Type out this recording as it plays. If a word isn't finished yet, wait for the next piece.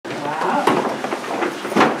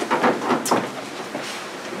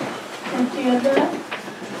of that?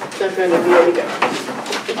 It's not going to be any good.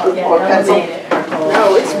 Yeah, Or pencil?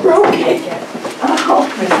 No, it's broken. Oh.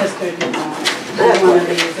 My sister did not. She wanted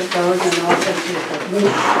to use those and also she was like,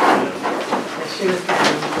 she was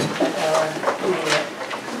down but Ella made it.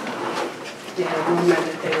 They had a rumor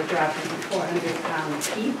that they were dropping 400-pound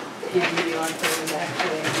peat in New York, but it was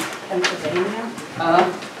actually in Pennsylvania.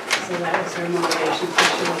 So that was her motivation, so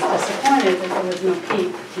she was disappointed that there was no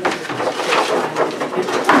peat.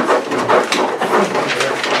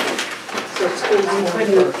 So schools We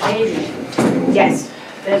couldn't have paid me. Yes.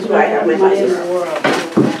 There's Right, I no went money in there. the world to in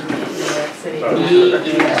New York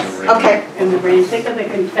City. Okay. And the rain, think of the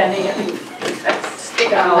confetti,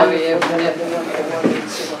 stick all over you. God.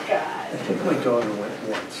 I think my daughter went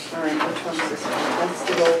once. All right, which one's this one? That's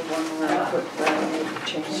the old one where I put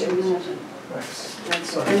change it. Nice.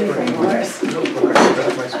 That's Anything worse. No, but I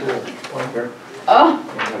at my school, one there. Oh,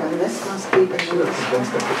 And this must be the I should have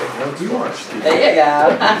convinced them to take notes. You are Steve. there you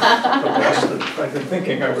go. I've been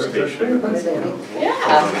thinking I was there. Yeah.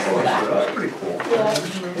 That's pretty cool.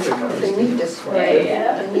 They need this one. Yeah,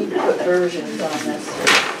 yeah. They need to put versions on this,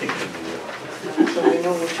 so we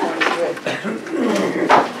know which one is which.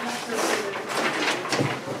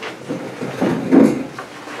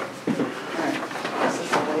 Alright, this is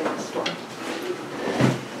the latest one.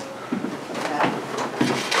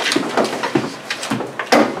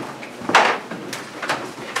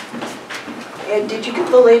 Ed, did you get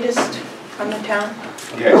the latest from the town?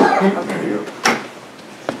 Yes.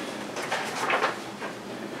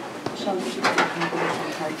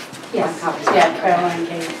 Yes, yeah, Caroline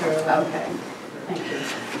came through. Okay. Thank you.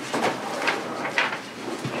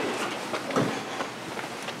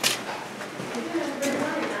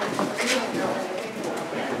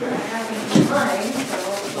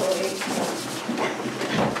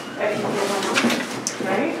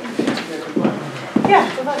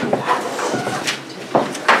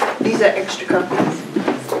 These are extra copies.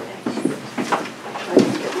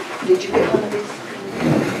 Did you get one of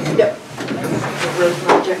these? Yep. The road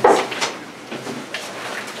projects.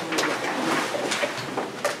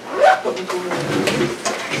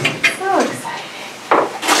 So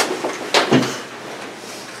exciting.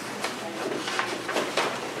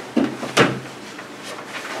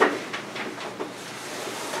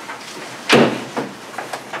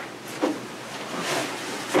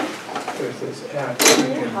 There's this app.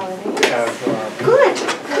 Good,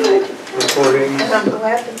 good. Recording. And I'm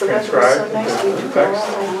glad that the weather was so nice, we took our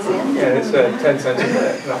lines in. And it's 10 cents a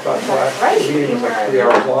minute, and I thought the last meeting was like 3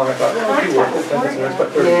 hours long, I thought, oh, you worth it, 10 cents a minute, it's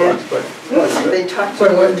about $30, but. They talked So I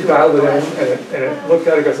went and to dialed it in, and it looked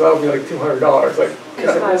at it, goes, that'll be like $200, like.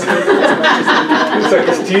 It's like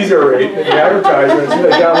this teaser rate in the advertisement, so they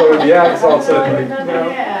downloaded the app, so all of a sudden, like, you know.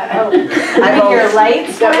 I mean, your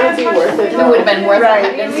lights That would be worth it. It would have been worth Right.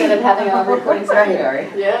 it instead of having a recording secretary.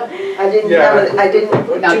 Yeah. I didn't Yeah. have, I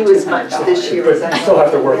didn't Not do as much this year But as I. you still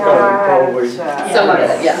have to work on it, probably. Some of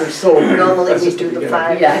it, yeah. There's still. Normally that's we just do the beginning.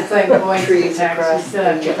 5 Yeah. It's like going to trees tax, you across still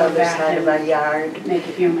have to the go other back side of my and yard. make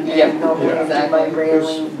it human. Yep. Normally I do my Exactly.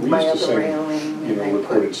 railing, We my used to other send, railing, you know, and I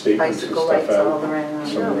recorded put statements and bicycle stuff lights all out around.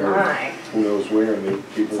 somewhere, who knows where, and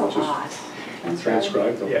people would just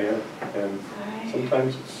transcribe them, Yeah. yeah. And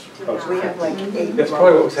sometimes it's cost We have like 8 That's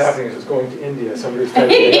probably what was happening, is it was going to India, somebody was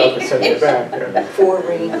typing it up and sending it back. Yeah. 4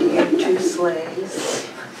 reindeer, 2 sleighs.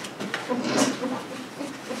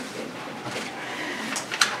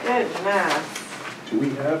 Good math. Do we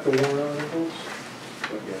have the warrant articles?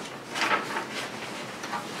 Not yet.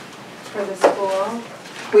 For the school?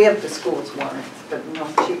 We have the school's warrants, but no,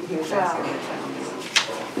 he was asking the towns.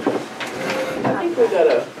 I think we got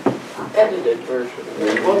a edited version,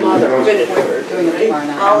 well, not a finished version, Doing it right? tomorrow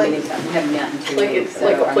night, our meeting's we haven't met in 2 Like weeks, it's so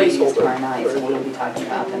like a our meeting's placeholder tomorrow night, so version. we'll be talking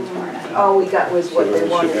about them tomorrow night. All we got was what So they we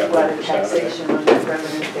wanted, should have about that for taxation on the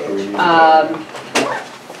revenue page.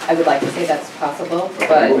 I would like to say that's possible,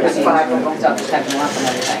 but I mean, There's 5 of them. stuff is typing off and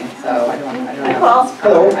everything, so I don't know. Well,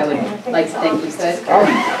 Hello. I would like to think you could.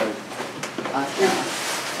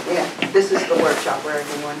 yeah, this is the workshop where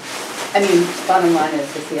everyone, I mean, bottom line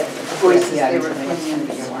is to see it, Voices, the items their that are going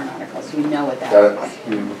to be your warrant articles, you know what that Got is.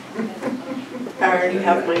 I already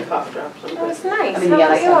have my cough drops on That was this. nice. I mean, How the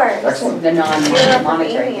about other yours? stuff, the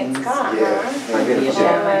non-monetary things It's gone, Yeah. huh? aren't the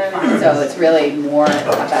issue. So it's really more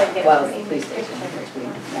about, well, the police station, which we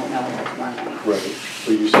won't know until tomorrow night. Right,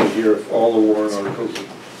 so you say here, if all the warrant articles of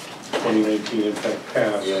 2019 in fact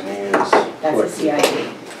pass. That's the CID.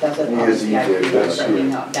 those are the He is CIP easy, numbers that's that we good.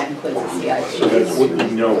 know, that includes the CIP. So that's what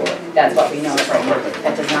you know of. That's what we know right now.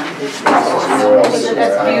 That does not include.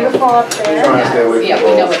 That's beautiful up there. Trying to stay away from Yeah, we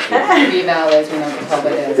know balls. what reval is, we know what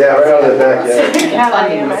COVID is. Yeah, right on the back, yeah. Yeah, I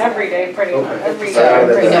Funding am is- every day, pretty much, every So day.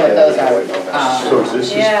 we know what those are. So this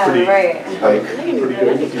is Yeah, pretty, right. like, pretty good.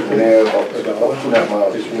 And they're about 2.5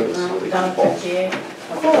 miles. $1.58.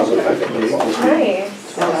 Nice.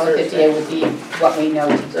 $1.58 would be what we know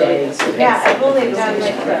today. Yeah, I've only done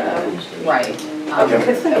like the, Right. Okay. I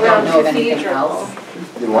don't know of anything else.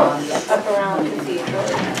 You want? up around Cathedral.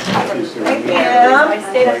 Right there, I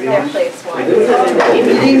stayed at their place once. You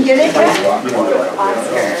didn't get it yet? You want it?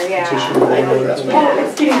 Oscar, yeah.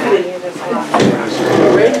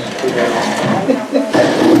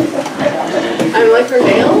 I like her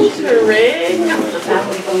nails, her ring.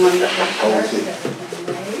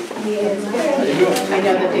 I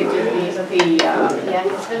know that they did Yeah,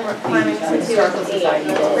 he's been planning to do Historical Society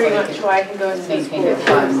That's goals, pretty so much why I can go to the maintain school. their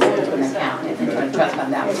funds into an account, and into a trust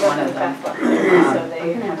fund, that was one of them. So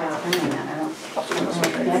they,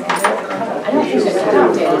 I don't think it's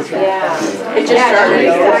updated yet. yeah. It just started.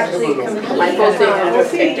 It's actually completed. My full thing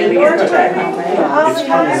has been taken today.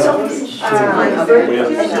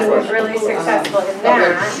 And he was really successful in that.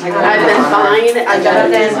 I've been fine, I got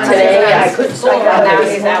it in today, I couldn't stop Now that.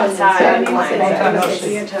 he's outside.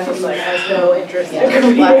 Like, has no interest in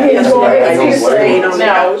competing I anymore. was staying on the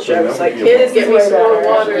couch, I was like, kids, get me some more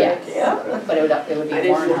water. Yes, but it would I be didn't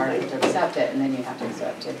warrant feel article like- to accept it, and then you have to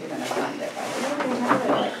accept it if you're gonna fund it.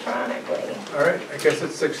 Electronically. All right, I guess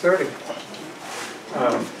it's 6:30.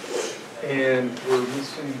 And we're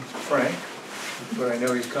missing Frank, but I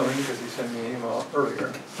know he's coming because he sent me an email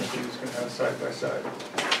earlier that he was gonna have side-by-side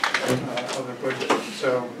of the budget.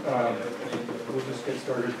 So we'll just get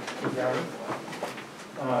started with that.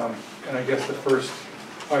 And I guess the first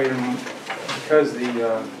item, because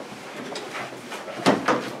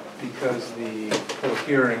the public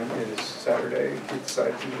hearing is Saturday, we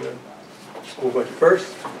decided to do the school budget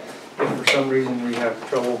first. If for some reason we have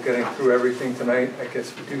trouble getting through everything tonight, I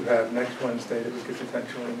guess we do have next Wednesday that we could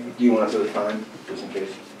potentially meet. Do you want us at a time, just in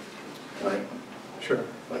case? Tonight, Sure.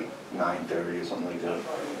 like 9:30 or something like that?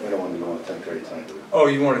 We don't want to go on 10:30 tonight, do we? Oh,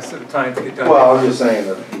 you want to set a time to get done? Well, I'm just saying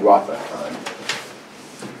that rough that time.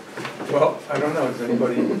 Well, I don't know, does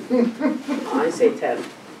anybody, I say 10.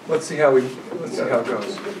 let's see how it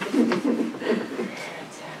goes.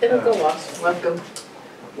 It'll go off.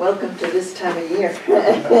 Welcome to this time of year.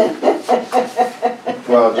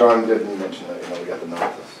 Well, John didn't mention that, we got the note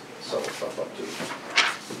to settle stuff up too.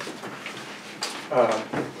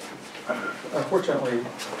 Unfortunately,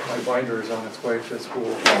 my binder is on its way to school.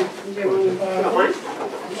 You don't mind?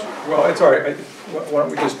 Well, it's all right. Why don't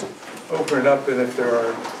we just open it up, and if there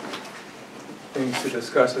are things to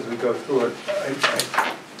discuss as we go through it. I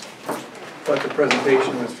thought the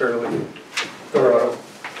presentation was fairly thorough.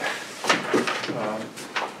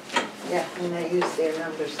 Yeah, and I use their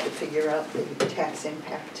numbers to figure out the tax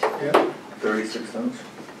impact. Yeah. 36 cents?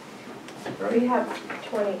 We have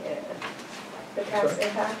 20, the tax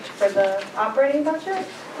impact for the operating budget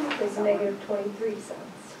is negative 23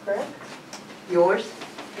 cents, correct? Yours?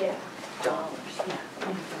 Yeah. Dollars, yeah.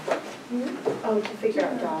 Oh, to figure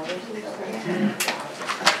out dollars.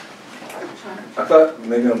 I thought,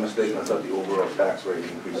 maybe I'm mistaken, I thought the overall tax rate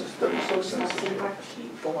increases 36 cents a year.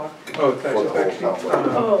 Oh, that's For the a whole fact sheet. town.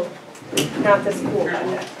 Oh, not the school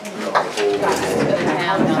budget. No, the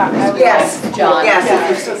Town, Got not it. Yes. John.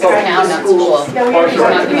 Yes. Town, not school. No, He's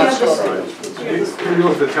talking about school. You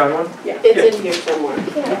look at the town one? It's in here somewhere.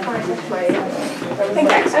 Can't find my, I don't even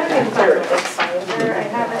find it this binder, I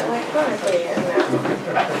have it electronically and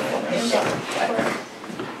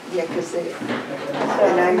Yeah, because they,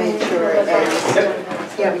 and I made sure it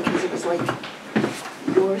asked, yeah, because it was like,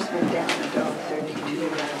 yours went down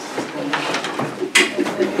 $1.32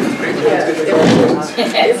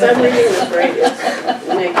 If I'm reading this right, it's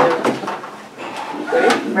negative,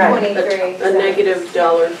 right? 23. A negative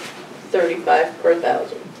 $1.35 per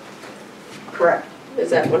thousand. Correct. Is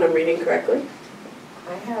that what I'm reading correctly?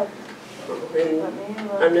 I have, And let me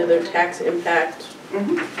look. under their tax impact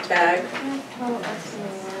tag, Total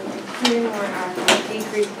estimated, including warrant articles,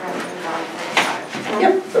 decrease revenue $1.35.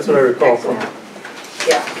 Yep. That's what I recall from.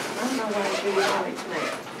 yeah. I don't know why she was only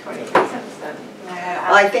tonight, 28 cents then.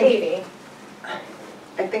 Well, I think- Katie.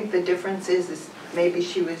 I think the difference is maybe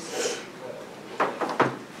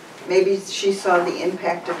maybe she saw the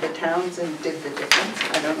impact of the towns and did the difference,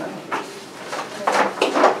 I don't know.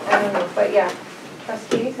 I don't know, but yeah, trust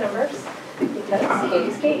Katie's numbers, because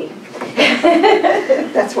Katie's Katie.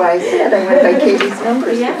 That's why I said I went by Katie's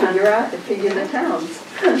numbers to Yeah. figure the towns.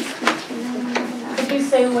 you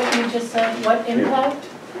say what you just said, what impact?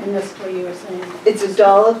 And that's what you were saying. It's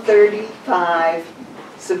 $1.35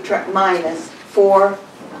 subtract minus for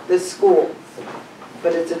the school,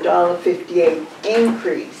 but it's $1.58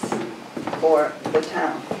 increase for the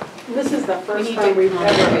town. This is the We first need time to we've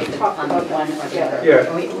concentrate ever talked on about one that or the together. other.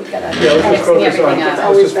 Yeah. We gotta Yeah, let's just mixing focus on, everything up.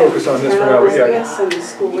 let's just focus on this for now, Town yeah. this and the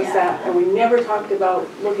school was that, and we never talked about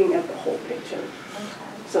looking at the whole picture.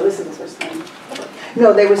 So this is the first time.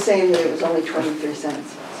 No, they were saying that it was only 23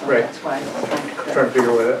 cents, so Right. that's why I was trying to Trying to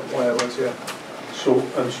figure why that was, yeah. So,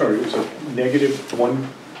 I'm sorry, it was a negative $1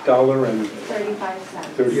 and 35 cents.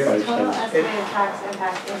 35 Total cents. estimated tax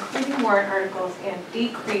impact, including warrant articles and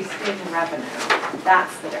decrease in revenue.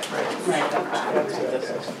 That's the difference. Right.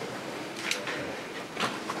 Okay.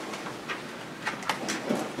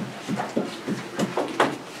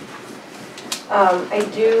 I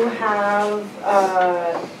do have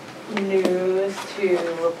news to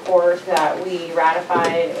report that we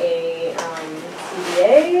ratified a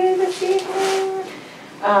CBA this evening.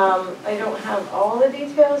 I don't have all the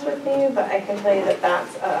details with me, but I can tell you that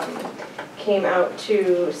that's came out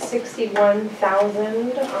to 61,000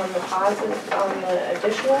 on the positive, on the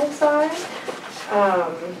additional side.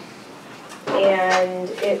 And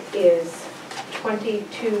it is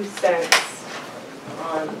 22 cents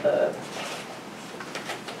on the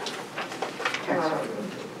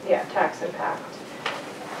yeah, tax impact.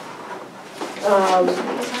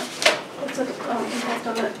 What's the impact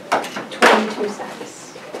on that? 22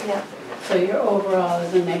 cents. Yeah. So your overall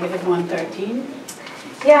is a negative 113?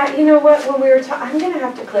 Yeah, you know what, when we were I'm gonna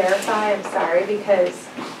have to clarify, I'm sorry, because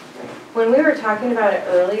when we were talking about it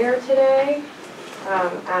earlier today,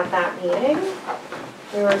 at that meeting,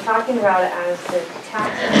 we were talking about it as the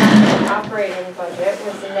tax operating budget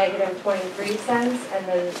was a negative 23 cents, and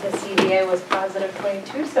then the CBA was positive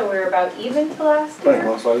 22, so we were about even to last Right, year.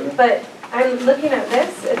 well, sorry. But I'm looking at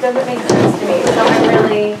this, it doesn't make sense to me, so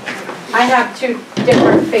I have two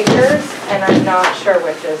different figures, and I'm not sure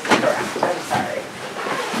which is correct, I'm sorry.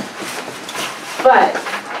 But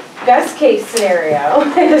best case scenario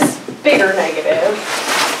is bigger negative,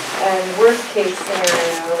 and worst case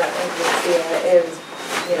scenario that we can see it is,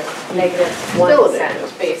 you know, negative Still a 1 negative.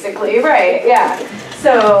 cent, basically, right, yeah.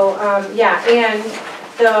 So, yeah, and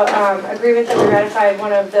the agreement that we ratified,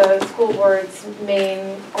 one of the school board's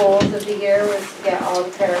main goals of the year was to get all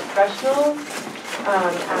the paraprofessionals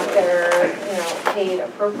out there, you know, paid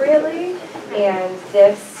appropriately. And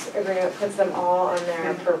this agreement puts them all on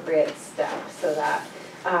their appropriate step so that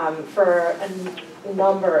for a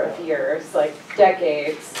number of years, like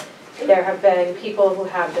decades, there have been people who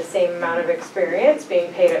have the same amount of experience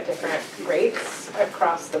being paid at different rates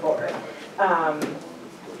across the board.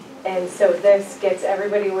 And so this gets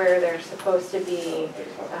everybody where they're supposed to be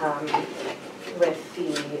with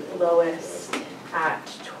the lowest at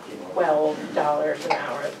 $12 an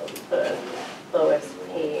hour, the lowest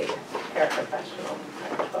paid paraprofessional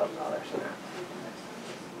at $12 an hour.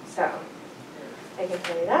 So, I can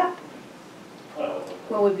tell you that. Well,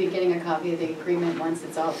 we'll be getting a copy of the agreement once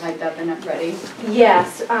it's all typed up and ready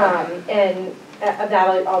Yes, and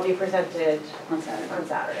that'll all be presented on Saturday. on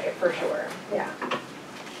Saturday, for sure, yeah.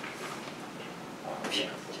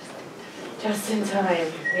 Just in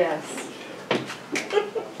time, yes.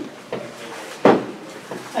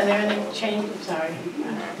 Are there any changes, sorry,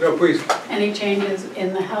 No, please. any changes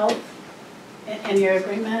in the health in your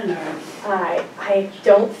agreement, or? I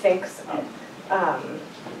don't think so.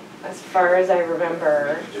 As far as I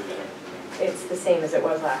remember, it's the same as it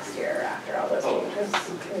was last year after all those changes.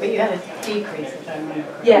 But you had a decrease, if I remember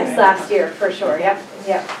correctly. Yes, last year, for sure, yep,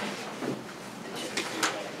 yep.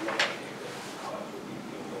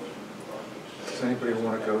 Does anybody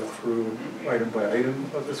want to go through item by item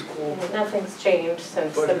of the school Nothing's changed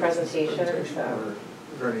since the budget presentation, Or so. is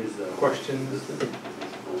there any questions?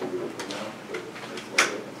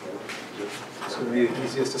 So the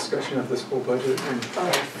easiest discussion of the school budget and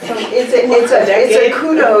So it's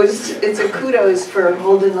a kudos for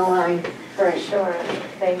holding the line. For sure,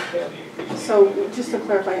 thank you. So just to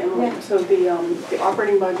clarify, Emily, Yeah. so the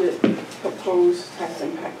operating budget proposed tax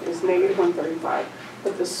impact is negative 135,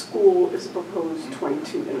 but the school is proposed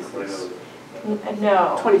 22 increase,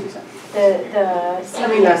 No, 22 cents. the I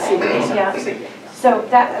mean, that's CBA, yeah. CBA. So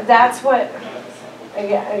that's what,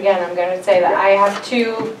 again, I'm gonna say that I have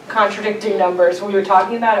two contradicting numbers. We were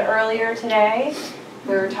talking about it earlier today.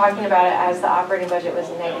 We were talking about it as the operating budget was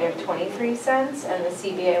negative 23 cents and the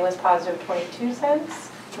CBA was positive 22 cents,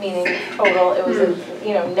 meaning total, it was a,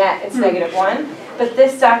 you know, net, it's negative 1. But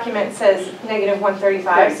this document says negative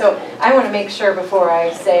 135, so I wanna make sure before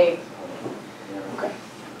I say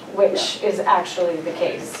which is actually the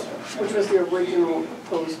case. Which was the original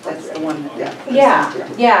proposed That's budget. the one, yeah.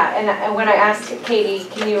 Yeah, and when I asked Katie,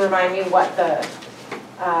 can you remind me what the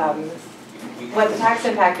tax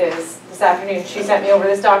impact is this afternoon, she sent me over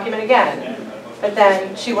this document again. But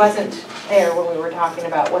then she wasn't there when we were talking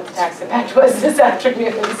about what the tax impact was this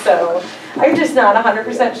afternoon, so I'm just not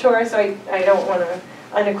 100% sure, so I don't want to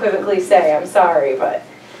unequivocally say, I'm sorry, but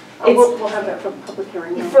We'll have that for public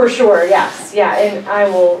hearing now. for sure, yes, yeah, and I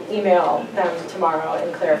will email them tomorrow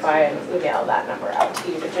and clarify and email that number out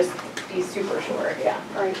to you to just be super sure, yeah.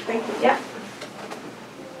 All right, thank you. Yeah.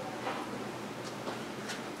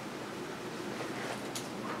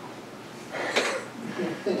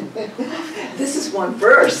 This is one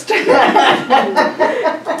first. So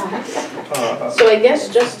I guess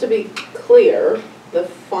just to be clear, the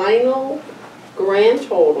final grand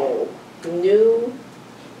total, new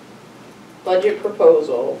budget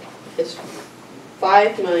proposal is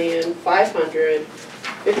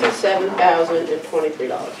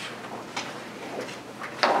 $5,557,023.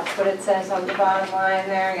 That's what it says on the bottom line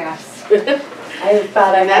there, yes. I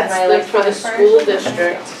thought I And had my that's for the school version.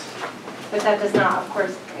 district. But that does not, of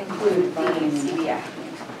course, include the CBA.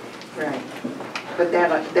 Right. But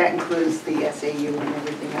that includes the SAU and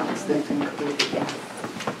everything else that's included, yeah.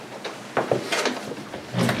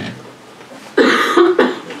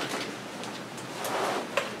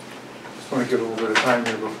 Just want to give a little bit of time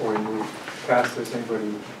here before we move past this.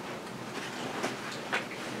 Anybody?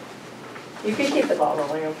 You can keep the ball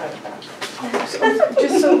rolling, I'm fine with that.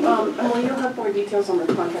 Just so, Emily, you'll have more details on the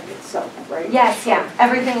contract itself, right? Yes, yeah,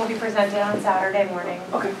 everything will be presented on Saturday morning.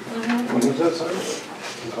 Okay. When was that signed?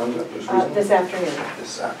 The contract just recently? This afternoon,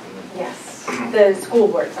 This afternoon. yes. The school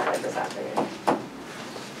board signed it this afternoon.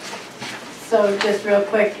 So just real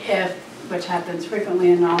quick, which happens frequently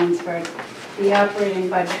in Rollinsford, the operating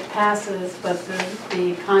budget passes, but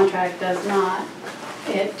the contract does not,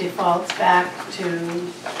 it defaults back to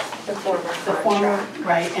The former the former, contract.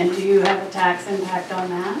 right, and do you have a tax impact on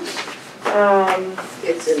that?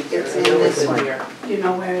 It's in It's in this one. here. Do you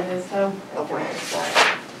know where it is though? Okay.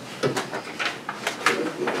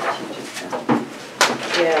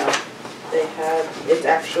 Yeah, they had, it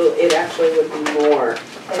actually would be more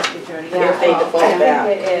Thank you, Jody. if they default I back.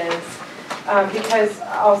 think it is, because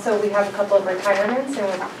also we have a couple of retirements and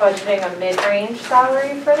we're budgeting a mid-range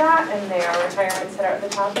salary for that, and they are retirements that are at the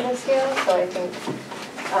top of the scale, so I think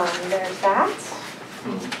there's that.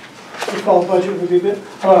 Default budget would be about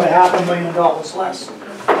 $500,000 less.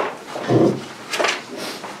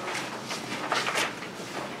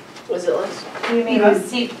 Was it less? Do you mean No.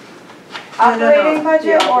 the operating No,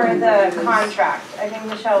 budget the or operating the budget is- contract? I think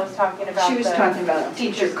Michelle was talking about She was talking about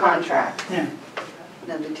teacher teacher contract. Yeah.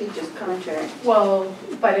 No, the teacher's contract. Well,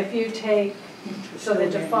 but if you take, so the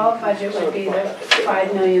default budget would be the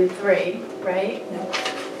 5,000,003, right?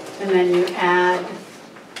 And then you add,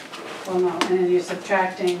 well, no, and then you're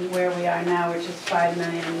subtracting where we are now, which is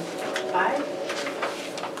 5,000,005?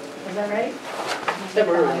 Is that right?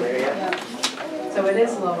 Somewhere around there, yeah. So it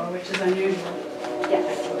is lower, which is unusual.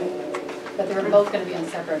 Yes. But they're both gonna be on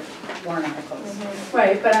separate warrant articles.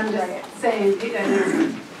 Right, but I'm Right. just saying, you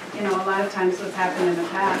know, a lot of times what's happened in the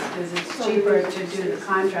past is it's cheaper to do the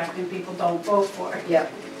contract and people don't vote for it.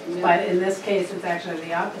 Yep. But in this case, it's actually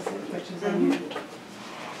the opposite, which is unusual.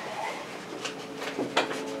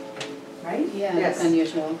 Right? Yeah, Yes. that's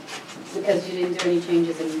unusual, because you didn't do any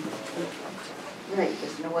changes in, Right,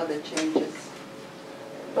 there's no other changes.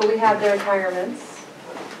 But we have the retirements.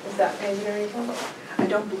 Is that maybe the reason? I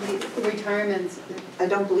don't believe, the retirements, I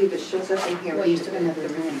don't believe it shows up in here. well, you still gonna have the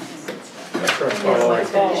retirements. That's right. Yes, Follow what's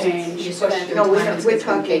it. gonna change? You're still gonna have the No, we're retirements we're that's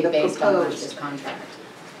gonna be talking the paid based on last proposed. year's contract.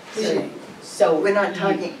 Right. So. We're not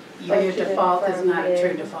talking, But your default is not a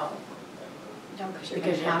true default. No, because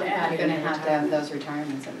Because you have to add you're in gonna the have to have those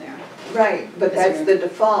retirements in there. right, but that's the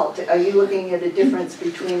default. Are you looking at a difference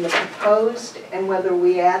between the proposed and whether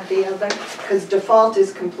we add the other? Because default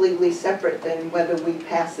is completely separate than whether we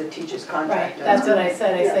pass the teacher's contract. Right, that's what I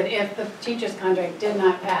said. I said if the teacher's contract did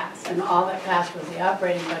not pass and all that passed was the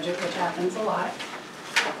operating budget, which happens a lot,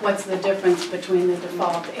 what's the difference between the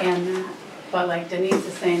default and that? But like Denise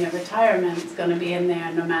is saying, the retirement's gonna be in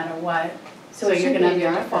there no matter what. So it you're should gonna be have in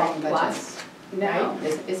your default operating budget. plus. No,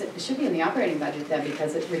 Right? it should be in the operating budget then,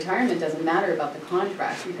 because retirement doesn't matter about the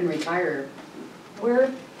contract, you can retire, We're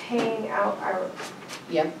paying out our,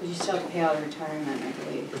 yeah, but you still have to pay out a retirement, I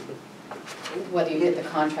believe. Whether you get the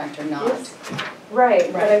contract or not. Yes.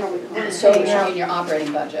 right, but Right. I'm So it paying should be out in your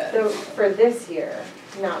operating budget. for this year,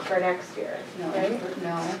 not for next year, No, right?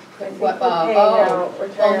 no. I think What, we're paying oh, out well,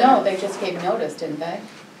 retirement. no, they just gave notice, didn't they?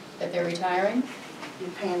 That they're retiring? You're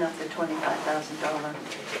paying up the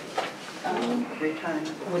 $25,000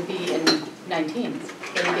 retirement. Would be in 19s.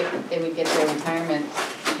 They would get their retirement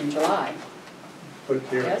in July. But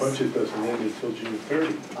their Yes. budget doesn't end until June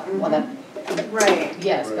 30. Well, that, Right.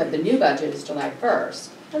 yes, but the new budget is July 1st.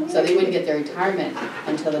 So they wouldn't get their retirement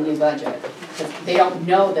until the new budget. Because they don't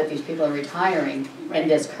know that these people are retiring in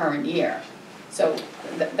this current year. So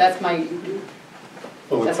that's my,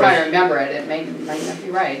 Well, the that's how I question, remember it. It might not be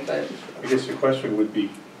right, but I guess the question would be,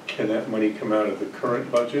 can that money come out of the current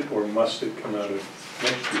budget or must it come out of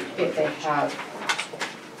next year's if they budget? have,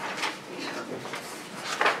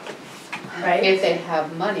 Right? if they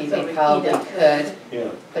have money, So they we probably eat up. could, Yeah,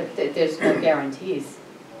 but there's no guarantees.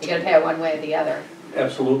 You gotta pay it one way or the other.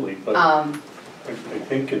 absolutely, but I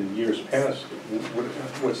think in years past,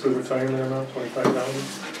 what's the retirement amount, 25,000?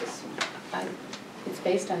 It's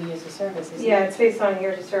based on years of service, isn't it? Yeah, it's based on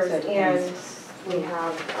years of So service it and depends. we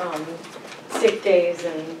have, sick days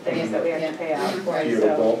and things that we have to pay out for, Do you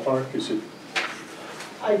have a so. ballpark, is it,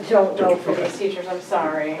 I don't know for these teachers, I'm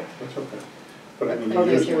sorry. that's okay. But I mean, Oh, in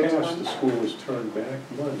years there's the original past, one. the school has turned back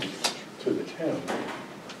money to the town.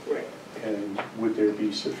 Right. And would there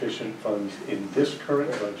be sufficient funds in this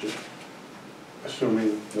current budget,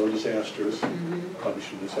 assuming no disasters, probably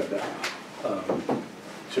shouldn't have said that,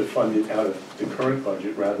 to fund it out of the current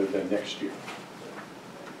budget rather than next year?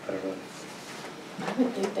 I don't know. I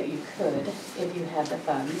would think that you could, if you had the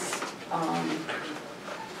funds. I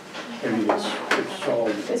mean, it's all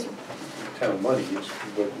It's- town money, it's,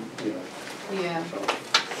 but, you know, Yeah, so.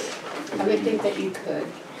 I would think that you could,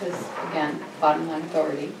 because again, bottom line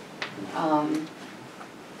authority.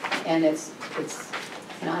 And it's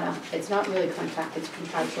not really contract, it's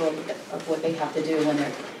contractual of what they have to do when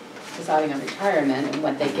they're deciding on retirement and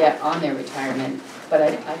what they get on their retirement. But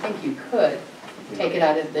I think you could take it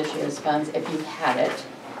out of this year's funds if you had it.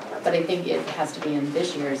 But I think it has to be in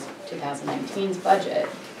this year's 2019's budget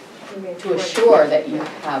to assure that you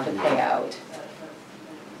have the payout.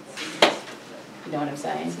 You know what I'm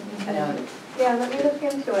saying? I know, Yeah, let me look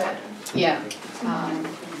into it. yeah.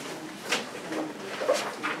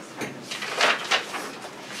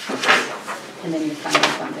 And then you find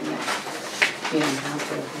something that you don't have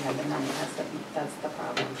to if you have the money, that's the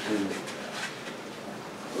problem.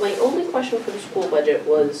 My only question for the school budget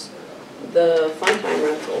was the fun time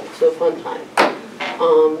rental, so fun time.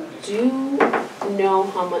 Do you know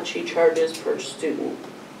how much she charges per student?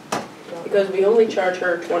 Because we only charge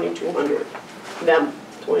her 2,200, them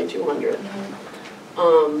 2,200.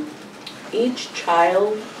 Each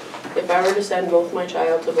child, if I were to send both my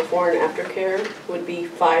child to before and after care, would be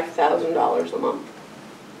 $5,000 a month.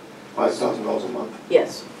 $5,000 a month?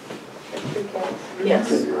 Yes, yes,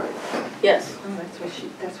 You're right. yes. Oh, that's what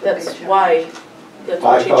they That's charge. why, that's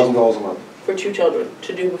what she $5,000 a month. for 2 children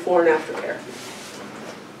to do before and after care.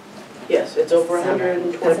 Yes, it's over $125 a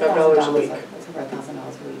week. That's over $1,000 a week.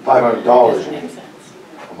 $500 Doesn't make sense.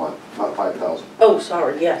 a month, not 5,000. Oh,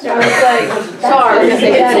 sorry, yes. I was like, Sorry, it's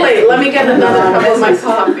late, let me get another cup of my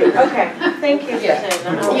coffee. okay, thank you for Yeah. saying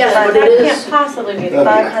that. Yes, but it That is- can't possibly be the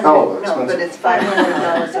That'd be a hell of 500, an no, but expensive. it's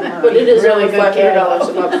 $500 a month. But it is Really only good $500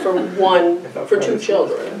 a month for 2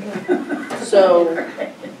 children. So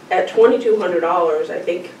at $2,200, I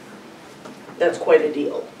think that's quite a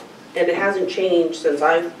deal. And it hasn't changed since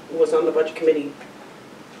I was on the budget committee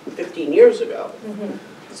 15 years ago. Mhm.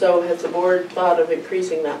 So has the board thought of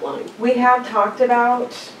increasing that line? We have talked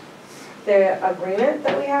about the agreement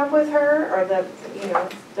that we have with her, or the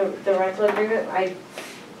rental agreement. I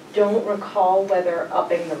don't recall whether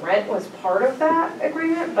upping the rent was part of that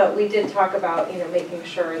agreement, but we did talk about, making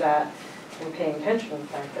sure that we're paying attention to the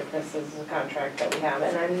fact that this is a contract that we have.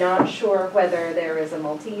 And I'm not sure whether there is a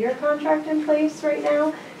multi-year contract in place right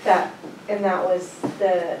now, and that was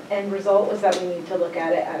the end result, was that we need to look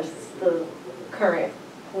at it as the current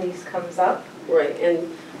lease comes up. Right, and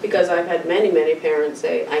because I've had many, many parents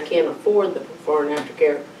say, I can't afford the before and after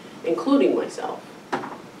care, including myself.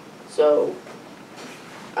 So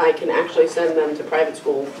I can actually send them to private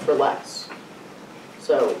school for less.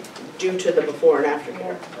 So, due to the before and after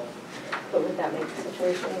care. But would that make the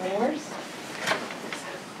situation any worse?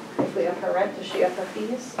 If we up her rent, does she up her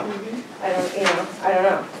fees? I don't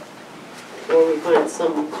know. Or we find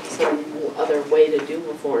some other way to do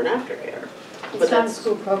before and after care. But It's not a that's,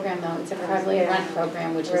 school program though, it's a privately Yeah. run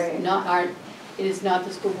program, which Right. is not it is not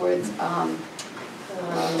the school board's, they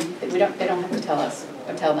don't have to tell us,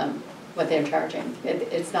 or tell them what they're charging.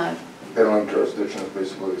 It's not. They don't have jurisdiction, it's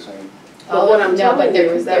basically the same. but what I'm No, but telling you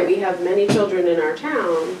they're- is that we have many children in our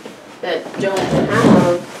town that don't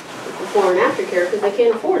have before and after care because they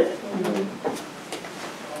can't afford it.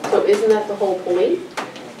 So isn't that the whole point?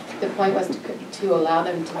 The point was to allow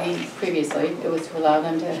them to be, previously, it was to allow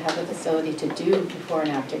them to have a facility to do before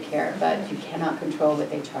and after care, but you cannot control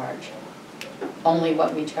what they charge. Only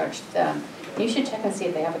what we charge them. You should check and see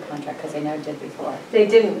if they have a contract, because they never did before. They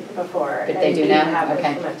didn't before. But they and do we now? have Okay.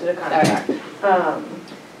 implemented a contract.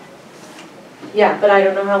 Yeah, but I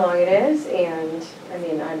don't know how long it is, and, I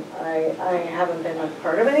mean, I haven't been a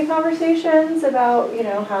part of any conversations about, you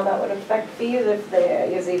know, how that would affect fees, if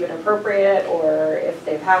they, is even appropriate, or if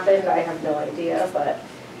they've happened, I have no idea, but,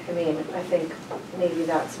 I mean, I think maybe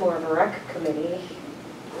that's more of a rec committee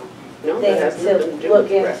No, thing that has to nothing to do look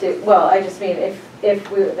with rec. into. Well, I just mean,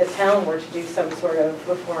 if we, the town were to do some sort of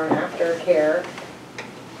before and after care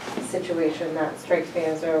situation, that strikes me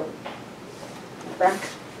as a rec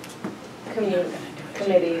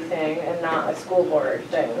committee thing and not a school board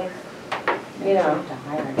thing. You know,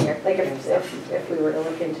 like if we were to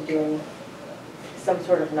look into doing some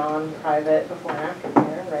sort of non-private before and after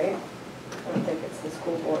care, right? I don't think it's the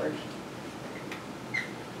school board.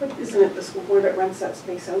 But isn't it the school board that rents that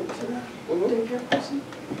space out to the daycare person?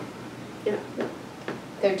 Yeah.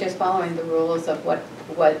 They're just following the rules of what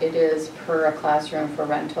it is per a classroom for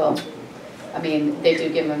rental. I mean, they do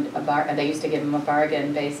give them they used to give them a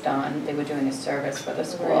bargain based on, they were doing a service for the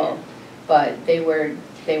school. Right. But they were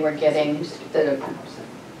getting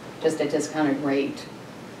just a discounted rate.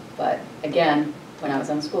 But again, when I was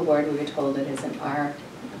on the school board, we were told it isn't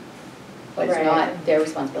but it's Right. not their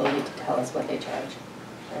responsibility to tell us what they charge.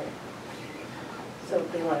 Right. So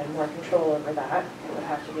if we wanted more control over that, it would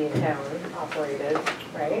have to be town operated,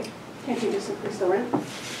 right? Can't you just increase the rent?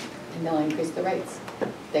 And they'll increase the rates.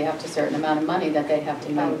 They have a certain amount of money that they have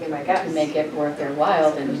to That would be my guess. make it worth their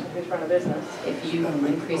while. And Person who's run a business. if you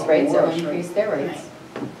increase rates, they'll increase their rates.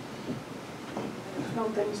 No,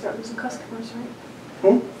 then you start losing customers, right?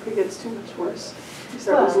 Hmm? It gets too much worse. You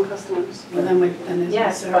start Well- losing customers. Well, then there's no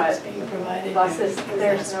Yes, service but being provided. Buses, here.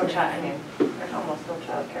 there's no child, I mean, there's almost no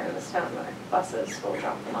childcare in this town, but buses will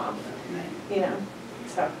drop them off, Right. you know,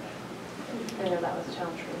 so. I know that was a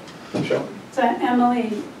challenge for me. Michelle? So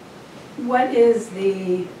Emily, what is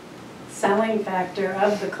the selling factor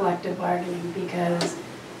of the collective bargaining? Because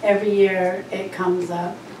every year it comes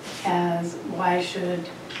up as why should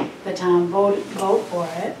the town vote for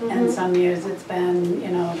it? And Mhm. some years it's been, you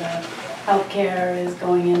know, the healthcare is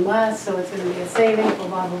going in less, so it's gonna be a saving,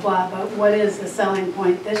 blah, blah, blah. But what is the selling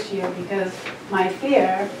point this year? Because my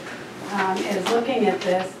fear is looking at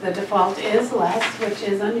this, the default is less, which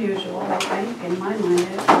is unusual, I think. In my mind,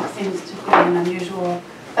 it seems to be an unusual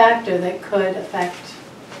factor that could affect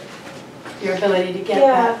your ability to get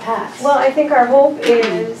that passed. Well, I think our hope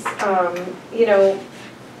is, you know,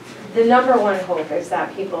 the number one hope is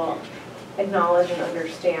that people acknowledge and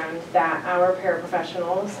understand that our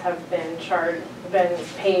paraprofessionals have been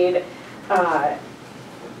paid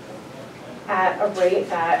at a rate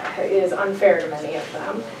that is unfair to many of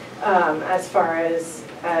them, as far as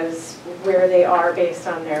where they are based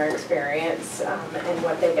on their experience and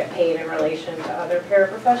what they get paid in relation to other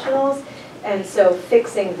paraprofessionals. And so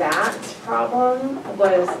fixing that problem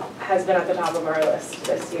has been at the top of our list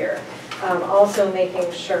this year. Also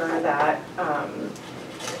making sure that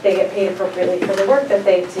they get paid appropriately for the work that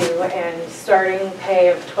they do, and starting pay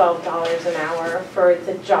of $12 an hour for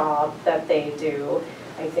the job that they do,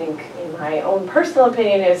 I think, in my own personal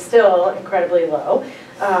opinion, is still incredibly low.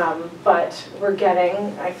 But we're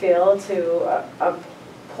getting, I feel, to a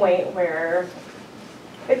point where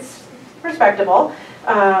it's respectable.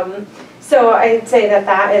 So I'd say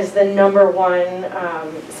that is the number one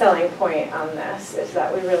selling point on this, is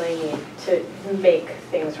that we really need to make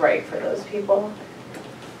things right for those people.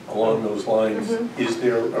 Along those lines, is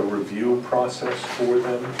there a review process for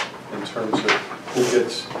them in terms of who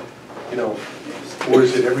gets, you know, or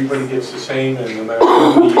is it everybody gets the same and no matter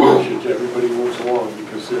how many years everybody moves along?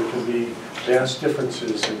 Because there can be vast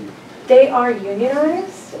differences in. They are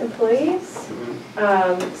unionized employees.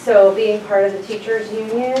 So being part of the teachers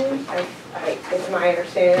union, it's my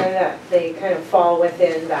understanding that they kind of fall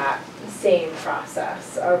within that same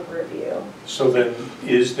process of review. So then,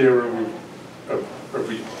 is there a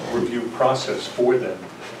review process for them?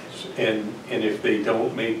 And if they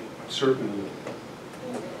don't make certain.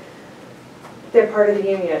 They're part of the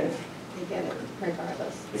union. They get it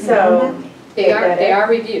regardless. So. They are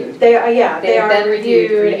reviewed. They are been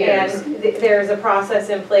reviewed for reviewed, years. and there's a process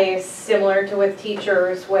in place similar to with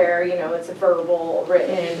teachers where, you know, it's a verbal,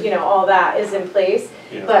 written, you know, all that is in place.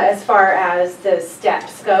 Yeah. But as far as the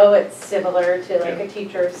steps go, it's similar to like a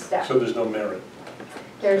teacher's step. So there's no merit?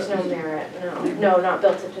 There's no merit, no, not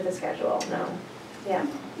built into the schedule, no, yeah.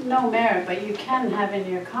 No merit, but you can have in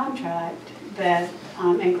your contract that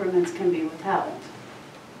increments can be withheld.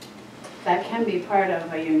 that can be part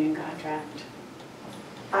of a union contract.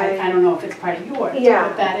 I I, don't know if it's part of yours, Yeah,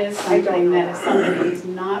 but that is I don't something know that if that. somebody is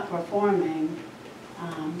not performing,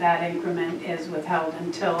 that increment is withheld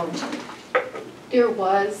until, There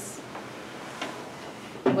was,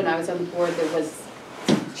 when I was on the board, there was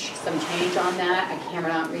some change on that. I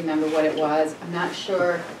cannot remember what it was. I'm not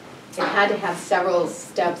sure. It had to have several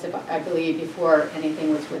steps, I believe, before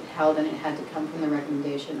anything was withheld, and it had to come from the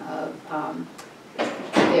recommendation of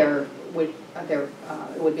it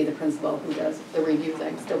would be the principal who does the reviews,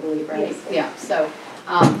 I still believe, right? Yes. Yeah, so,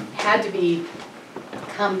 had to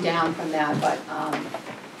come down from that, but I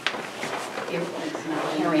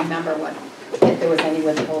can't remember if there was any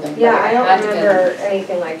withholding. yeah, but I it don't had to been remember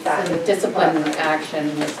anything like that. some discipline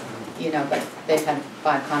action was, but they've had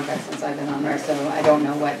 5 contracts since I've been on there, so I don't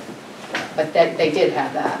know what, but they did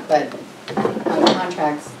have that, but on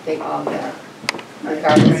contracts, they all get,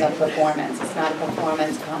 regardless of performance. It's not a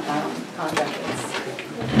performance contract, it's,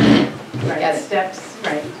 right, steps,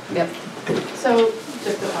 right. Yep. So,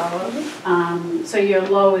 just to follow, so your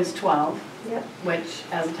low is 12, Yep. which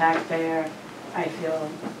as a taxpayer, I feel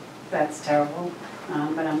that's terrible.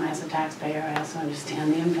 But as a taxpayer, I also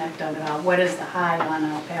understand the impact of it all. What is the high on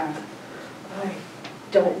our parent? I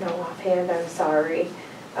don't know offhand, I'm sorry.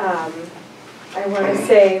 I want to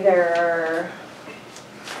say there are,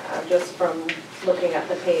 just from looking at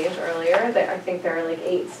the page earlier, I think there are like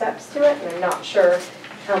 8 steps to it, and I'm not sure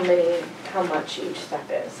how much each step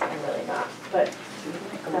is. I'm really not, but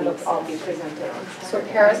that'll all be presented on Saturday. So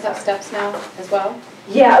Paris have steps now as well?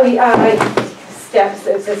 Yeah, steps,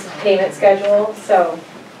 it's this payment schedule, so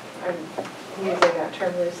I'm using that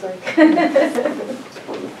term loosely.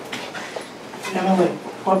 Emily,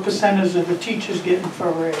 what percentage of the teachers getting for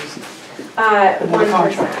a raise? 1%.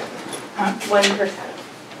 Huh? 1%,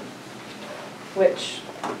 which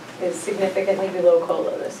is significantly below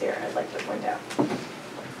COLA this year, I'd like to point out.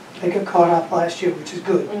 They got caught up last year, which is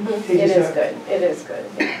good. It is good, it is good.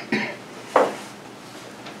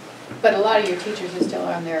 But a lot of your teachers are still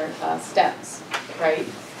on their steps, right?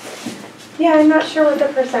 Yeah, I'm not sure what the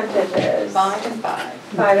percentage is. 5 and 5.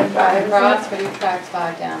 5 and 5. Across for your tracks,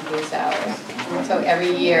 5 down for your salaries. So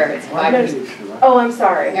every year it's 5%. Oh, I'm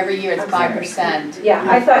sorry. Every year it's I'm sorry. 5%. Yeah,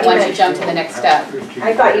 I thought you Once you meant, jump to the next step.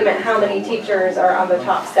 I thought you meant how many teachers are on the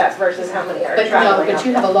top step versus how many are But no, traveling but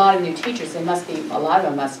you up. have a lot of new teachers. They must be, a lot of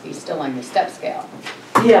them must be still on your step scale.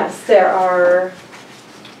 Yes, there are,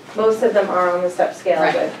 most of them are on the step scale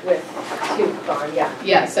Right. with 2 gone, yeah.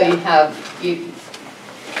 Yeah, so you have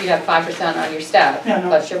 5% on your step, Yeah, no.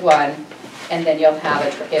 plus your 1, and then you'll have,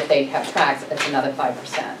 if they have tracks, it's another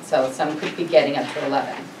 5%. So some could be getting up to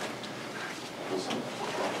 11.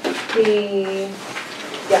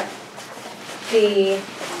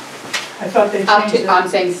 I thought they Up changed to, it. I'm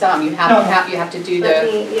saying some, you No. have to do Let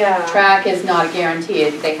the, me, yeah, track is not a guarantee,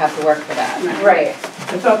 they have to work for that. right.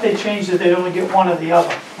 I thought they changed it, they'd only get one or the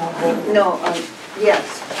other. not both. No, yes.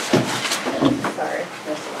 Sorry.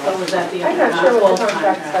 So was that the I'm not sure what the full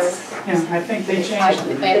contract contracts? says. Yeah, I think they And changed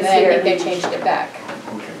it. then I year. think they changed it back.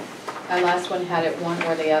 My last one had it one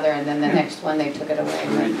or the other, and then the next one, they took it away,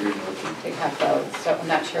 and then they have both. So I'm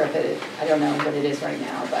not sure if it is, I don't know what it is right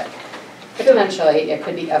now, but potentially it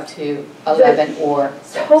could be up to 11 or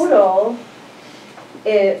 6. Total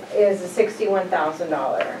is a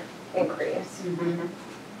 $61,000 increase. Mhm.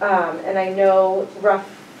 And I know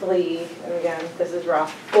roughly, and again, this is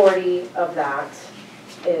rough, 40 of that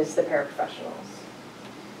is the paraprofessionals.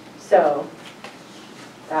 So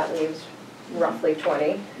that leaves roughly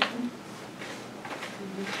 20.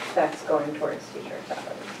 That's going towards teacher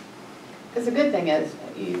salaries. Because the good thing is,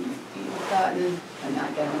 you've gotten, I'm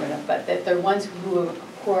not getting rid of, but that the ones who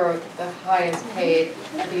are the highest paid,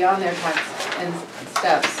 beyond their tax and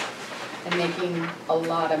steps, and making a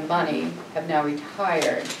lot of money, have now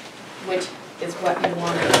retired, which is what you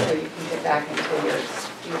wanted, so you can get back into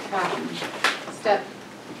your tracking step,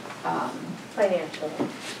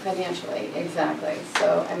 financially, exactly.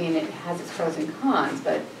 So, I mean, it has its pros and cons,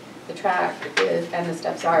 but the track is, and the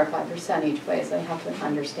steps are 5% each way, so they have to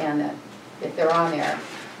understand that if they're on there,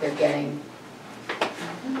 they're getting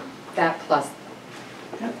that plus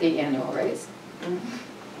the annual raise.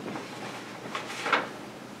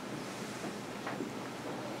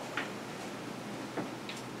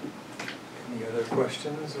 Any other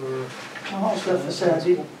questions or? Oh, so for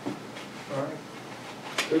Saturday. All right,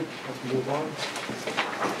 good, let's move on.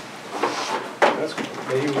 That's,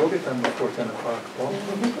 maybe we'll get done before 10 o'clock, Paul.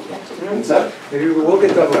 What's that? Maybe we will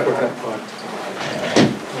get done before 10 o'clock.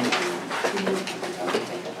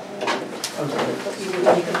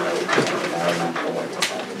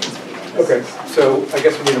 Okay, so I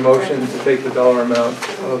guess we need a motion to take the dollar amount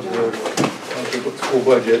of the school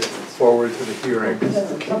budget forward to the hearing.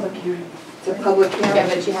 That's a public hearing. It's a public Yeah, hearing.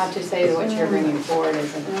 but you have to say that what you're bringing forward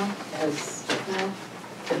isn't, as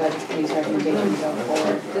the budget committee's recommendation go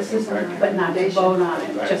forward. This is, but not to vote on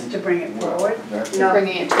it, just to bring it forward. No.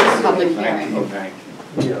 Bringing it to the public hearing.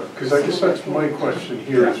 Yeah, because I guess that's my question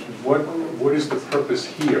here is, what is the purpose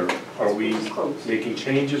here? Are we making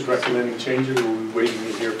changes, recommending changes, or are we waiting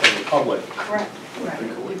to hear from the public? Correct. Right.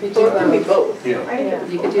 You could do Or it can be both. both. Yeah.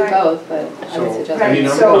 You could do both, but I would So, suggest. I mean,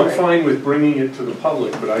 So- I'm fine with bringing it to the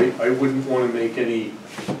public, but I wouldn't want to make any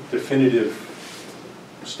definitive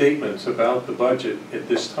statements about the budget at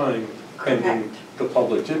this time pending the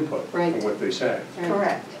public's input Right. and what they say.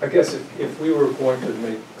 Correct. I guess if we were going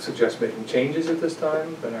to suggest making changes at this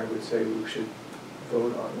time, then I would say we should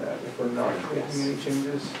vote on that. If we're not making any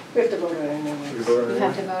changes, We have to vote on it we anyway. vote on You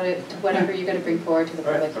have it. to vote it, whatever you're gonna bring forward to the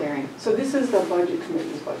public Right. hearing, So this is the budget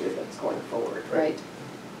committee's budget that's going forward. right?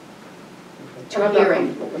 And To I'm a not hearing,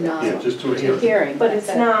 comfortable with not, Yeah, just to a to a hearing. hearing. But that's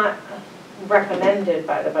it's it. not recommended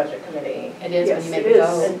by the budget committee It is when Yes, you make it a is.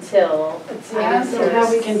 vote. until I don't know how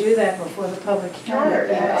we can do that before the public hearing.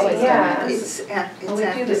 Saturday, Yeah, always done yeah. It's Well, we do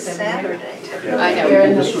after this every year. Saturday. I know. You're in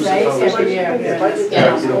the This was right, the every year. The budget Yeah.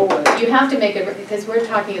 goes forward. You have to make a, because we're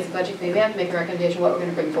talking as a budget committee, we have to make a recommendation what we're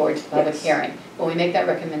gonna bring forward to the public Yes. hearing. When we make that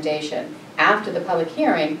recommendation, after the public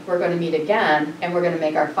hearing, we're gonna meet again, and we're gonna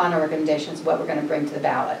make our final recommendations, what we're gonna bring to the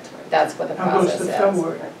ballot. That's what the How goes process to is.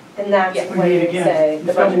 February? And that's Yeah. when We you meet again. say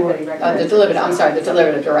the budget February. committee The recommends. deliberative, I'm sorry, the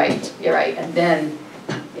deliberative, you're right, and then,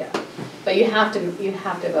 yeah. But you have to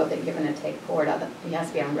vote that you're gonna take forward, it has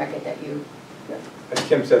to be on record that you. As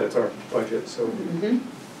Kim said, it's our budget, so Mhm.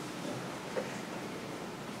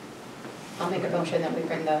 I'll make a motion that we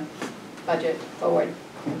bring the budget forward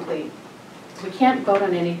complete. We can't vote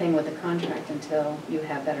on anything with the contract until you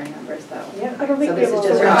have better numbers, though. Yeah. I don't think So we this have is a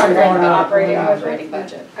just vote our on operating- operating operating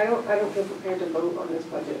budget. budget. I don't feel prepared to vote on this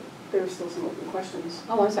budget. There are still some open questions.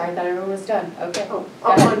 Oh, I'm sorry, I thought everyone was done, okay. Oh,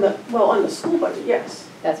 Go ahead. on the school budget, yes.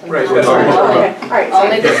 That's when. Right, you- that's Oh, already- okay, all right.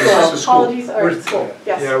 Only the This is school. the school. Apologies, all We're- right, school,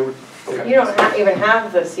 yes. yeah, You don't even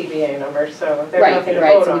have the CBA number, so there's Right, nothing to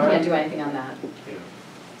right, vote so we can't on. do anything on that. Yeah.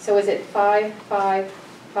 So is it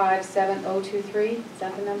 5557023? Is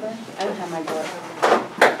that the number? I don't have my book. I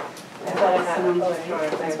thought I had it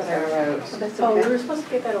electronic. That's what I wrote. That's Oh, we okay. were supposed to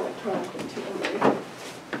get that electronically too, right?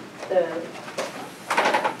 The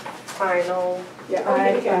final, Yeah. oh,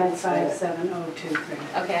 yeah, yeah. 5557023.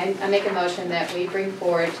 Okay, I make a motion that we bring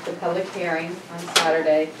forward to the public hearing on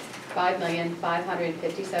Saturday,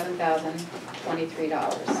 $5,557,023.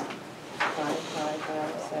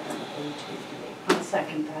 5557023. I'll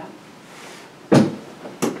second that.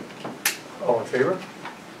 all in favor?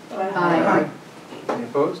 Aye. Any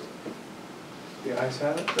opposed? The ayes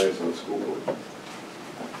have it. That is in the school board.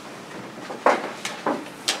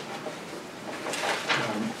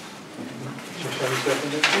 Michelle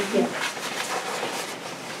seconded? Yeah.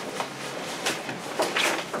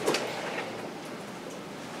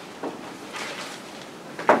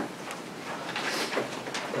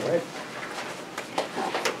 All right.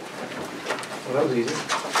 Well, that was easy.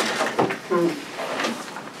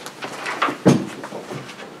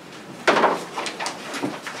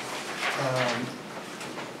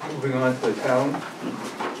 Moving on to the town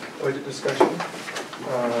budget discussion.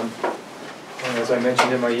 And as I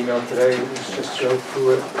mentioned in my email today, let's just go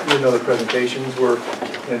through it. Even though the presentations were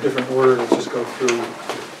in a different order, let's just go through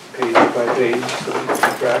page by page so we can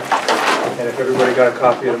keep track. And if everybody got a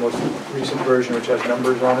copy of the most recent version, which has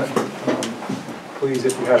numbers on it, please,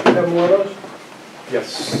 if you have. Have more of those? Yes,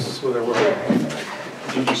 so there were.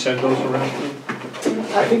 Did you send those around?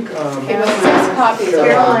 I think, There were 6 copies of them.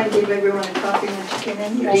 Caroline gave everyone a copy when she came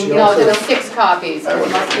in. She No, also- there were 6 copies, but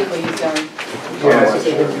most people use them. yeah, it's just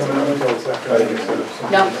it didn't come out until it's after. I think so.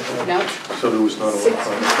 No, no. So there was not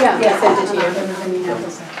electronic? Yeah, I sent it to you. Everything you have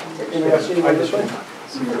to say. I just went.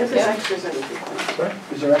 This is Yeah. extras in it. Sorry?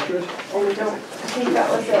 Is there extras? Oh, we don't. I think that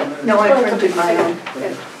was it. No, I printed my own.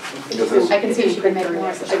 I can see she can make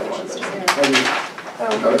more, so I think she's just here. Oh,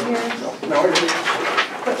 here's No, I didn't.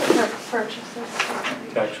 the purchases.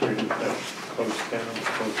 Tax rate, closed down,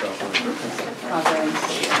 closed Program.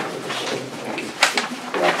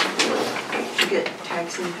 To get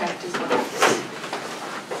tax impact as well.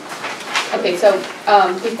 Okay, so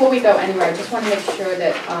before we go anywhere, I just want to make sure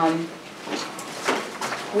that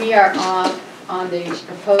we are on the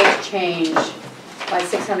proposed change by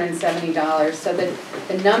 $670. So the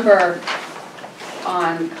number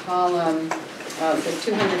on column, the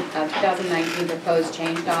 2019 proposed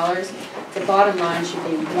change dollars, the bottom line should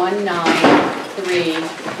be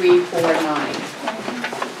 193,349.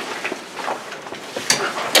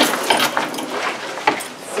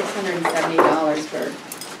 $670 transferred.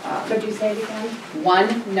 Could you say it again?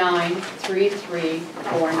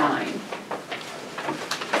 193349.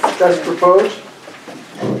 That's proposed?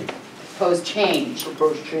 Proposed change,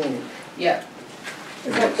 Proposed change. yeah.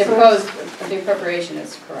 Is that, The so proposed, the appropriation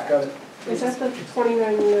is correct. Got it. is that the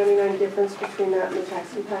 $29.99 difference between that and the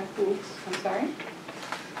tax impact piece? I'm sorry?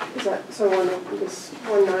 Is that, so on this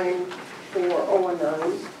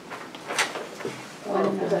 194019?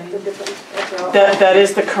 Is that the difference? That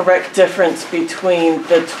is the correct difference between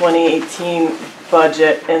the 2018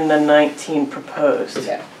 budget and the 19 proposed,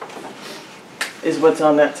 Yeah. is what's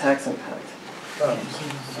on that tax impact.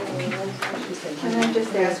 Can I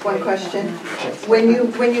just ask one question?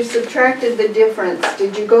 When you subtracted the difference,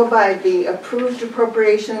 did you go by the approved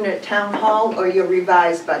appropriation at town hall or your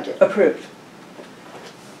revised budget? Approved.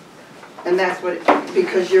 And that's what,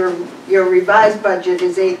 because your revised budget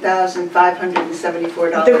is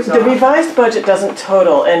 $8,574 The off. revised budget doesn't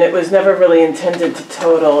total, and it was never really intended to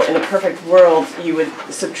total. In a perfect world, you would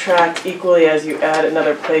subtract equally as you add in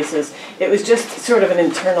other places. It was just sort of an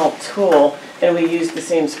internal tool, and we used the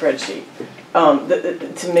same spreadsheet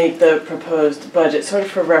to make the proposed budget, sort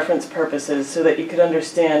of for reference purposes, so that you could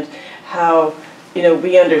understand how, you know,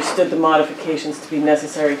 we understood the modifications to be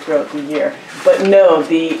necessary throughout the year. But no,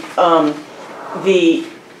 the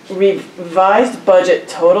revised budget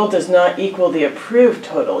total does not equal the approved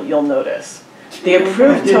total, you'll notice. The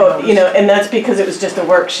approved total, you know, and that's because it was just a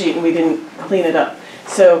worksheet and we didn't clean it up.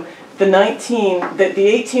 So the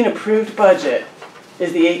 18 approved budget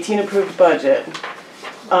is the 18 approved budget.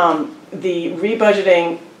 The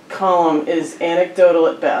rebudgeting column is anecdotal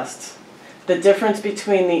at best. The difference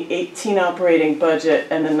between the 18 operating budget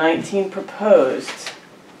and the 19 proposed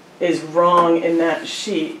is wrong in that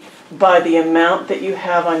sheet by the amount that you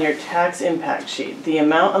have on your tax impact sheet. The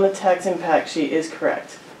amount on the tax impact sheet is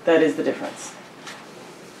correct. That is the difference.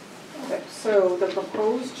 Okay, so the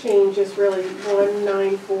proposed change is really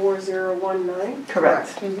 194019? Correct.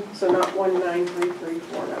 So not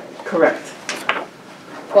 193349? Correct.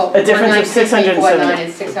 Well, A difference of $670.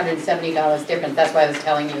 is $670 different, that's why I was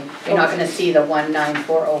telling you, you're not gonna see the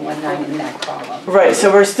 194019 in that column. Right, so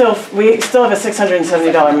we still have a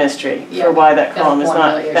 $670 mystery Yeah, for why that that's column is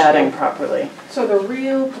not formula issue. adding properly. So the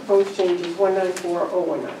real proposed change is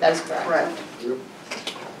 194019? That is correct. Correct.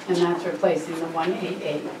 And that's replacing the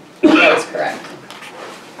 188. That is correct.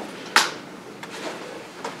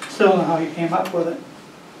 Still don't know how you came up with it.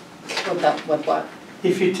 With what?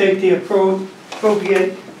 If you take the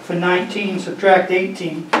appropriate for 19, subtract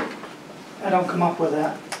 18, I don't come up with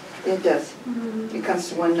that. It does. It comes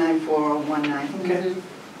to 194019. Okay.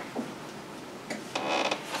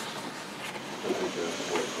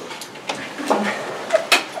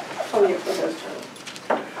 Oh, yeah, for those terms.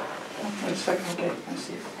 Wait a second, okay, I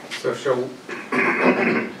see it. So shall,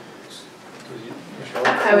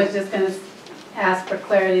 I was just gonna ask for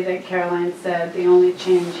clarity that Caroline said the only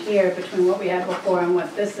change here between what we had before and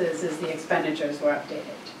what this is the expenditures were updated.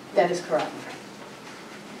 That is correct.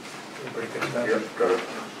 everybody gets that? Yep, got it.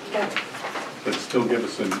 But still give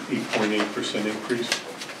us an 8.8% increase?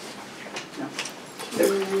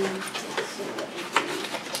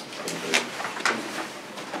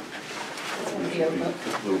 It's gonna be a A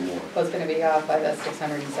little more. well, it's gonna be off by that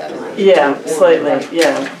 670. Yeah, slightly,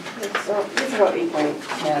 yeah. It's about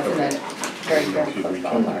 8.8, Yeah, it's in a very, very close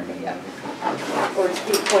ballpark, but yeah. or it's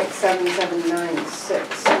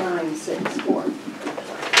 8.7796964.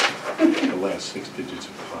 The last 6 digits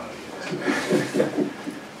of pi.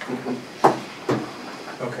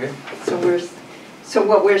 Okay, So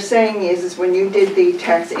what we're saying is when you did the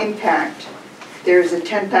tax impact, there's a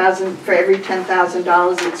 10,000, for every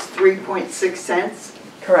 $10,000, it's 3.6 cents.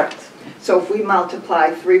 Correct. So if we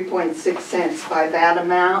multiply 3.6 cents by that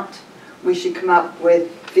amount, we should come up with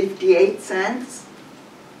 58 cents?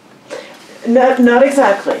 Not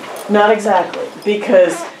exactly,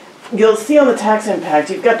 because you'll see on the tax impact,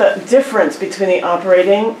 you've got the difference between the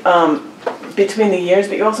operating, between the years,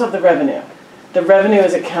 but you also have the revenue. The revenue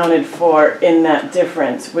is accounted for in that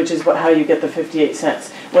difference, which is how you get the 58 cents.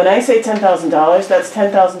 When I say $10,000, that's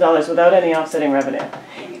 $10,000 without any offsetting revenue.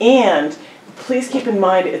 And please keep in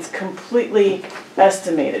mind, it's completely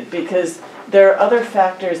estimated, because there are other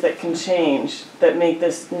factors that can change that make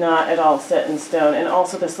this not at all set in stone. And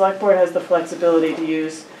also the select board has the flexibility to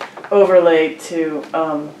use overlay to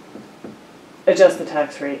adjust the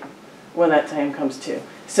tax rate when that time comes to.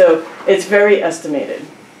 So it's very estimated,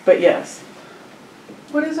 but yes,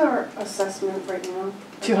 What is our assessment right now?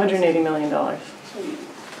 $280 million.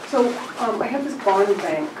 So I have this bond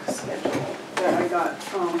bank schedule that I got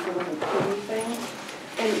for the whole kitty thing,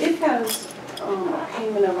 and it has a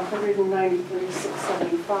payment of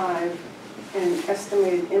 $193,675 an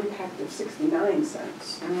estimated impact of 69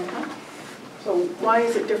 cents. So why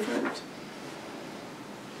is it different?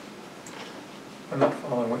 I'm not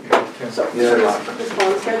following what you're saying. So this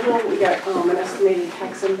bond schedule, we got an estimated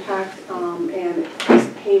tax impact and these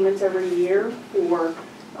payments every year for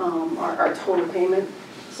our total payment.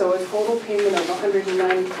 So a total payment of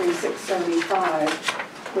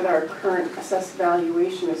 $193,675 with our current assessed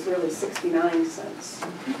valuation is really 69 cents.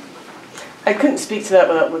 I couldn't speak to that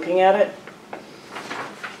without looking at it.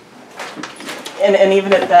 And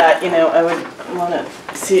even at that, you know, I would want to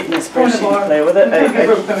see it in a Point of spreadsheet and order. play with it. You can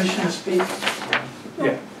give her permission to speak.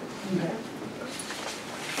 Yeah.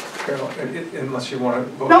 Caroline, unless you want to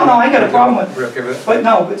vote. No, I got a problem with We're okay with it? But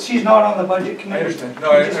no, but she's not on the budget committee. I understand.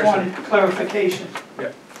 No, I just understand. wanted clarification.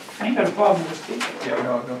 Yeah. I ain't got a problem with speaking. Yeah,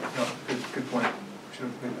 no, good point. Should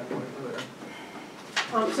have made that point earlier.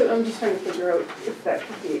 So I'm just trying to figure out if that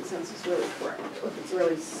 58 cents is really correct, or if it's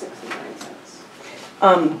really 69 cents.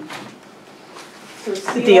 So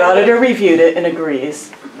The auditor reviewed it and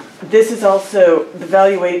agrees. This is also,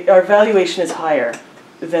 our valuation is higher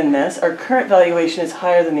than this. Our current valuation is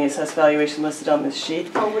higher than the assessed valuation listed on this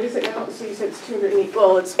sheet. Oh, what is it now? So you said it's 280,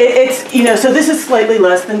 well, it's. It's, you know, so this is slightly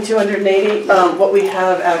less than 280. What we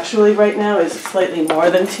have actually right now is slightly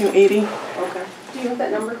more than 280. Okay. Do you have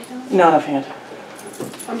that number, Ken? Not offhand.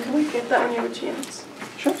 Can we get that when you have a chance?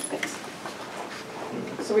 Sure. Thanks.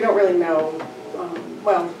 So we don't really know,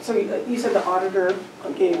 well, so you said the auditor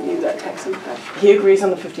gave you that tax impact. He agrees on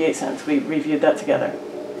the 58 cents. We reviewed that together.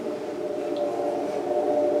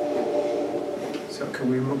 So can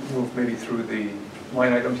we move maybe through the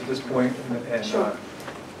line items at this point? And Sure.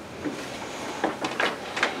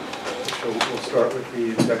 So we'll start with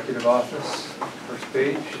the executive office, first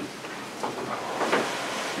page.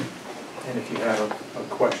 And if you have a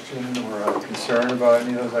question or a concern about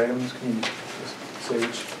any of those items, can you just say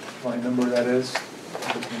which line number that is?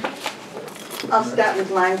 I'll start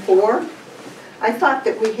with line 4. I thought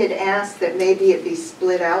that we had asked that maybe it be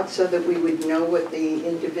split out so that we would know what the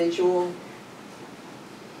individual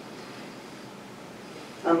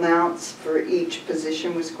amounts for each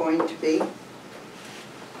position was going to be.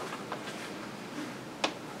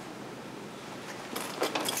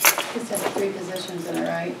 Just have 3 positions in it,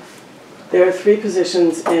 right? There are 3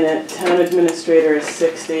 positions in it. Town administrator is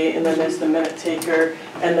 60, and then there's the minute taker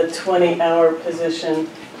and the 20-hour position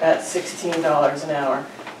at $16 an hour.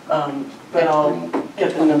 But I'll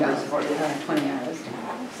get the numbers for you. 20 hours.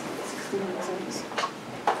 69 cents.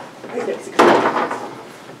 I get 69 cents.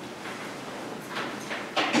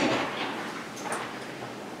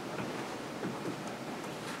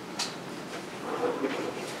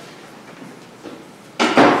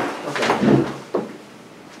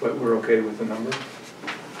 But we're okay with the number,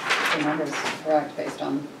 The number's correct based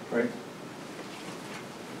on, right?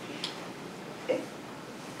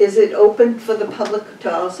 Is it open for the public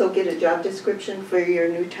to also get a job description for your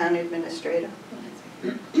new town administrator?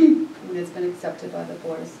 it's been accepted by the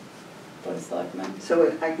Board of Selectmen, So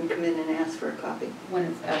I can come in and ask for a copy? when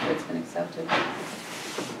it's, after it's been accepted. I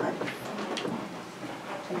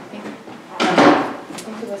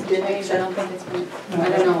think it was Didn't changed, I don't think it's been, I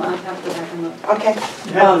don't know, I'll have to go back and look. Okay.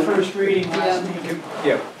 You had the first reading last Yeah. meeting.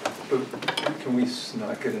 Yeah, but can we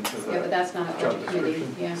not get into Yeah, but the that's not a job budget committee,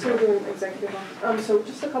 description? yeah. So we're doing executive office. So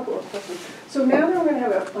just a couple of questions. So now that we're going to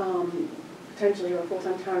have a, potentially a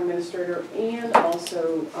full-time town administrator and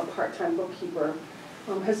also a part-time bookkeeper,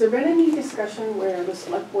 has there been any discussion where the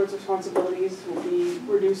select board's responsibilities will be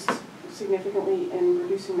reduced significantly in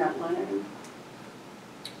reducing that line item?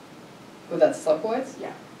 Well, that's select boards?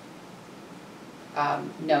 Yeah.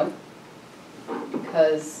 No,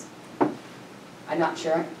 because I'm not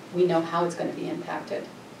sure we know how it's gonna be impacted.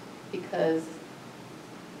 Because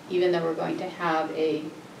even though we're going to have a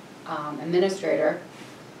administrator,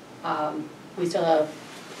 we still have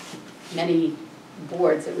many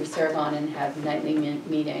boards that we serve on and have nightly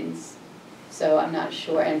meetings. So I'm not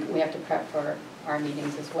sure, and we have to prep for our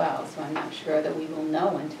meetings as well, so I'm not sure that we will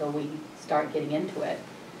know until we start getting into it.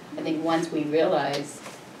 I think once we realize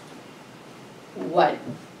what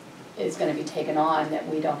is going to be taken on that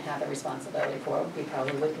we don't have the responsibility for, we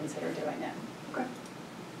probably would consider doing it. Okay.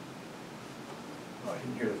 I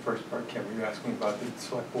didn't hear the first part, Kim, were you asking about the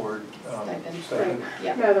select board? Stipend. stipend?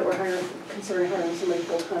 Yeah. Now that we're considering hiring somebody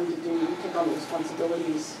full-time to take on the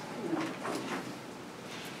responsibilities, you know.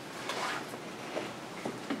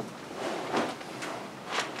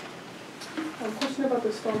 Question about the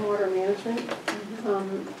stormwater management.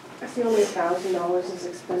 I see only $1,000 is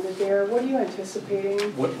expended there. What are you anticipating?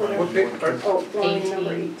 What for line? that? What page? Oh, line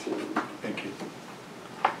number 18. 18. Thank you.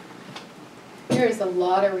 there's a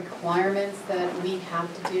lot of requirements that we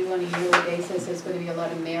have to do on a yearly basis. There's going to be a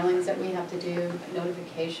lot of mailings that we have to do,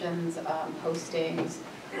 notifications, postings.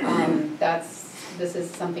 This is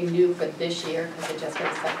something new for this year because it just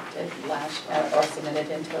got accepted or submitted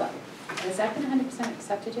into it. Has that been 100%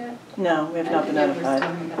 accepted yet? No, we have not been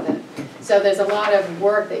notified. So there's a lot of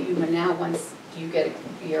work that you now, once you get,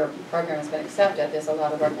 your program has been accepted, there's a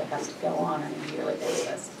lot of work that has to go on a yearly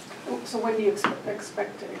basis So when do you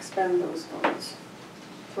expect to expend those funds?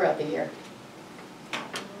 throughout the year.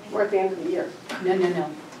 Or at the end of the year? No.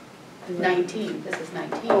 19, this is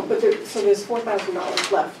 19. Oh, but so there's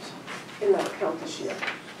 $4,000 left in that account this year.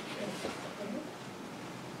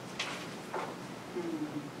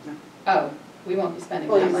 Oh, we won't be spending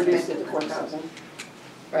Well, that you money, reduced it to 4,000.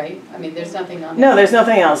 right? I mean, there's nothing on. No, there's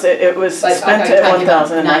nothing else. It was But spent I thought you at were talking about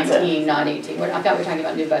 1,000 and that's it. 19, not 18. I thought we were talking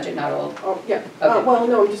about new budget, not old. Oh, yeah. Okay. Well,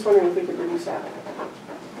 no, I'm just wondering if we could reduce that.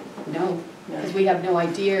 No, because we have no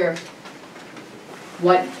idea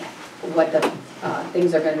what the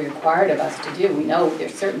things are going to be required of us to do. We know,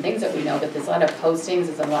 there's certain things that we know, but there's a lot of postings,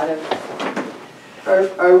 there's a lot of,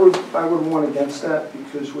 I would warn against that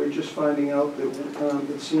because we're just finding out that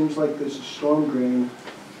it seems like there's a storm drain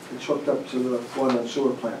that's hooked up to the water and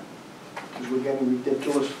sewer plant. Because we're getting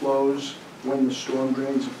ridiculous flows when the storm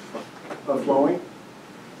drains are flowing.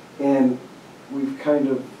 And we've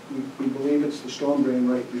we believe it's the storm drain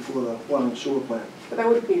right before the water and sewer plant. But that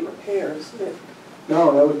would be repairs.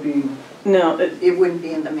 No, that would be, No, It wouldn't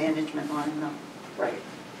be in the management line, no. Right.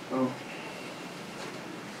 oh.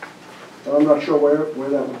 Well, I'm not sure where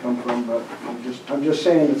that would come from, but I'm just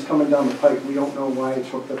saying it's coming down the pipe. We don't know why it's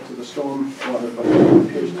hooked up to the storm water, but it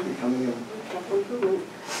appears to be coming in. Capital improvement.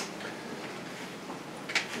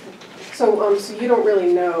 So you don't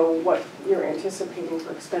really know what you're anticipating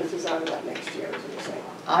for expenses out of that next year, is what you're saying?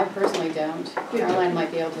 I personally don't. Caroline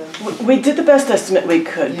might be able to. we did the best estimate we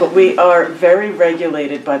could, but we are very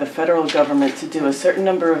regulated by the federal government to do a certain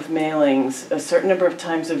number of mailings, a certain number of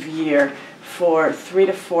times of year for 3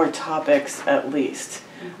 to 4 topics at least.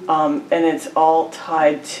 And it's all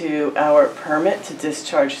tied to our permit to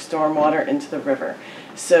discharge stormwater into the river.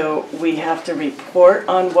 So we have to report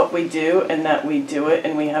on what we do and that we do it,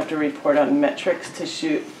 and we have to report on metrics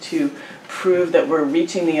to prove that we're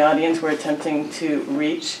reaching the audience we're attempting to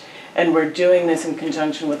reach. And we're doing this in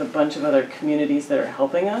conjunction with a bunch of other communities that are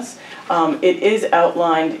helping us. It is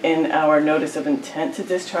outlined in our notice of intent to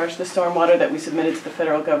discharge the stormwater that we submitted to the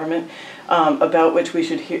federal government, about which we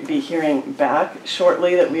should be hearing back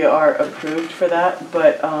shortly, that we are approved for that.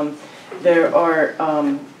 But there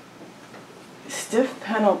are stiff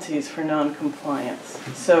penalties for non-compliance.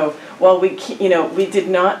 So while we did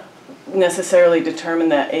not necessarily determine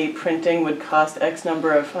that a printing would cost X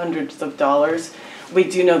number of hundreds of dollars, we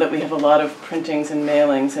do know that we have a lot of printings and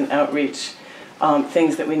mailings and outreach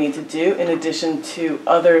things that we need to do, in addition to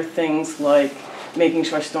other things like making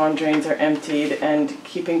sure storm drains are emptied and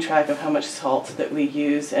keeping track of how much salt that we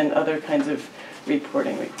use and other kinds of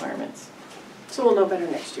reporting requirements. So we'll know better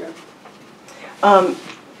next year.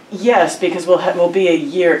 Yes, because we'll be a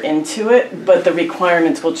year into it, but the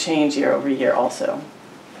requirements will change year over year also.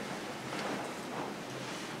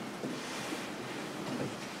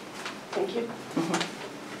 Thank you.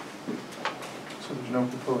 So there's no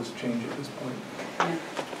proposed change at this point? Yeah.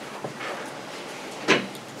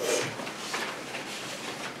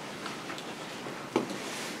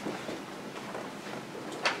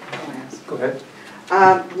 Go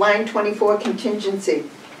ahead. Line 24, contingency.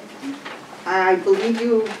 I believe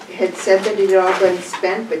you had said that it had all been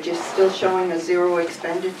spent, but you're still showing a 0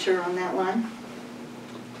 expenditure on that line?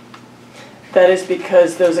 That is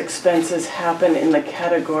because those expenses happen in the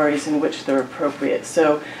categories in which they're appropriate.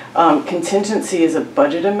 So contingency is a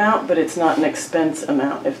budget amount, but it's not an expense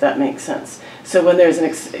amount, if that makes sense. So when there's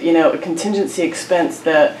a contingency expense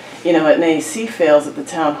that an AC fails at the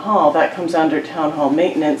town hall, that comes under town hall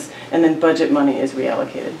maintenance, and then budget money is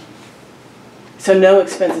reallocated. So no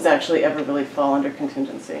expenses actually ever really fall under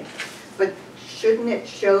contingency. But shouldn't it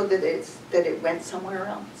show that it went somewhere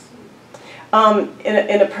else?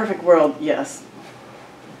 In a perfect world, yes.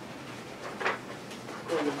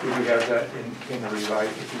 Would we have that in the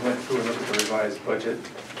revised, if you went through and looked at the revised budget?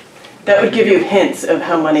 That would give you hints of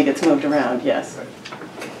how money gets moved around, yes. Right.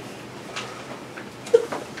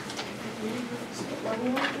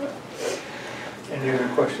 Any other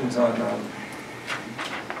questions on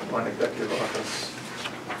executive office?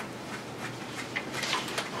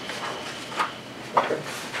 Okay,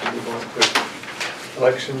 move on to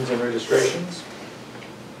elections and registrations.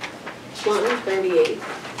 Line 38.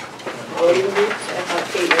 Voting groups, I thought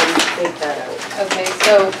Kate take that out. Okay,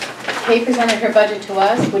 so Kate presented her budget to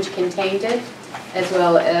us, which contained it, as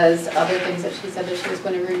well as other things that she said that she was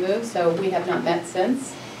going to remove, so we have not met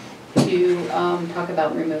since to talk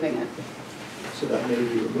about removing it. So that may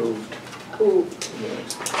be removed. Who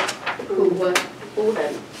What? who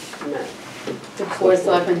had met? The board of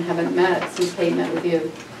selectmen haven't met since Kate met with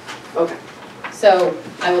you. Okay. So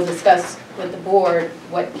I will discuss with the board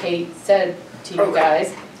what Kate said to you Okay.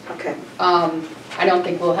 guys. Okay. I don't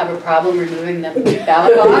think we'll have a problem removing the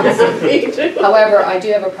ballot box. Me too. However, I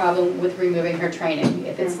do have a problem with removing her training.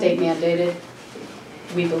 If it's state mandated,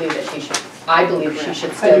 we believe that she should, I believe she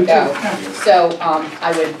should I still do go. too. So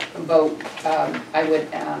I would vote, I would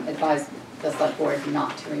advise the select board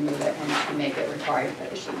not to remove it and to make it required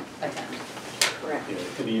that she attend. Correct. Yeah,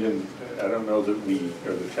 and even, I don't know that we,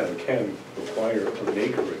 or the town can require or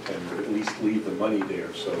make her attend, but at least leave the money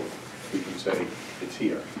there so we can say it's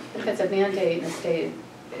here. If it's a mandate and the state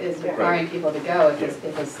is requiring people to go, if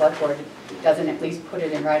the select board doesn't at least put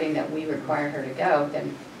it in writing that we require her to go,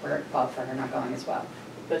 then we're at fault for her not going as well.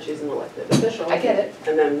 But she's an elected official. I get it.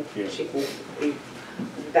 And then Yeah. she can be,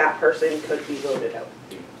 that person could be voted out,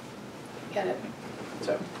 Get it?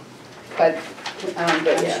 so. But I'm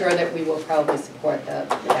yeah. sure that we will probably support the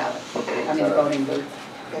ballot, I mean, the voting booth.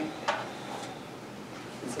 Okay.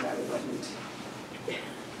 So that we wouldn't.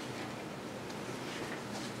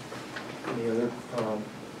 Any other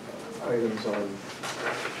items on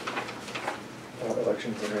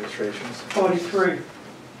elections and registrations? 43.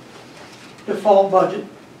 Default budget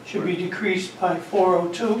should be decreased by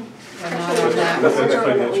 402. We're not on that. That's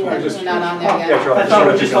financial. We're not on there Yeah, yet. sure. I thought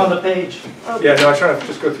it was just on the page. Yeah, no, I was trying to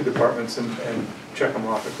just go through departments and check them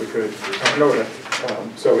off if we could. No,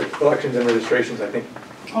 so elections and registrations, I think.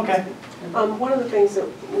 Okay. One of the things that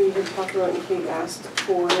we had talked about, and Kate asked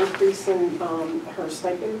for an increase in her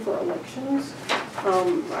stipend for elections.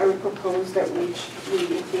 I would propose that we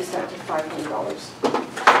increase that to $500.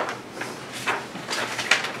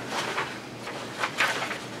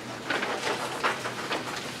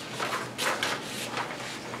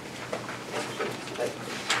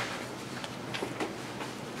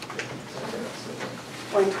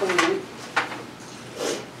 $128.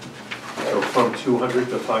 So from 200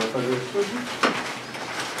 to 500? I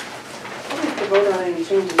don't have to vote on any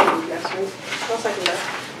changes, I guess, right? I'll second that.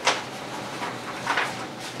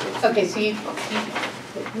 Okay, so you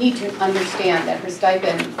need to understand that her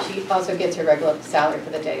stipend, she also gets her regular salary for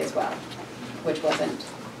the day as well, which wasn't,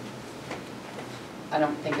 I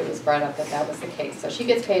don't think it was brought up that that was the case. So she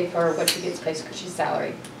gets paid for what she gets paid because she's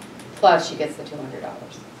salaried, plus she gets the $200.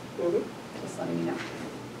 Just letting you know.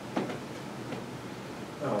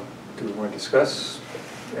 Do we want to discuss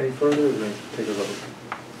any further, or do we take a vote?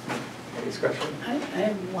 Any discussion? I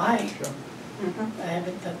have why? Sure. I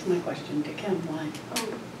haven't, that's my question to Kim, why?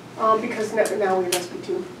 Because now we have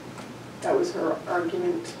SB2. That was her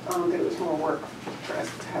argument, that it was more work for us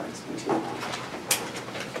to have SB2.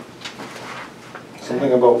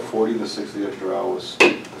 Something about 40 to 60 extra hours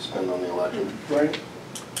to spend on the election. Right.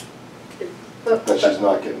 That she's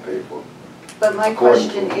not getting paid for. But my According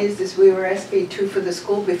to- question is we were SB2 for the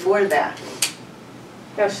school before that.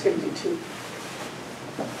 Now she's going to do 2.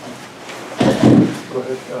 Go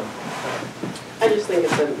ahead. I just think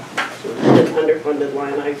it's an underfunded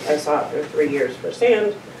line. I saw it for 3 years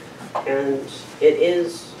firsthand, and it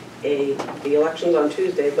is the election's on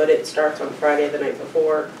Tuesday, but it starts on Friday the night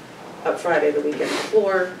before, Friday the weekend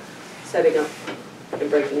before, setting up and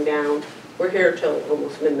breaking down. We're here till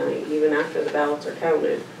almost midnight, even after the ballots are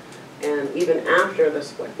counted, and even after the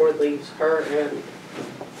select board leaves, her and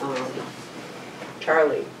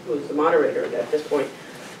Charlie, who's the moderator at this point,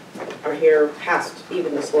 are here past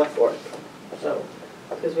even the select board. So,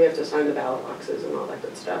 because we have to sign the ballot boxes and all that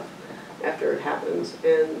good stuff after it happens.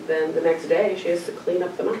 And then the next day, she has to clean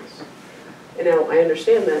up the mess. And now, I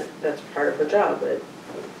understand that that's part of her job, but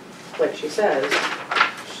like she says,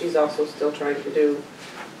 she's also still trying to do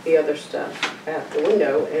the other stuff at the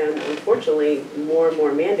window. And unfortunately, more and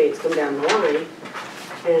more mandates come down the line,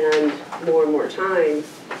 and more time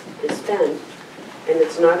is spent. And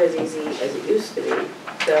it's not as easy as it used to be.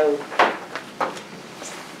 So,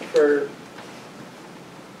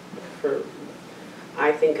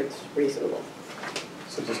 I think it's reasonable.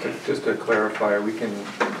 So just to clarify, we can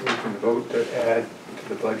vote to add to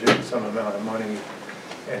the budget some amount of money,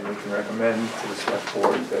 and we can recommend to the select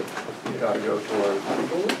board that it ought to go toward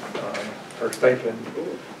her stipend.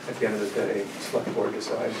 At the end of the day, the select board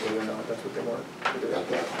decides whether or not that's what they want to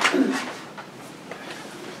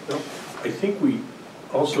do. I think we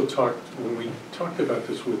also talked, when we talked about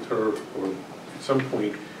this with her, or at some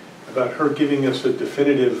point, about her giving us a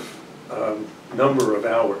definitive number of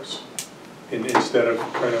hours And instead of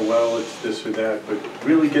kind of, well, it's this or that, but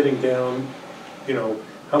really getting down, you know,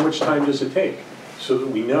 how much time does it take? So that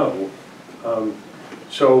we know.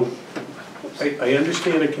 So I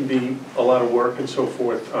understand it can be a lot of work and so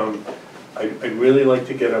forth. I'd really like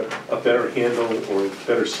to get a better handle or a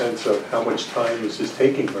better sense of how much time this is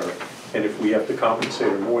taking her. And if we have to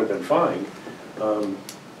compensate her more, then fine.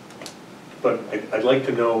 But I'd like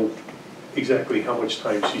to know exactly how much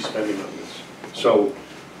time she's spending on this. So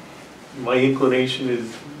my inclination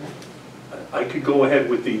is I could go ahead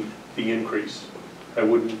with the increase. I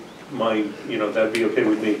wouldn't mind, you know, that'd be okay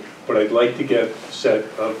with me. But I'd like to get a set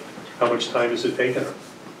of how much time is it taking her.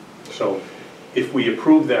 So if we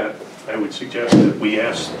approve that, I would suggest that we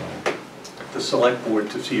ask the select board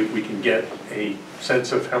to see if we can get a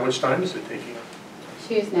sense of how much time is it taking her.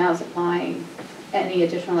 She is now supplying any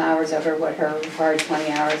additional hours over what her required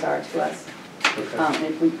 20 hours are to us.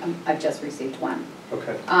 Okay. I've just received one.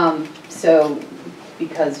 Okay. So,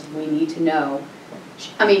 because we need to know,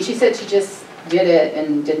 I mean, she said she just did it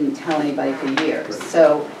and didn't tell anybody for years. Right.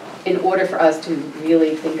 So, in order for us to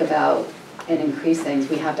really think about and increase things,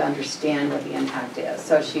 we have to understand what the impact is.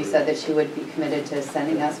 So she said that she would be committed to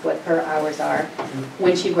sending us what her hours are.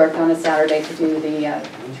 When she worked on a Saturday to do the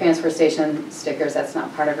transfer station stickers, that's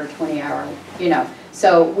not part of her 20-hour, you know.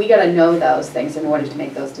 So we got to know those things in order to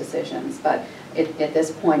make those decisions. But at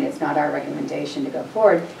this point, it's not our recommendation to go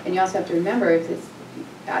forward. And you also have to remember, if it's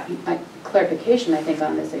clarification, I think,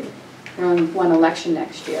 on this, we're on one election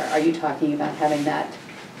next year. Are you talking about having that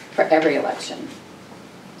for every election?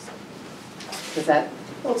 Is that?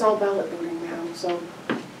 Well, it's all ballot voting now, so.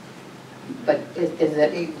 But is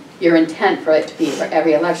it your intent for it to be for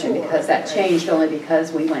every election? Because that changed only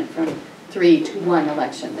because we went from 3 to 1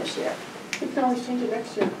 election this year. You can always change it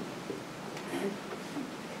next year.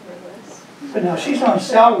 But now, she's on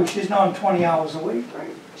salary, she's not on 20 hours a week. Right.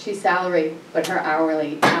 She's salary, but her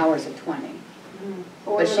hourly hours are 20.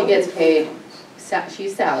 Or But she gets paid,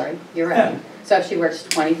 she's salary, you're right. Yeah. So if she works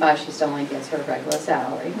 25, she still only gets her regular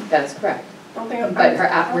salary. That is correct. Don't they? But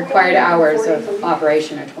her required hours of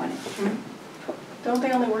operation are 20. Don't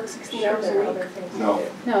they only work 16 hours a week? No.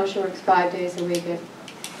 No, she works 5 days a week.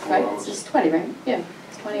 Right, it's 20, right? Yeah,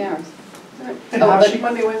 it's 20 hours. And Oh, how but- she,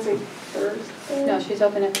 Monday, Wednesday, Thursday? No, she's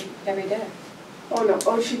open every day. Oh, no,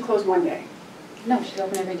 oh, she closed one day. No, she's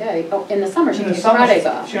open every day. Oh, in the summer, she in the takes summer, Fridays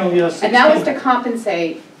off. she only does 16. And that was to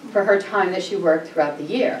compensate for her time that she worked throughout the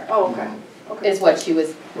year, Oh, okay, okay. is what she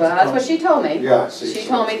was, well, that's what she told me. Yeah, see. She so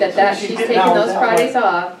told me it's- that She's she's getting taking hours those that way. Fridays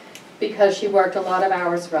off because she worked a lot of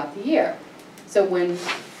hours throughout the year. So when,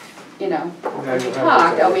 you know, when we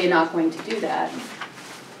talked, are we not going to do that?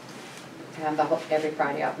 To have the whole, every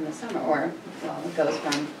Friday off in the summer, or, well, it goes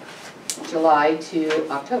from July to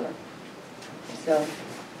October. So,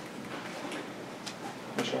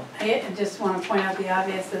 Michelle? I just want to point out the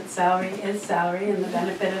obvious that salary is salary, and the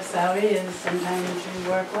benefit of salary is sometimes you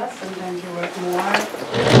work less, sometimes you work more.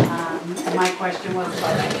 And my question was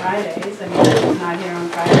about the Fridays. I mean, if she's not here on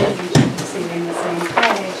Fridays, and she's receiving the same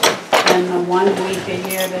pay, then the 1 week a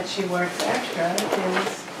year that she works extra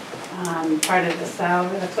is part of the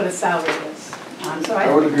salary. That's what a salary is. So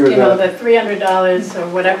I would agree with you know, that. the $300 or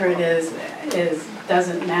whatever it is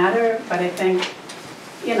doesn't matter, but I think,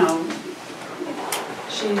 you know,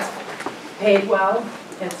 she's paid well.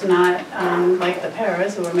 It's not like the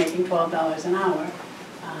paras who are making $12 an hour.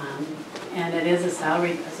 And it is a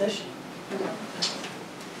salaried position.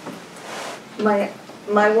 My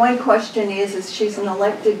one question is she's an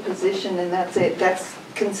elected position and that's it, that's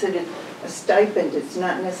considered a stipend, it's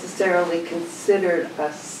not necessarily considered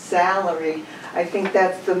a salary. I think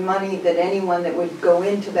that's the money that anyone that would go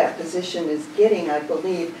into that position is getting, I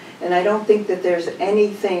believe. And I don't think that there's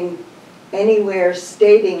anything anywhere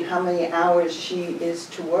stating how many hours she is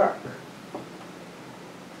to work.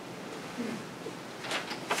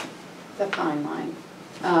 it's a fine line.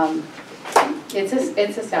 It's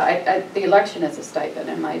a salary. The election is a stipend,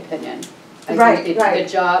 in my opinion. I Right, think right. The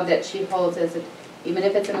job that she holds even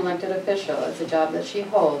if it's an elected official, it's a job that she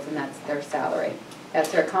holds, and that's their salary.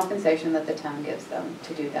 That's their compensation that the town gives them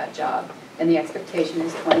to do that job. And the expectation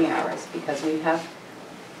is 20 hours, because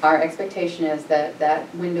our expectation is that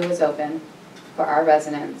that window is open for our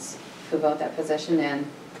residents who vote that position in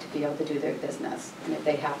to be able to do their business. And if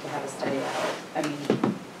they have to have a steady hour, I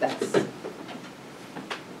mean, that's,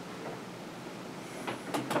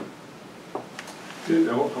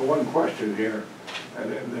 One question here,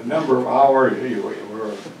 the number of hours,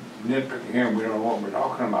 we're nitpicking here, we don't know what we're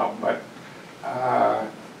talking about, but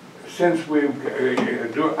since we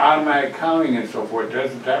do automatic counting and so forth,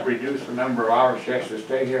 doesn't that reduce the number of hours she has to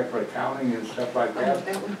stay here for accounting and stuff like that?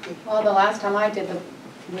 well, the last time I did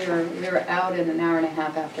we were out in an hour and a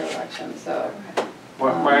half after election, so.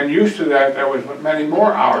 When I'm used to that, there was many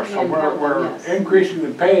more hours, so we're Yes. increasing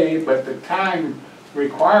the pay, but the time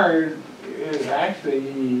required is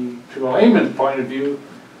actually, to a layman's point of view,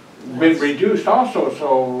 been reduced also,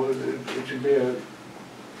 so it should be a.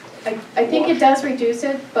 I think it does reduce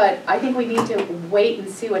it, but I think we need to wait and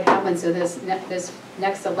see what happens to this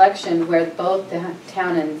next election where both the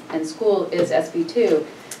town and school is SB2.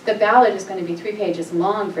 The ballot is going to be 3 pages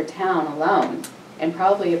long for town alone, and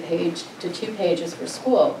probably a page to 2 pages for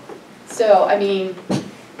school. So, I mean,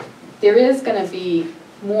 there is going to be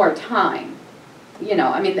more time. You know,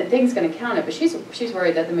 I mean, the thing's going to count it, but she's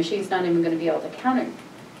worried that the machine's not even going to be able to count it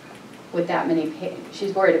with that many pages.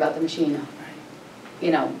 She's worried about the machine,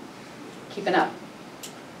 you know, keeping up.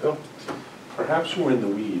 Bill? Perhaps we're in the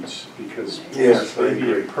weeds, because Yes, it's I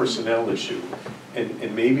maybe a agree. personnel issue.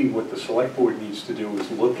 And maybe what the select board needs to do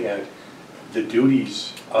is look at the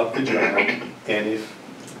duties of the job, and if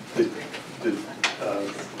the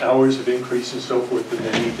hours have increased and so forth, then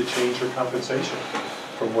they need to change their compensation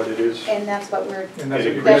from what it is. And that's what we're, And that's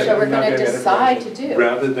what you're that's gonna- what we're not gonna gonna get it. decide to do.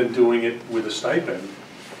 Rather than doing it with a stipend,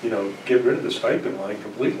 you know, get rid of the stipend line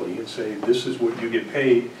completely and say, this is what you get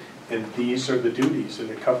paid, and these are the duties, and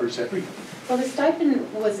it covers everything. Well, the stipend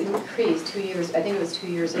was increased 2 years, I think it was 2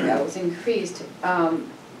 years ago, it was increased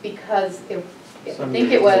because I Some think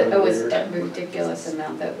years it was it's a a little ridiculous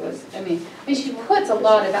amount that was, I mean, she puts a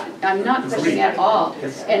lot of, I'm not pushing at all.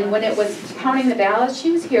 And when it was counting the ballots, she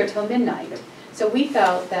was here till midnight. So we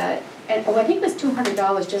felt that, and I think it was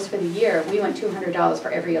 $200 just for the year. We went $200 for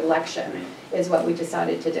every election is what we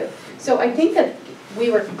decided to do. So I think that we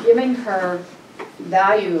were giving her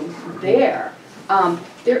value there. But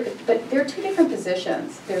there are 2 different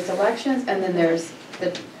positions. There's elections and then there's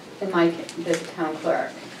the town clerk.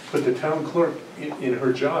 But the town clerk, in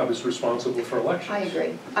her job, is responsible for elections.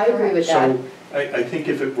 I agree with that. So I think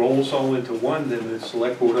if it rolls all into one, then the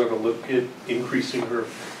select board ought to look at increasing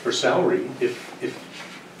her salary if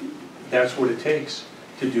that's what it takes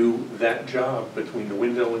to do that job between the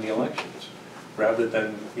window and the elections, rather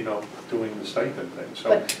than, you know, doing the stipend thing. So,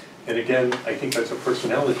 But- and again, I think that's a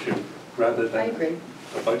personnel issue rather I than agree.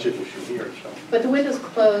 a budget issue here, so. But the window's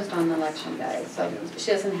closed on election day, so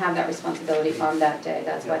she doesn't have that responsibility on that day.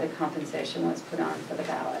 That's why the compensation was put on for the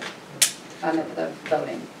ballot, for the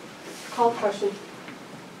voting. Call question.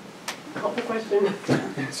 Call the question.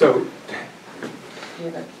 So, We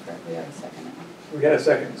have a second now. we got a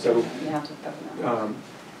second, so You have to vote now.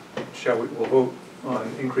 we'll vote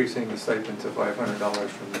on increasing the stipend to $500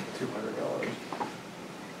 from $200.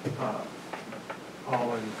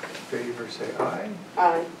 All in favor, say aye.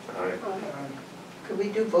 Aye. Aye. Could we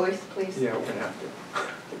do voice, please? Yeah, we're gonna have to.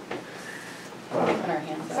 Put our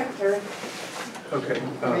hands up. Secretary. Okay.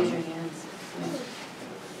 Raise your hands.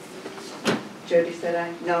 Yeah. Jody said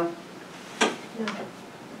aye. No.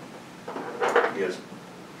 Yes.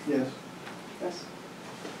 Yes. Yes.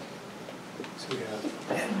 So we have,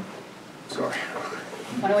 sorry.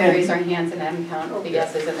 Why don't we raise our hands and then count the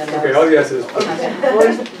yeses and the nos? Okay, all yeses.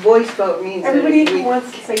 Okay. Voice vote means that Everybody if who we,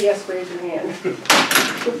 wants to say yes, raise your hand.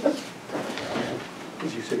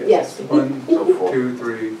 Did you say yes? Yes. 1, So 4. 2,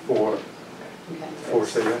 3, 4. Okay. 4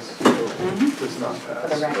 say yes. Mhm. Does not For the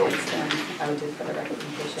pass. records, then I would do for the record. in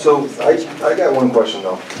case you So have I discussion. got one question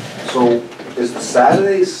though. So is the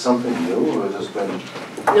Saturdays something new, or has this been,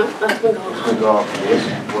 No, that's been going it's been on going on for years,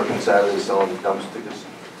 working Saturdays selling dump stickers?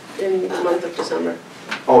 in the month of December.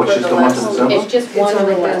 Oh, it's For just the the month of last- December? It's just one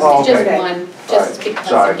only window, one. it's just Okay. one, All just right. because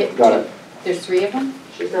Sorry, you get got two. it. There's 3 of them?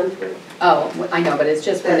 She's done 3. Oh, I know, but it's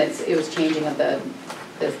just when it was changing of the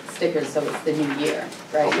stickers, so it's the new year,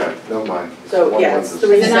 right? Okay, never mind. So, One yeah, month it's is-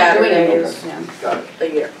 3 They're not doing it, Saturdays yeah. Got it.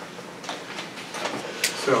 a year.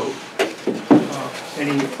 So,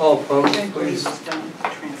 all opposed, please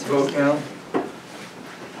vote now.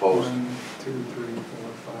 Opposed. 1, 2, 3,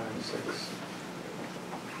 4, 5, 6.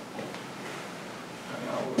 And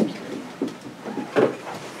I'll abstain.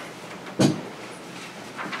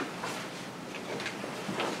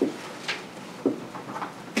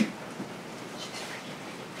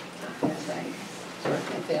 That's right.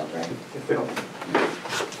 It failed, right? It failed.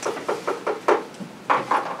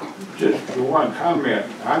 Just for one comment,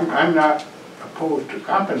 I'm not opposed to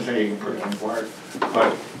compensating for some part,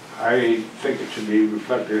 but I think it should be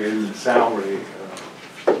reflected in the salary,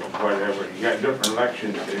 whatever. You got different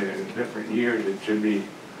elections in different years, it should be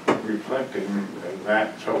reflected in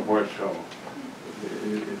that, so forth, so.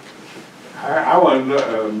 I want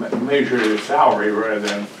to measure the salary rather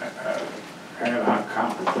than ad hoc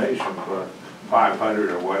compensation for 500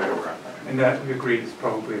 or whatever. And that, we agreed, is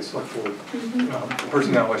probably a select board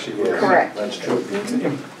personnel issue. where Correct. That's true.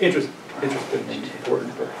 Interested and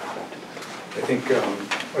important, but I think,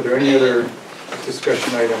 are there any other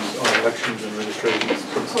discussion items on elections and registrations?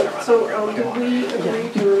 So, did we agree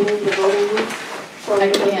to remove the voting booth from?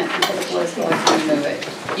 I can't, until the board wants to remove it.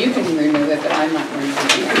 You can remove it, but I'm not removing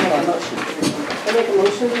it. I make a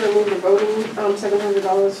motion to remove the voting,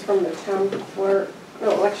 $700 from the town clerk,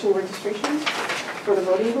 no, election registrations for the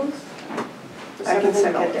voting booths. I can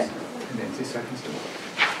second it. And Nancy seconds it.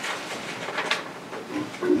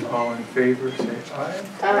 All in favor, say aye.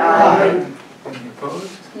 Aye. Any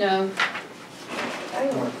opposed? No.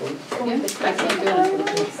 Anyone opposed? Yeah, I can't do it until the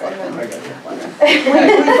board's selectmen. I got you.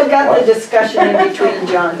 We forgot the discussion in between,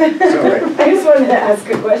 John. Sorry. I just wanted to ask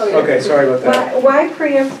a question. Okay, sorry about that. Why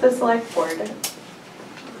preempt the select board?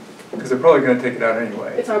 Because they're probably going to take it out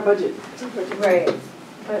anyway. It's our budget. It's our budget. Right,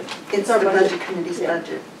 but It's the budget committee's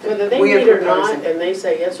budget. Whether they We are need or not, proposing. and they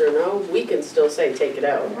say yes or no, we can still say take it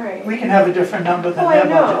out. right. We can have a different number than Oh, their I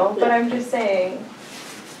budget. know, but I'm just saying,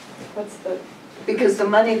 what's the, Because the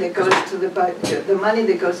money that goes to the budget, the money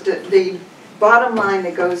that goes to, the bottom line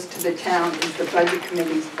that goes to the town is the budget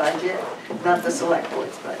committee's budget, not the select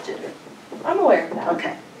board's budget. I'm aware of that.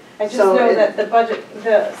 Okay. I just So know it- that the budget,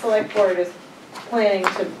 the select board is planning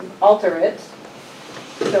to alter it,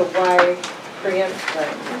 so why preempt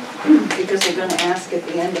them? Because they're gonna ask at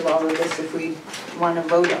the end of all of this if we wanna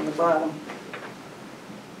vote on the bottom.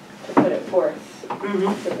 To put it forth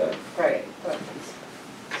Mhm. to the, right, but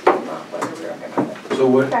it's not whether we recommend it. So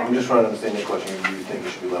what, Okay. I'm just trying to understand your question, you think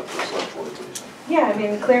it should be left to the select board, please? Yeah, I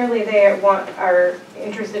mean, clearly they are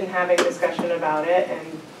interested in having discussion about it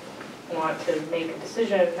and want to make a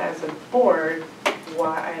decision as a board.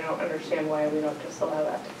 Why, I don't understand why we don't just allow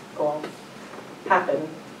that to go on, happen.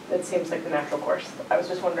 It seems like the natural course. I was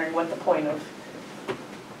just wondering what the point of,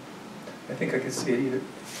 I think I could see it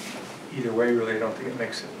either way, really. I don't think it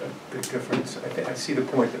makes a big difference. I see the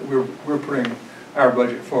point that we're putting our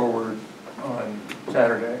budget forward on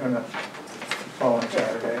Saturday, or not, following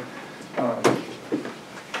Saturday.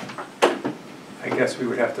 I guess we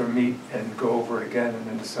would have to meet and go over it again and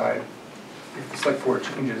then decide if the select board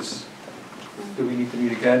changes, do we need to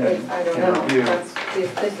meet again and I don't and know. review?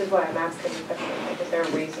 This is why I'm asking the question, like, is there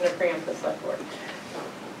a reason to preempt the select board?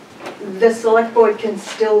 The select board can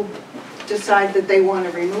still decide that they want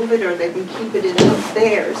to remove it or they can keep it in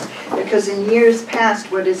theirs. Because in years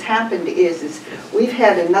past, what has happened is we've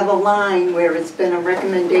had another line where it's been a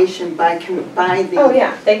recommendation by the. Oh,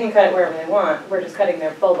 yeah, they can cut it wherever they want. We're just cutting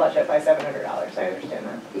their full budget by $700. I understand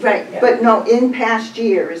that. Right, Yeah. but no, in past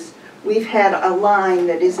years, we've had a line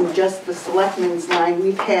that isn't just the selectmen's line.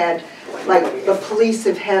 We've had, like, the police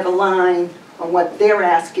have had a line on what they're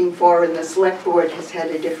asking for, and the select board has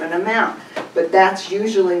had a different amount. But that's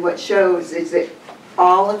usually what shows, is that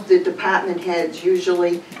all of the department heads,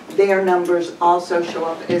 usually their numbers also show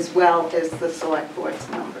up as well as the select board's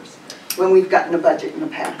numbers, when we've gotten a budget in the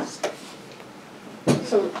past.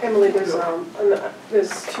 So Emily, there's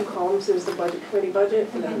two columns, there's the budget committee budget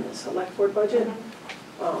and then the select board budget.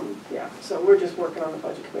 Yeah, so we're just working on the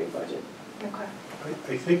budget committee budget. Okay.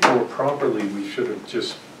 I think more properly, we should have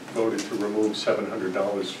just voted to remove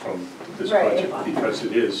 $700 from this Right. budget because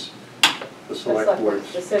it is the select select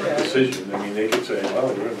board's board's decision. I mean, they could say, well,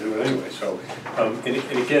 we're going to do it anyway. So, and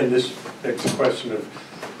again, this begs the question of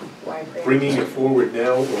Why preempt? bringing it forward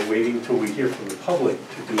now or waiting till we hear from the public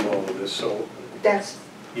to do all of this. So, That's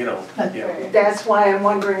you know, yeah. Right. That's why I'm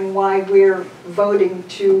wondering why we're voting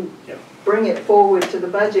to Yeah. bring it forward to the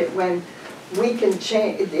budget when we can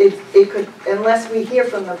change, it could, unless we hear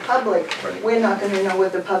from the public, Right. we're not gonna know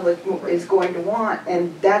what the public is going to want,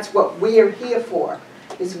 and that's what we're here for,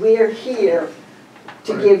 is we're here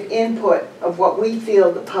to Right. give input of what we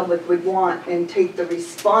feel the public would want and take the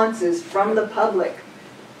responses from the public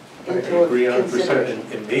I into agree 100%, consideration.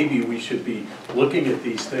 and maybe we should be looking at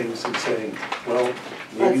these things and saying, well,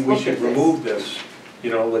 maybe Let's we look should at this. remove this.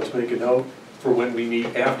 You know, let's make a note for when we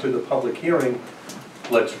meet after the public hearing.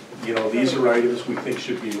 Let's, you know, these are items we think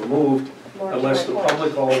should be removed, More unless the straightforward.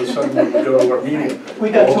 public all of a sudden, when we go to our meeting, We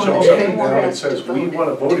got two also more something meetings. down that says, we want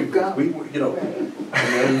a voting booth, we, you know, Right.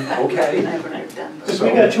 and then, okay. Never have done that. Because we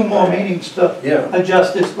got two more meetings to Yeah,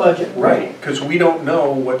 adjust this budget. right, because we don't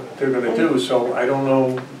know what they're gonna do, so I don't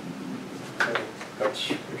know.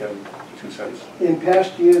 That's, again, 2 cents. In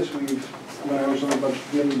past years, when I was on the budget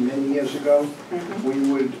committee many years ago, we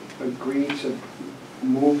would agree to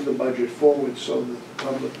move the budget forward so that the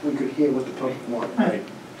public, we could hear what the public wanted. Right,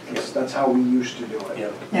 That's how we used to do it. yeah.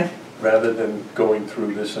 Yeah. Rather than going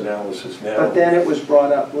through this analysis now. But then it was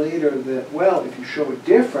brought up later that, well, if you show a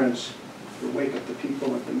difference, You'll wake up the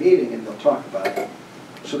people at the meeting and they'll talk about it.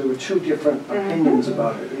 So there were two different opinions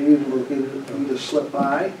about it. It either slip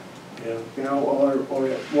by, Yeah. you know, or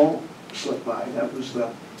it won't slip by. That was the,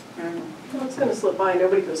 Well, it's gonna slip by,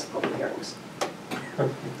 nobody goes to public hearings.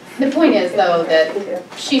 The point is, though, that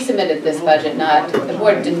she submitted this budget, not, the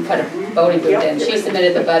board didn't put a voting group in. She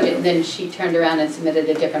submitted the budget, and then she turned around and submitted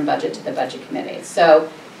a different budget to the budget committee. So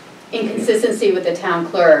inconsistency with the town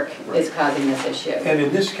clerk is causing this issue. And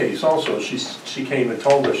in this case also, she came and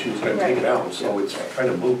told us she was gonna take it out, so it's kind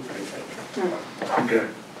of moot, I think. Okay.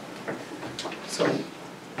 So,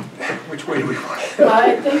 which way do we want it? Well,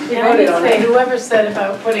 I think, I would say whoever said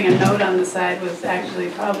about putting a note on the side was actually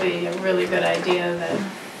probably a really good idea that,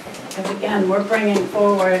 because again, we're bringing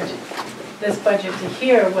forward this budget to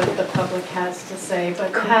hear what the public has to say,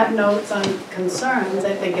 but to have notes on concerns,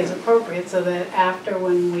 I think is appropriate, so that after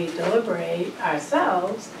when we deliberate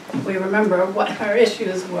ourselves, we remember what our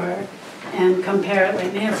issues were and compare it,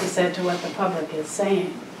 like Nancy said, to what the public is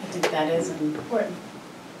saying. I think that is important.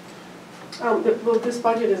 Well, this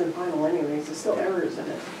budget isn't final anyways, there's still errors in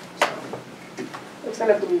it, so it's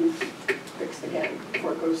gonna have to be fixed again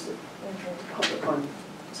before it goes to public on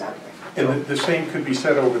Saturday. And the same could be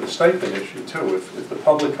said over the stipend issue too. If the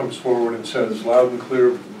public comes forward and says loud and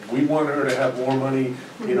clear, we want her to have more money,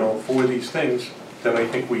 you know, for these things, then I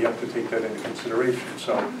think we have to take that into consideration,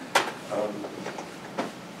 so.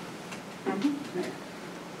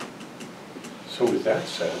 So with that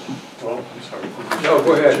said, well, I'm sorry. No,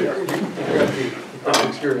 go ahead. You've got the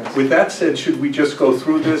experience. With that said, should we just go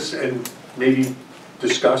through this and maybe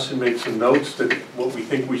discuss and make some notes that what we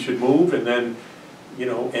think we should move, and then, you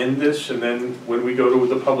know, end this, and then when we go to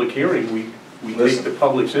the public hearing, we take the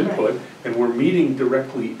public's input, and we're meeting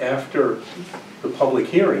directly after the public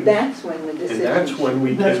hearing. That's when the decision. And that's when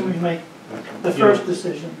we That's when we can make the first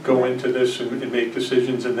decision. go into this and make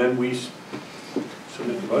decisions, and then we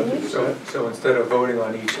submit the budget. Is that- So instead of voting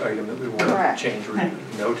on each item that we want to Correct. change, we're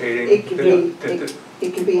notating.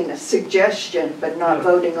 It could be in a suggestion, but not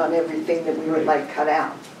voting on everything that we would like cut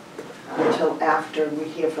out until after we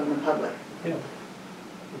hear from the public. Yeah.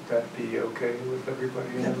 Would that be okay with everybody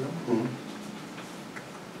in the room?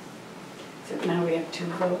 So now we have two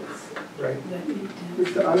votes Right. that need we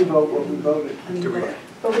have to unvote what we voted. to. Do we?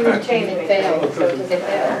 But we would change It it, failed. so it doesn't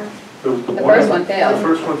matter. The first one failed. The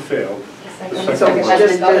first one failed. The The second So second it one, hasn't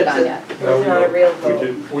been voted on yet. It was not a real we vote.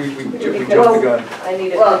 did. We Because- jumped the gun. I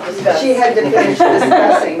needed Well, to discuss. she had to finish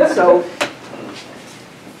discussing, so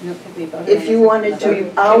No, could we vote on if you it? wanted to, Can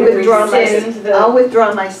you rescind the- I'll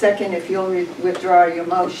withdraw my second if you'll withdraw your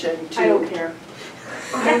motion I don't to. care.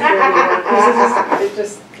 It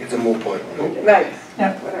just, It's a moot point. Right,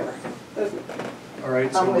 whatever. Doesn't- All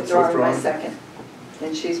right, so I'm let's withdrawing withdraw. my second,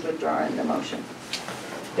 and she's withdrawing the motion.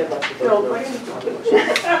 No, I didn't draw the motion.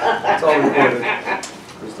 That's all we wanted.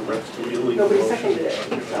 Because the rest of the illegal. Nobody motions seconded it. are-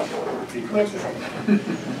 Nancy seconded.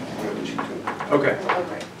 Okay,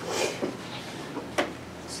 Okay.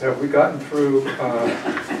 so have we gotten through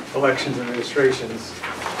elections and administrations?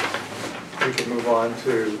 We can move on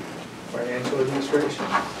to financial administration.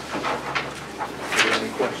 Are there any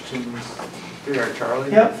questions there,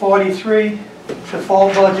 Charlie? Yep, 43, the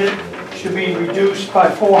fall budget should be reduced by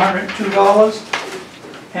 $402,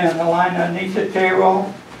 and the line underneath it,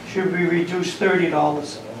 payroll, should be reduced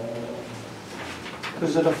 $30.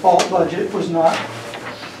 Because the default budget was not,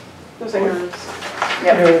 Those errors.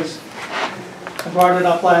 there is, I brought it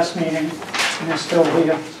up last meeting, and it's still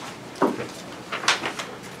here.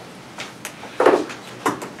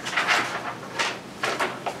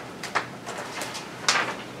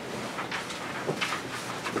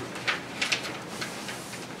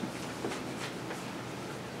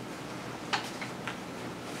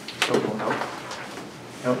 So we'll note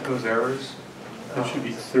those errors. It should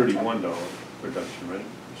be $31 reduction, right?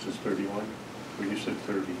 This is 31, or you said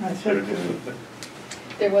 30? I said There it is. 30.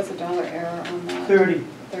 There was a dollar error on that. 30.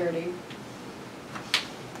 30.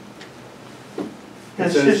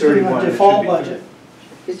 That's says just in 31, the it should default be budget.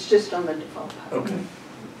 It's just on the default. Okay.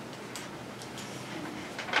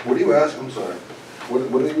 What do you ask, I'm sorry,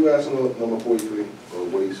 what are you asking on number 43, or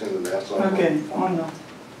what are you saying the math's on? Okay, on the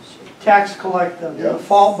tax collector, the Yeah.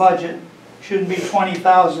 default budget shouldn't be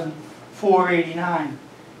 20,489.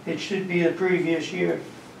 It should be the previous year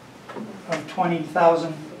of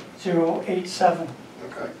 20,087.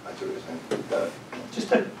 Okay, I see what you're saying. Got it.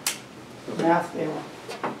 Just a math error.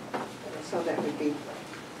 So that would be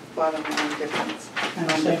bottom line difference. And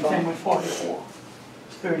the same thing with 44.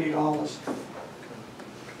 It's $30.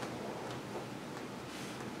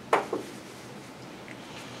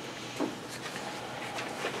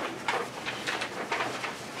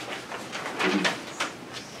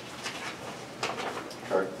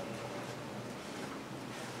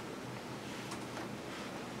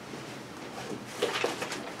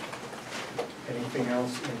 anything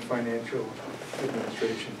else in financial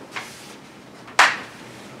administration?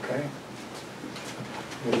 Okay.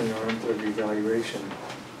 Moving on to revaluation.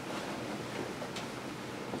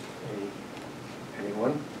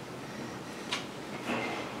 Anyone?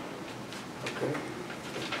 Okay.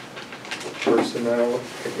 Personnel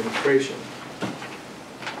administration.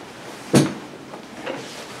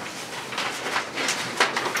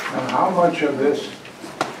 Now, how much of this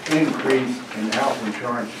increase in health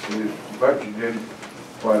insurance is budgeted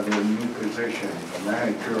for the new position, the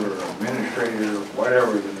manager or administrator,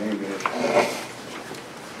 whatever the name is?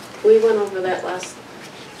 We went over that last,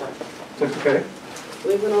 That's okay.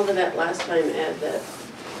 we went over that last time, Ed,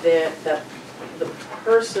 that the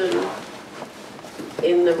person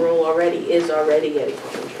in the role already is already getting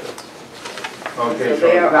health insurance. Okay, So so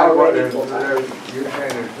they it's are not what, already full-time. you're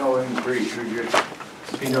saying there's no increase, you're just,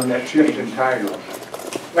 Be no net just change. entitled.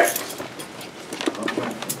 Right.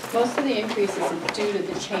 Okay. Most of the increases are due to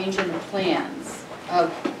the change in the plans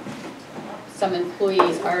of some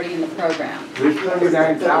employees already in the program. This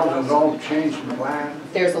 39,000 is all changed in plan?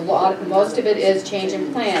 There's a lot, most of it is change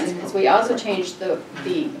in plans, because we also changed a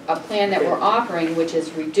plan that we're offering, which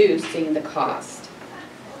is reducing the cost.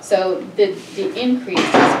 So the increase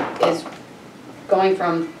is going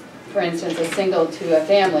from, for instance, a single to a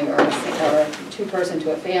family, or a two-person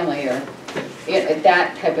to a family, or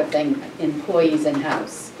that type of thing, employees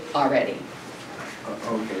in-house already.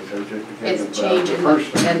 Okay, so just because It's of change the in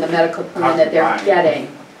person. the medical plan that they're getting.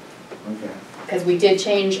 Okay. Because we did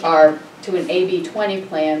change to an AB 20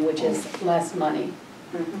 plan, which is less money.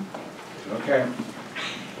 Okay.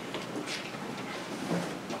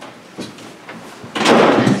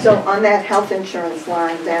 So on that health insurance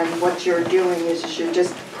line, then what you're doing is you're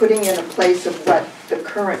just putting in a place of what the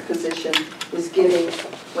current position is getting,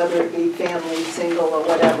 whether it be family, single, or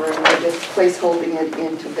whatever, and you're just placeholding it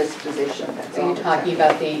into this position. That's So all you're it's talking saying.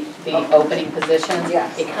 about the opening positions?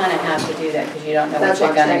 Yes. You kind of have to do that because you don't know what That's you're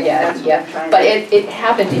what I'm going to saying. get. That's what I'm trying But to- it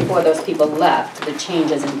happened before those people left, the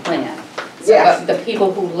changes in plan. So Yes. the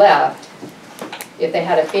people who left, if they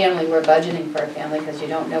had a family, we're budgeting for a family because you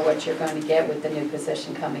don't know what you're going to get with the new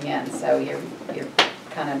position coming in. So you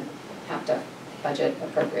kind of have to budget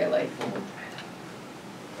appropriately.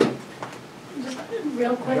 Just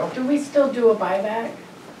real quick, do we still do a buyback?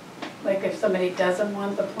 Like if somebody doesn't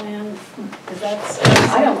want the plan, is that?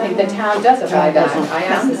 I don't think the town does a Town buyback. doesn't. I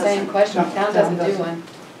asked the same question, No, the town town doesn't do doesn't. one.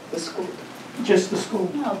 The school. Just the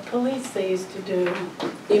school. No, police they used to do.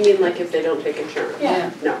 You mean like if they don't take insurance?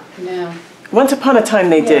 Yeah. No. No, Once upon a time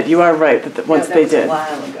they did, you are right, that once Yeah, they that was a did.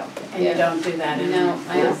 while ago. And you don't do that anymore. no,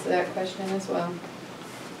 I asked that question as well.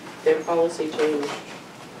 Their policy changed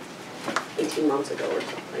 18 months ago or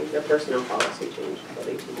something. Their personnel policy changed about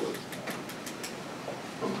 18 months.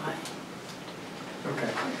 Oh, my.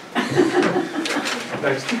 Okay.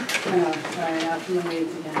 Next. Oh, sorry, out from the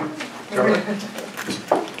weeds again. Charlie,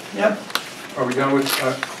 Yep, are we done with,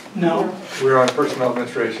 no. we're on personnel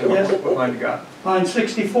administration. Yes. What line you got? Line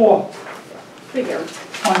 64, Figure.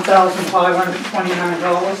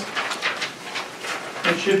 $1,529.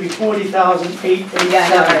 It should be $40,887. Yeah, I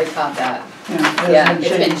know, I already caught that. Yeah, it Yeah, hasn't it's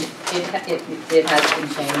changed. it has been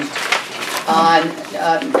changed.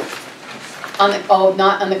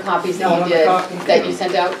 Not on the copies No, that you on the did, copy. that you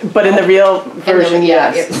sent out? But in the real version,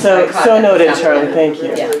 yeah, yes. I So caught so that. noted, Sounds Charlie, good. thank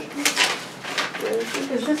you. Yeah.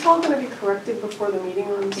 Is this all gonna be corrected before the meeting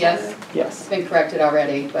on Sunday? Yes, Yes. it's been corrected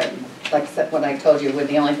already, but like what I told you,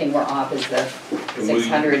 the only thing we're off is the Can we-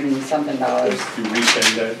 $600 and something dollars. You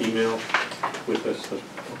resend that email with this, okay,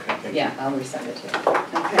 thank you. Yeah, I'll resend it to you.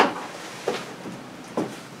 Okay.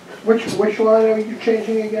 Which line are you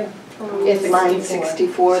changing again? It's Line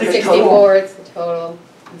 64, the total. 64, it's the total,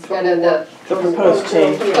 instead of the The proposed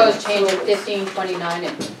change. proposed change of 1529,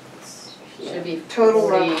 it should be Total of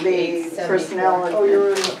the 4874. personnel. Oh, you're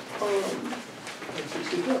in the,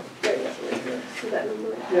 64. Yeah, right here. See that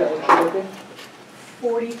number? Yeah, what's your looking?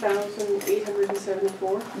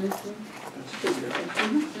 40,874. Mhm. That's pretty good.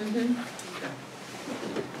 Mhm.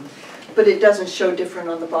 But it doesn't show different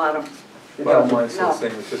on the bottom. Bottom line's still No. the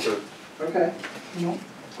same, it's just a, Okay, No.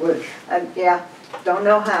 glitch. Yeah, don't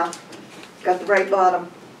know how. Got the right bottom.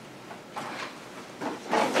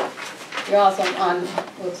 You're also on,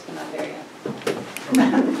 whoops, we're not there yet.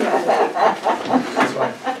 that's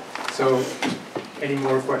fine. So, any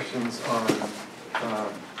more questions on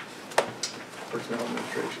personnel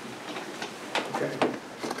administration? Okay.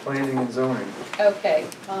 Planning and zoning. Okay,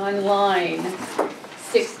 on line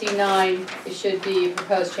 69, it should be a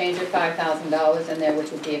proposed change of $5,000 in there,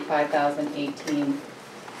 which would be a $5,018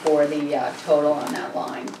 for the total on that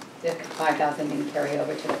line. The 5,000 didn't carry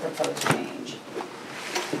over to the proposed change.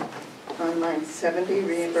 On line 70,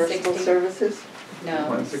 reimbursable 60. services. No,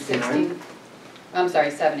 169? 60, I'm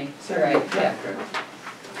sorry, 70, you're right, yeah, Okay.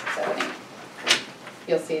 70.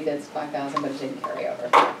 You'll see that's 5,000, but it didn't carry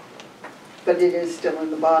over. But it is still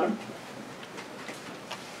in the bottom?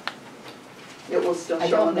 It will still I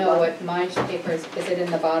show don't in the know bottom? what my paper is it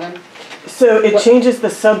in the bottom? So it What- changes the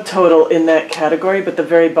subtotal in that category, but the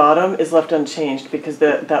very bottom is left unchanged because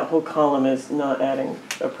that whole column is not adding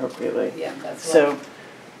appropriately. Yeah, that's what. So,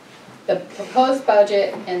 The proposed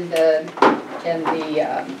budget and the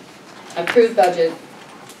approved budget,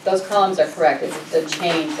 those columns are correct, it's the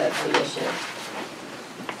change that's the issue.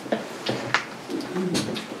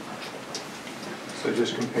 So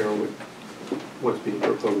just compare with what's being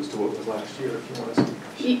proposed to what was last year, if you want to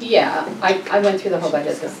see. Yeah, I went through the whole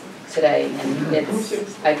budget today, and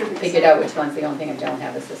I figured out which ones. The only thing I don't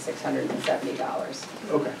have is the $670.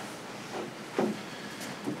 Okay.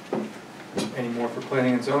 Any more for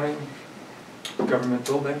planning and zoning? Government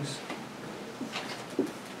buildings?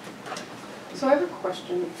 So I have a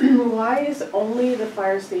question. Why is only the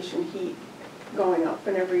fire station heat going up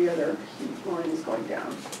and every other heat line is going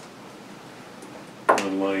down?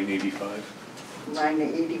 On line 85. Line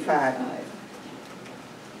 85.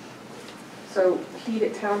 So heat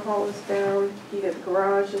at town hall is down, heat at the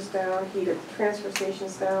garage is down, heat at the transfer station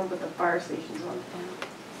is down, but the fire station's on down.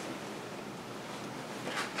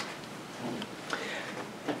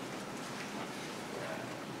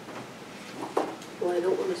 Well, I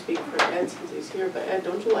don't want to speak for Ed since he's here, but Ed,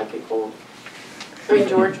 don't you like it cold? I mean,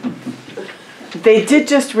 George? they did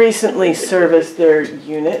just recently service their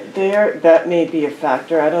unit there. That may be a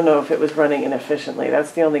factor. I don't know if it was running inefficiently.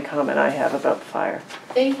 That's the only comment I have about the fire.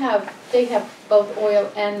 They have both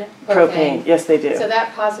oil and propane. Yes, they do. So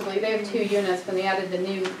that possibly, they have 2 units. When they added the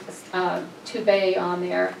new 2-bay on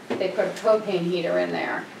there, they put a propane heater in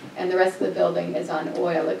there, and the rest of the building is on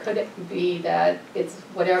oil. It could be that it's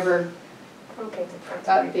whatever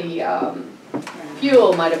the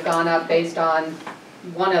fuel might have gone up based on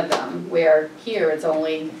one of them, where here it's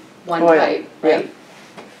only one Oil, type, right?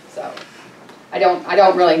 So, I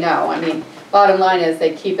don't really know. I mean, bottom line is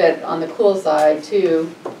they keep it on the cool side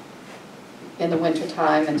too in the winter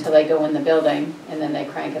time until they go in the building, and then they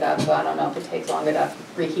crank it up. So I don't know if it takes longer to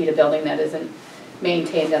reheat a building that isn't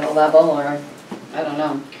maintained at a level, or I don't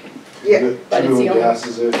know. Yeah. But it's the only. Gas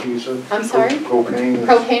is there, you said? I'm sorry? Propane?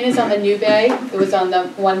 Propane is on the new bay. It was on the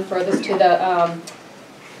one furthest to the,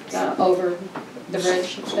 over the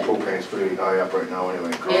bridge. Propane's pretty high up right now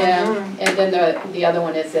anyway. Yeah, and then the other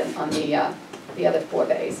one is on the other 4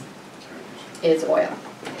 bays is oil.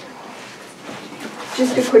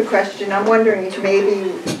 Just a quick question. I'm wondering if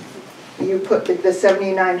maybe you put the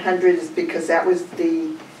 7,900 is because that was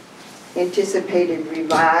the anticipated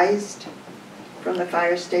revised from the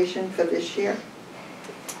fire station for this year?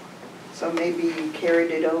 So maybe you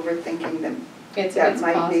carried it over thinking that It's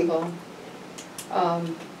might be. possible.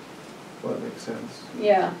 Well, that makes sense.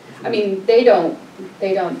 Yeah, I mean, they don't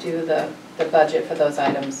do the budget for those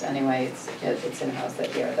items anyway. It's in-house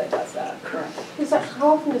that does that. Correct. Is that,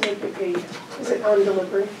 how often does it get paid? Is it on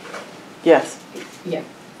delivery? Yes. Yeah.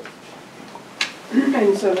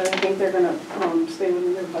 And so then I think they're gonna stay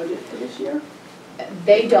within their budget for this year?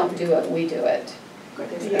 They don't do it, we do it. Do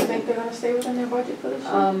you think they're gonna stay within their budget for this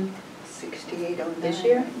year? 6809 This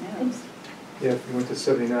year? right now. Yeah, if you went to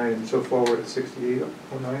 79 and so far we're at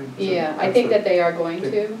 6809. Yeah, I think that they are going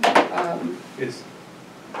to. Is,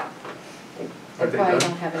 They Are they probably done?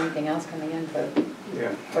 don't have anything else coming in yeah.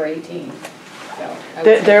 for 18, so. I would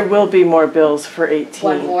There say will be more bills for 18.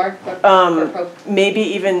 One more for Maybe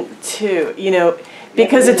even 2,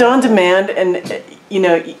 because it's on demand and,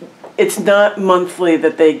 it's not monthly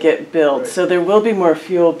that they get billed. So there will be more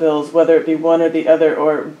fuel bills, whether it be one or the other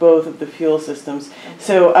or both of the fuel systems.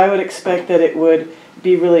 So I would expect that it would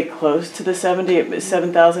be really close to the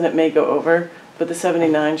 7,000. It may go over, but the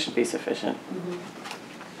 79 should be sufficient.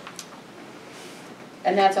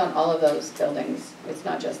 And that's on all of those buildings. It's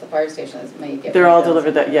not just the fire station that may get. They're all bills,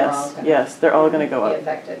 delivered that, they're all yes, gonna yes, they're all gonna go Be up.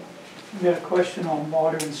 affected. We got a question on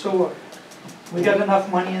water and sewer. We got enough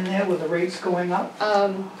money in there with the rates going up?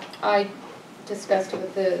 I discussed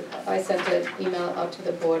it I sent an email out to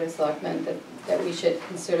the Board of Selectmen that we should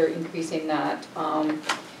consider increasing that.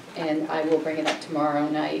 And I will bring it up tomorrow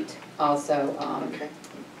night also. Okay.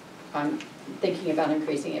 I'm thinking about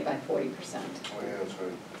increasing it by 40%. Oh, yeah, that's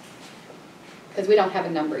right. Because we don't have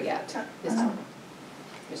a number yet, Mr.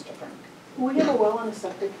 Frank. We have a well on a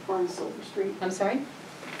septic on Silver Street. I'm sorry?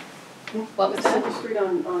 What was that? Silver Street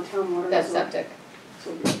on town water. That's so- septic.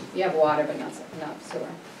 So You have water, but not sewer.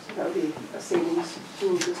 that would be a savings to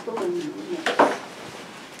move this building. Yeah.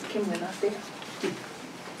 Can we not be?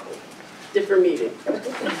 Different meeting.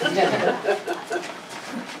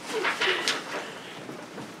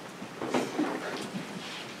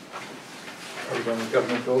 Are we going with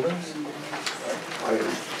government buildings?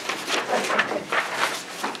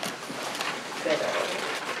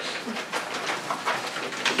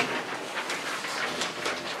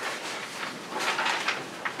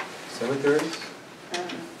 Cemeteries?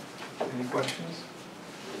 Any questions?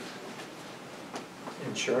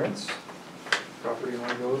 Insurance? Property and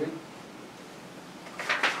liability?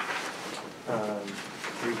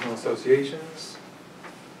 Regional associations?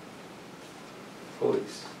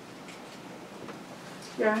 Police?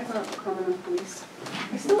 Yeah, I have a comment on police.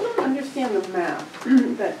 I still don't understand the math,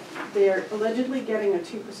 that they're allegedly getting a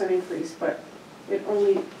 2% increase, but it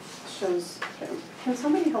only shows, can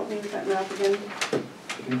somebody help me with that math again?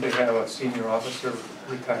 Didn't they have a senior officer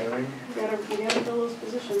retiring? We gotta fill those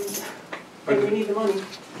positions, and we need the money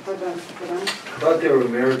for them. I thought they were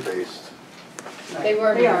merit-based. They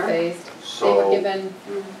were They are. phased. So-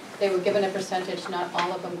 They were given a percentage, not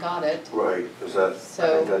all of them got it. Right, is that, I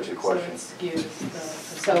So- think that's your question.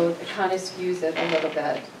 So it kind of skews it a little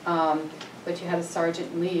bit. But you had a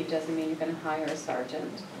sergeant leave, doesn't mean you're gonna hire a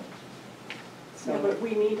sergeant. Yeah, but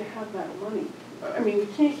we need to have that money. I mean, we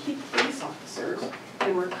can't keep police officers,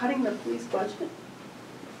 and we're cutting the police budget.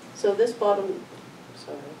 So this bottom,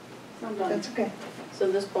 sorry, I'm done. That's okay. so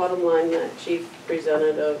this bottom line that Chief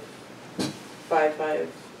presented of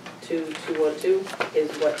 552,212 is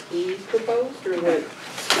what he proposed or what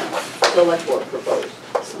select board proposed?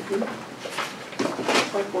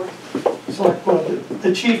 Select board. Select board,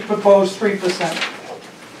 the chief proposed 3%.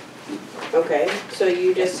 Okay, so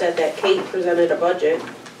you just said that Kate presented a budget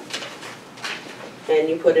and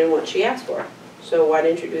you put in what she asked for. So why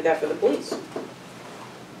didn't you do that for the police?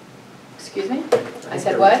 Excuse me? I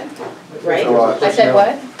said what? Right? I said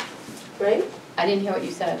what? Right? I didn't hear what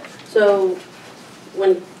you said. So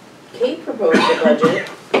when Kate proposed the budget,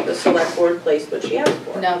 the select board placed what she asked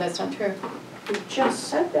for. No, that's not true. You just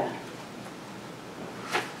said that.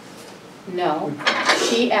 No,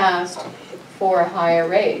 she asked for a higher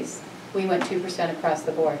raise. We went 2% across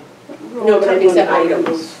the board. No, but I mean the Except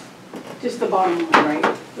items. Just the bottom line,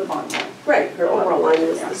 right? The bottom line. Right, her Overall overall line budget,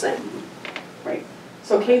 was yeah. the same. Right.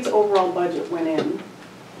 So Kate's overall budget went in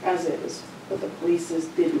as is, but the police's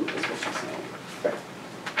didn't, is what she's saying.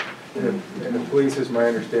 And the police, is my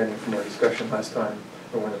understanding from our discussion last time,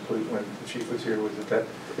 or when the chief was here, was that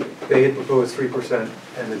they had proposed 3%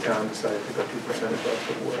 and the town decided to go 2% across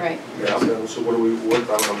the board. Right. Yeah, so what do we,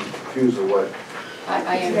 I'm confused of what?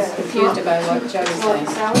 I am confused about what Joe is Well, saying.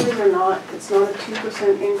 salaries are not, it's not a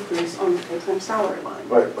 2% increase on the full-time salary line.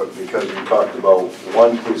 Right, but because you talked about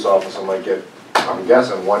one police officer might get, I'm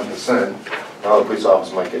guessing 1%, another police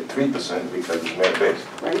officer might get 3% because it's merit-based.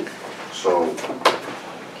 Right. So,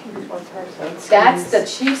 That's the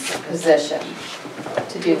chief's position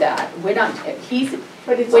to do that. We're not,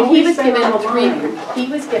 But it's when he always was said given on the line. he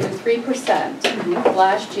was given 3%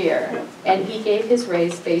 last year, and he gave his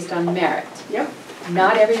raise based on merit. Yep,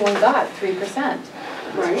 Not everyone got 3%.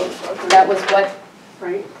 right. That was what,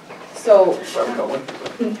 Right. so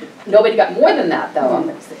nobody got more than that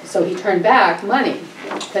though. So he turned back money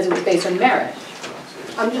because it was based on merit.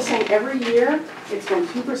 I'm just saying, every year, it's been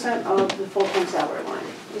 2% of the full-time salary line,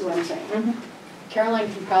 is what I'm saying.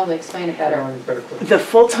 Caroline can probably explain it better. The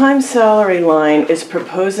full-time salary line is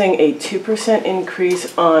proposing a 2%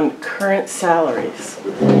 increase on current salaries.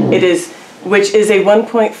 It is, which is a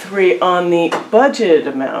 1.3 on the budgeted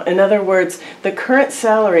amount. In other words, the current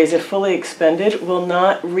salaries, if fully expended, will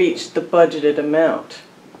not reach the budgeted amount.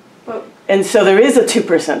 But And so there is a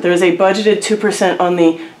 2%. There is a budgeted 2% on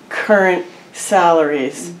the current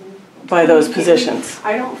salaries by those positions.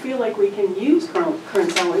 I don't feel like we can use current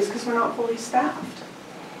salaries because we're not fully staffed.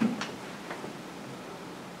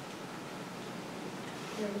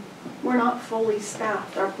 We're not fully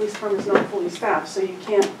staffed, our police department is not fully staffed, so you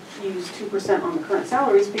can't use 2% on the current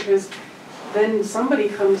salaries because then somebody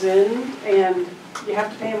comes in and you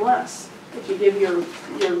have to pay them less. If you give your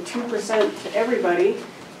 2% to everybody,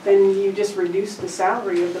 then you just reduce the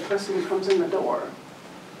salary of the person who comes in the door.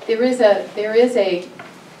 There is a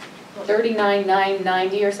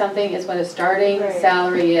 39,990 or something is what a starting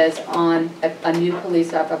salary is on a new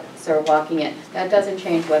police officer walking in. That doesn't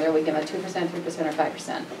change whether we give a 2%, 3% or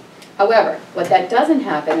 5%. However, what that doesn't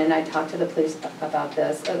happen, and I talked to the police about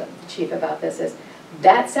this, the chief about this, is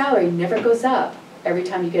that salary never goes up every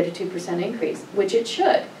time you get a 2% increase, which it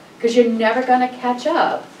should, because you're never going to catch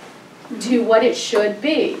up to what it should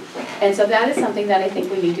be. And so that is something that I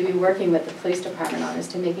think we need to be working with the police department on, is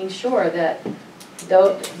to making sure that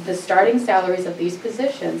the starting salaries of these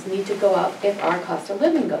positions need to go up if our cost of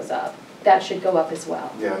living goes up. that should go up as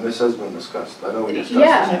well. Yeah, and this has been discussed, I know we discussed this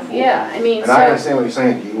Yeah, before. yeah, I mean, And I so, understand what you're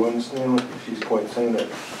saying, do you understand what she's quite saying that?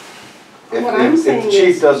 What I'm saying If the chief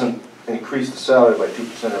is- doesn't increase the salary by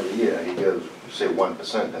 2% every year, he gives, say,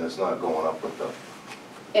 1%, then it's not going up with the,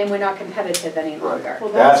 and we're not competitive any longer. Well,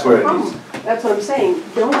 That's where the it needs- problem. That's what I'm saying.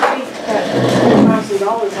 Don't take that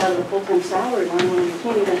 $10,000 out of the full-time salary line when you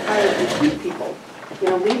can't even hire and keep people. You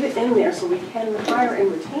know, leave it in there so we can hire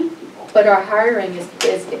and retain people. But our hiring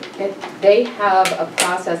they have a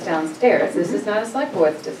process downstairs. This is not a select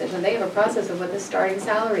board's decision. They have a process of what the starting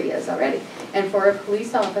salary is already. And for a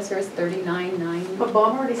police officer, it's $39,900. But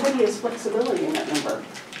Bob already said he has flexibility in that number.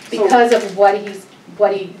 Because of what he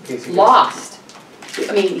lost.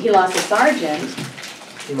 I mean, he lost a sergeant,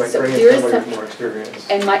 He might So bring there in is somebody some- with more experience.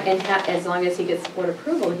 and as long as he gets board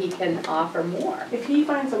approval, he can offer more. If he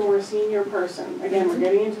finds a more senior person, again, we're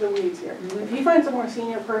getting into the weeds here. If he finds a more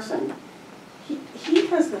senior person, he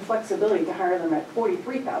has the flexibility to hire them at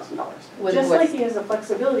 $43,000. With Just what- like he has the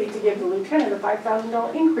flexibility to give the lieutenant a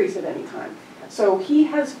 $5,000 increase at any time. So he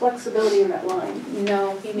has flexibility in that line.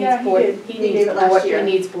 No, he Yeah, needs he board, did. he He needs gave it last board, year. he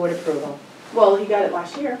needs board approval. Well, he got it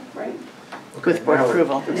last year, right? With board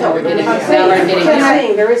approval. Now we're getting, I'm now we're getting. I'm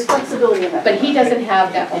saying, there is flexibility in that. But he doesn't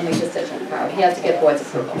have that only decision power. He has to get board's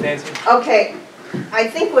approval. Nancy? Okay, I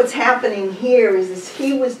think what's happening here is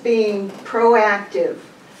he was being proactive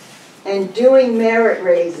and doing merit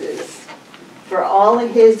raises for all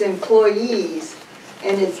of his employees,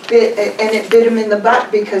 and it bit him in the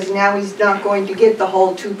butt because now he's not going to get the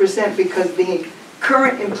whole 2% because the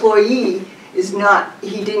current employee is not,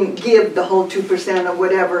 he didn't give the whole 2% or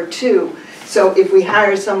whatever to. So if we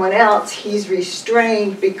hire someone else, he's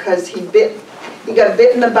restrained because he got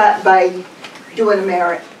bit in the butt by doing a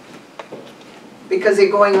merit. Because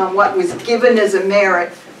they're going on what was given as a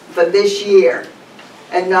merit for this year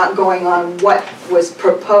and not going on what was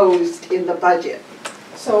proposed in the budget.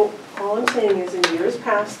 So all I'm saying is in years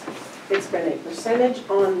past, it's been a percentage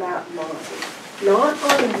on that line. Not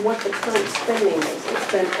on what the current spending is,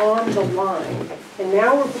 it's been on the line. And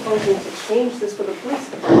now we're proposing to change this for the police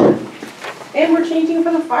department. And we're changing it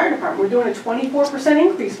for the fire department. We're doing a 24%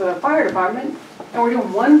 increase for the fire department, and we're doing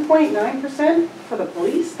 1.9% for the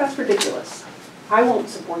police? That's ridiculous. I won't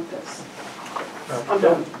support this. I'm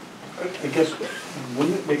done. I guess,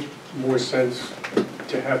 wouldn't it make more sense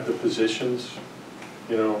to have the positions,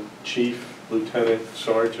 you know, chief, lieutenant,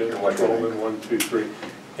 sergeant, patrolman, 1, 2, 3,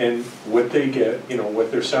 and what they get, you know,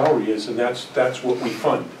 what their salary is, and that's what we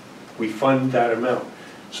fund. We fund that amount.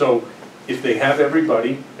 So if they have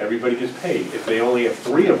everybody gets paid. If they only have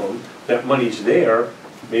 3 of them, that money's there.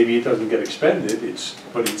 Maybe it doesn't get expended,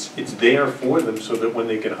 but it's there for them so that when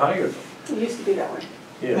they can hire them. It used to be that way.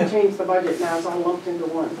 Yeah, We changed the budget, now it's all lumped into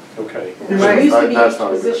one. okay. It used to be That's each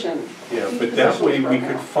not a good- position. Yeah, Each but that position way was we broken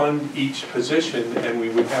could out. fund each position and we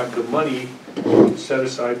would have the money set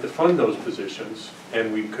aside to fund those positions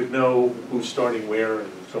and we could know who's starting where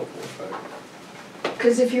and so forth.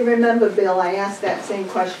 Because if you remember, Bill, I asked that same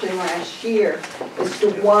question last year as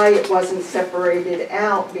to why it wasn't separated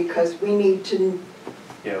out, because we need to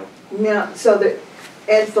Yeah, know, so that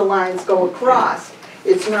as the lines go across,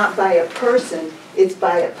 it's not by a person, it's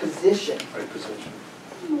by a position. right position.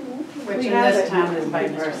 Which We in had this it. town is by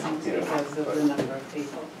persons Yeah. because of the number of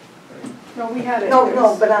people. No, we had it.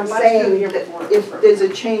 No, but I'm Last year, the saying year that before. if there's a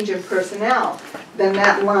change in personnel, then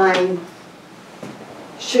that line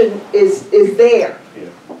is there.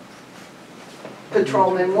 Yeah.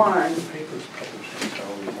 Patrolman 1. The paper's publishing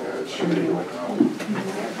salaries. Yeah, it should be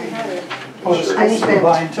like, We had it. Oh, the I schools spent-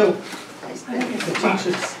 combined too, I spent the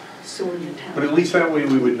teachers. soon in town. But at least that way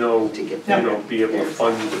we would know, To get you know, be able to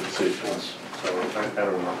fund the positions. So I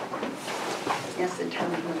don't know. Yes, the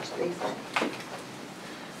town how much they spent.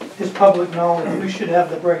 It's public knowledge, we should have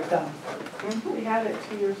the breakdown. We had it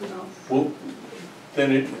 2 years ago. Well,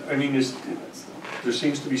 then there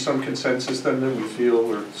seems to be some consensus then that we feel,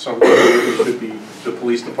 or the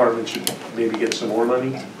police department should maybe get some more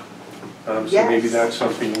money. So maybe Yes. that's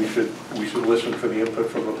something we should listen for the input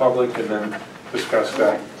from the public and then discuss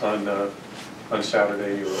that on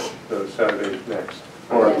Saturday or the Saturday next.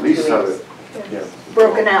 or at least have it Yeah,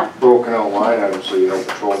 Broken out. broken out line item, so you know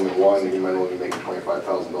patrolman 1, he might only make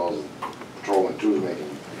 $25,000, patrolman 2 is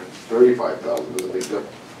making $35,000, there's a big difference.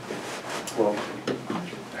 well,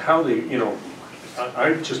 how they, you know,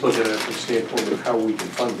 I'm just looking at it from the standpoint of how we can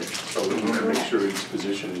fund it, so that we can make sure each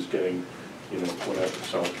position is getting, you know, whatever,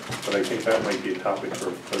 so, but I think that might be a topic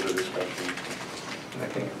for further discussion. And I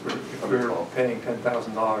think if we're paying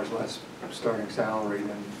 $10,000 less starting salary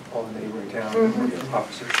than all the neighboring towns, and we're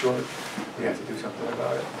officers short, we have to do something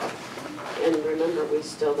about it. And remember, we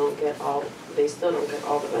still don't get all, they still don't get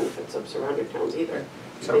all the benefits of surrounding towns either.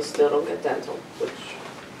 So- They still don't get dental, which,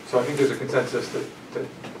 So I think there's a consensus that,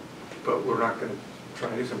 but we're not gonna try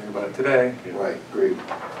to do something about it today. Right, agreed.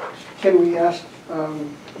 Can we ask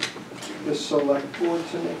the select board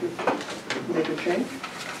to make a change?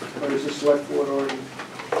 Or is the select board already?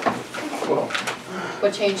 Well,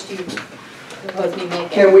 What change do you propose me making?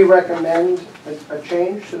 Can we recommend a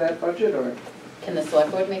change to that budget, or Can the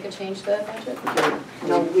select board make a change to that budget?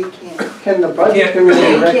 No, we can't. can the budget can't- committee we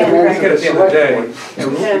can't recommend I think to the at the end of the select day, board? and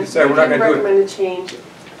We we say we're not can gonna do it, recommend a change.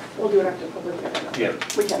 We'll do it after public hearing. Yeah.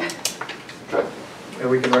 We can. and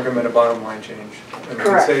we can recommend a bottom line change. And we can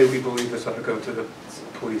Correct. say we believe this ought to go to the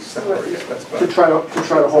police salary, that's To about,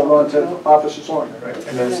 try to hold on to officers longer. right?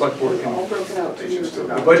 And then the select board All can, broken out. They should still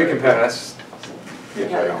the budget can pass,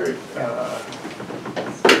 Yes, I agree.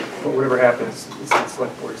 but whatever happens, it's the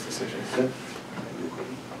select board's decision.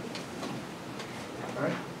 All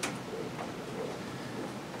right.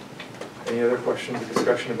 Any other questions or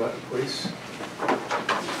discussion about the police?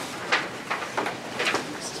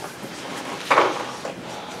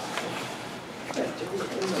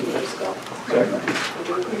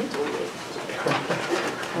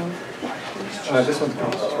 This one's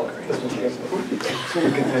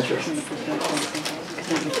contentious.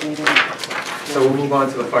 So we'll move on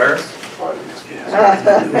to the fires.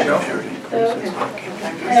 Michelle?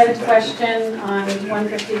 I had a question on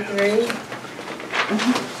 153.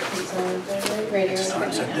 Radio.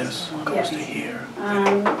 Goes to here.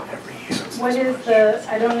 What is the,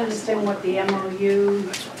 I don't understand what the MOU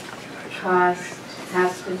cost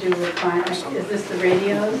has to do with, is this the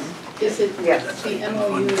radios? Is it, Yes. the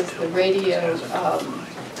MOU is the radio,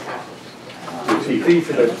 Fee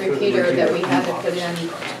for the repeater that we had to put in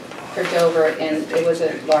for Dover, and it was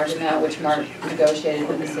a large amount which Mark negotiated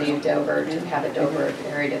with the city of Dover to have it over a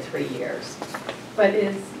period of 3 years. But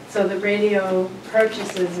so the radio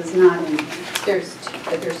purchases is not in here? There's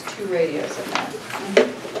 2 radios in that.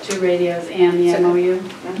 2 radios and the So- MOU?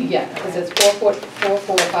 Yeah, because it's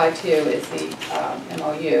 4452 is the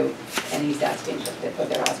MOU, and he's asking for, but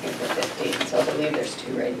they're asking for 15, so I believe there's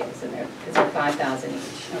 2 radios in there, because they're 5,000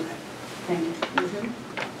 each. Okay, thank you.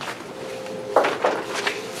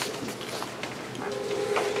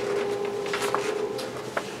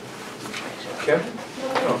 Kim?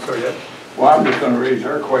 Oh, sorry, yeah. Well, I'm just gonna raise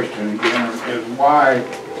our question again, is why,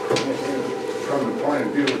 from the point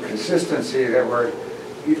of view of consistency, that we're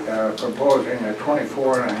proposing a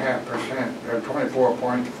 24.5%, or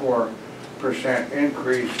 24.4%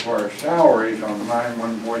 increase for our salaries on line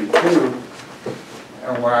 142,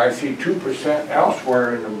 and where I see 2%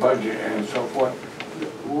 elsewhere in the budget and so forth.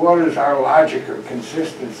 What is our logic of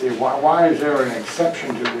consistency? Why is there an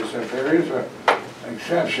exception to this? If there is an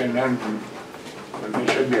exception, then there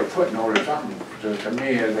should be a footnote or something to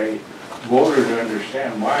me as a voter to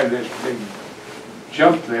understand why this big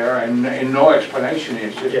jump there and no explanation.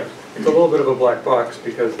 It's just. Yeah, it's a little bit of a black box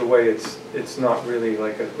because the way it's not really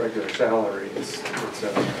like a regular salary. It's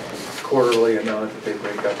a quarterly amount that they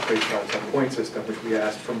break up based on some point system, which we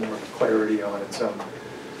asked for more clarity on and some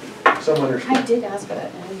understanding. I did ask for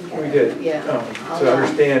that, and I didn't get it. We did. Yeah. To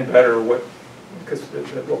understand better what, because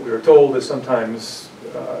what we were told is sometimes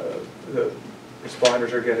the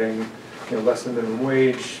responders are getting, less than minimum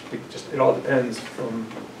wage. It all depends from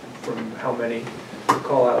how many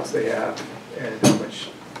call-outs they have and how much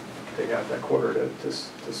they have that quarter to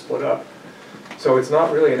split up. So it's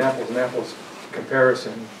not really an apples and apples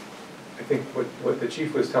comparison. I think what the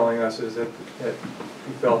chief was telling us is that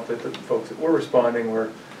he felt that the folks that were responding were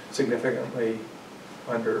significantly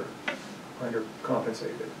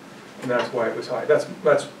undercompensated, and that's why it was high. That's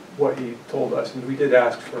what he told us, and we did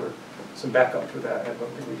ask for some backup for that. I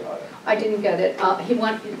don't think we got it. I didn't get it.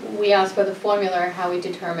 We asked for the formula, how we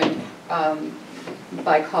determined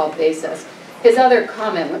by call basis. His other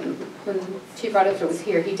comment, when Chief Rutherford was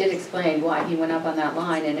here, he did explain why he went up on that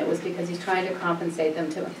line, and it was because he's trying to compensate them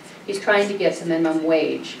he's trying to get to minimum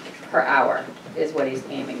wage per hour, is what he's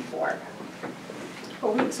aiming for.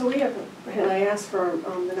 So we have, and I asked for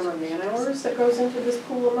the number of man hours that goes into this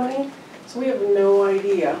pool of money. So we have no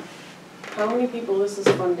idea how many people this is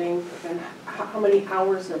funding and how many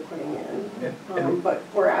hours they're putting in. But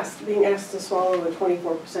we're being asked to swallow a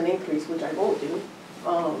 24% increase, which I won't do.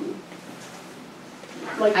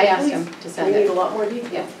 I asked him to send We it. need a lot more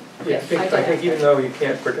detail. Yeah, I think even though you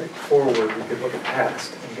can't predict forward, we could look at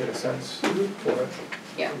past and get a sense for it.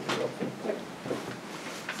 Yeah.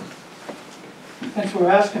 Since we're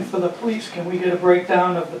asking for the police, can we get a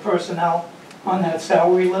breakdown of the personnel on that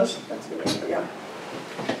salary list? That's good, yeah.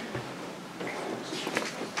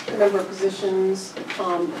 The number of positions,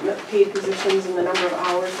 paid positions and the number of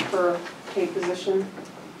hours per paid position?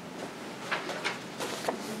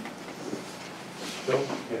 Bill?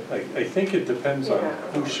 Yeah, I think it depends on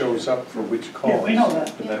who shows up for which calls. Yeah, we know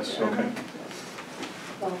that. And that's, okay.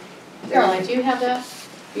 Caroline, do you have that?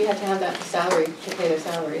 You have to have that salary, to pay their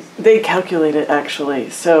salaries. They calculate it actually,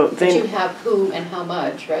 so But they. you have who and how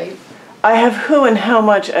much, right? I have who and how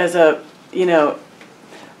much as a, you know,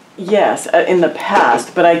 yes, in the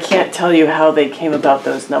past, but I can't tell you how they came about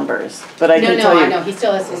those numbers. But I can tell you. No, I know, he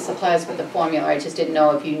still has his supplies with the formula, I just didn't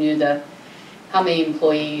know if you knew how many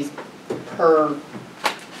employees per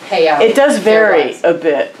payout. It does there vary was. a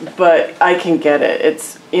bit, but I can get it.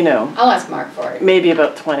 It's, you know, I'll ask Mark for it. maybe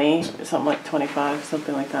about 20, something like 25,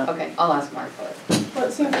 something like that. Okay, I'll ask Mark for it. Well,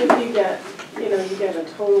 it seems like you get, you get a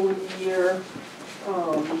total year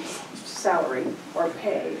salary or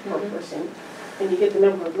pay per person, and you get the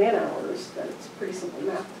number of man hours, then it's pretty simple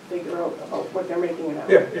math to figure out about what they're making an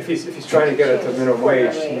hour. Yeah, if he's trying to get it to minimum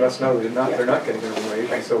wage, he must know they're not getting minimum wage,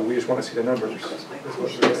 and so we just want to see the numbers, is what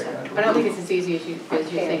we're getting at. I don't think it's as easy as you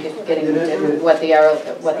think of getting what the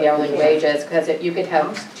hourly wage is, because you could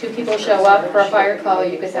have 2 people show up for a fire call,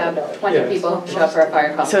 you could have 20 people show up for a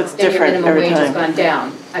fire call. So it's different every Then your minimum wage has time. gone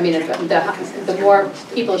down. I mean, the more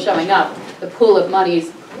people showing up, the pool of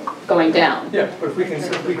money's going down. Yeah, but if we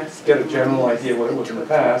get a general idea what it was in the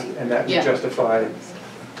past, and that would Yeah. justify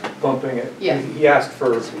bumping it. Yeah. He asked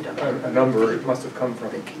for a number, it must have come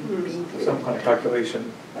from some kind of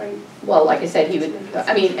calculation. Well, like I said, he would,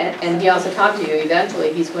 I mean, and he also talked to you,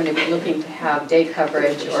 eventually he's going to be looking to have day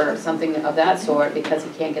coverage or something of that sort because he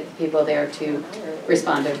can't get the people there to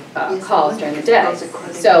respond to calls during the day.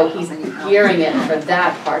 So he's gearing it for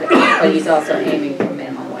that part of it, but he's also aiming for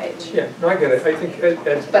minimum wage. Yeah, no, I get it, I think Ed's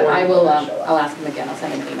point. But I will, I'll ask him again, I'll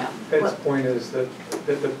send him an email. Ed's point is that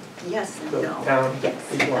the Yes and the no. town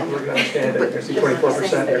people aren't really gonna understand it, they're gonna see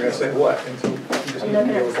 24%, they're gonna say what, and so you just need to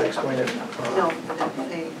be able to explain it. No,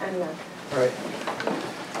 they, All right.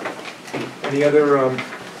 Any other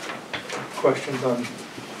questions on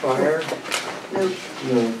fire? no.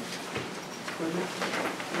 No.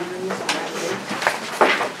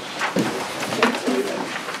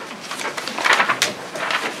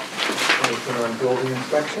 Anything on building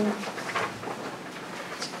inspection?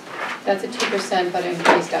 That's a 2% but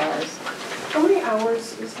increased hours. How many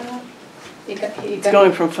hours is that? It's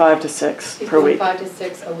going from 5 to 6 He's per doing week, 5 to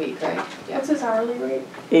 6 a week, right? Yeah. What's his hourly rate?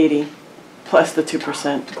 80, plus the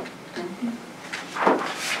 2%.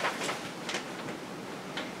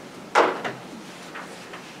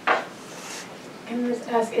 Can I just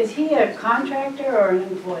ask, is he a contractor or an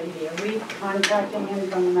employee? Are we contracting him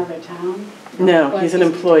from another town? No, Well, he's an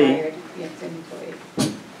employee. retired. Yeah, he's an employee.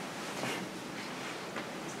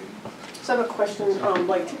 So I have a question,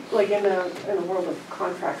 like in a world of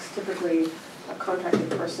contracts, typically a contracted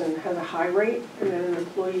person has a high rate, and then an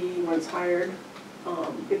employee, once hired,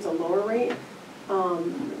 gets a lower rate.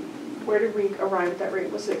 Where did we arrive at that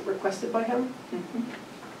rate? Was it requested by him?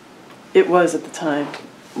 It was at the time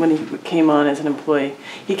when he came on as an employee.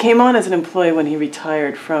 He came on as an employee when he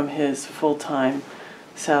retired from his full-time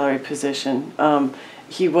salary position.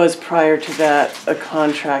 He was prior to that a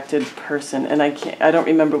contracted person, and I don't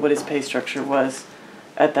remember what his pay structure was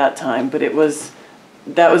at that time, but that was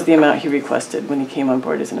the amount he requested when he came on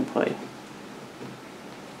board as an employee.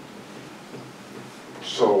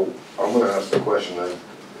 So I'm gonna ask the question then,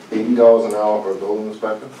 $80 an hour for a building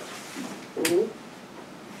inspector? Mm-hmm.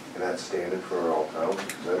 And that's standard for all towns?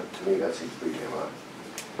 To me, that seems pretty damn high.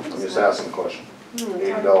 I'm just asking the question.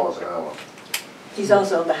 $80 an hour. He's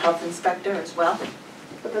also the health inspector as well?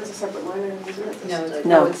 But that's a separate line item, isn't it?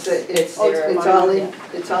 No, No. it's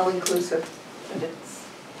all inclusive. But it's,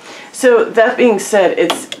 So that being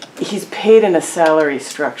said, he's paid in a salary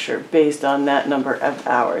structure based on that number of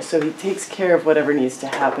hours. So he takes care of whatever needs to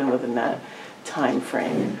happen within that time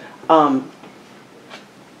frame.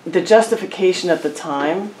 The justification at the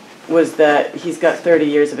time was that he's got 30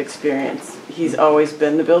 years of experience. He's always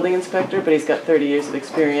been the building inspector, but he's got 30 years of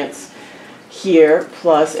experience here,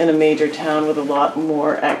 plus in a major town with a lot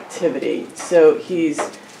more activity. So he's,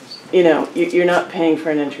 you're not paying for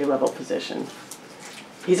an entry-level position.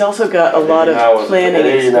 He's also got a lot of planning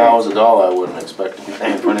experience. $80 a dollar, I wouldn't expect to be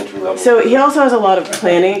paying for an entry level. So he also has a lot of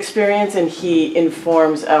planning experience, and he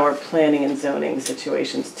informs our planning and zoning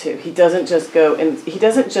situations too. He doesn't just he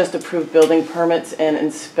doesn't just approve building permits and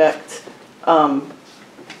inspect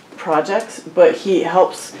projects, but he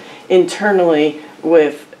helps internally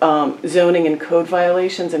with zoning and code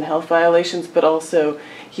violations and health violations, but also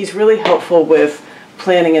he's really helpful with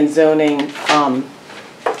planning and zoning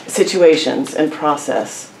situations and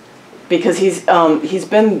process because he's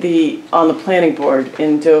been on the planning board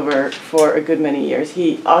in Dover for a good many years.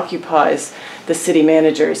 He occupies the city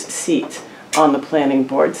manager's seat on the planning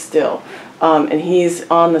board still. And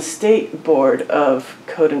he's on the state board of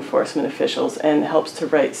code enforcement officials and helps to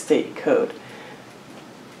write state code.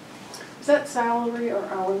 Is that salary or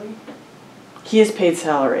hourly? He is paid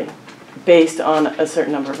salary based on a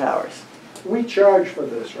certain number of hours. We charge for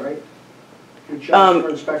this, right? You charge for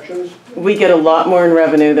inspections? We get a lot more in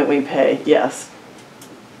revenue than we pay, yes.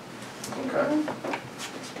 Okay.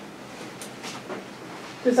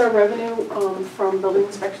 Does our revenue from building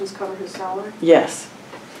inspections cover his salary? Yes.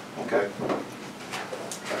 Okay.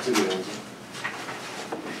 That's a good answer.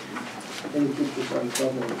 And you keep this on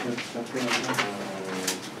cover.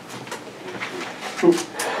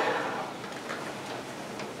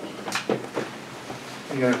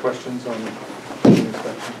 Any other questions on the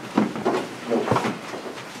inspection? No.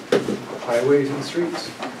 Highways and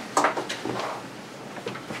streets?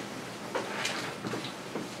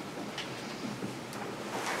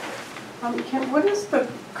 Kim, what is the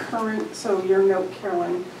current, so your note,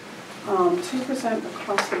 Carolyn, 2%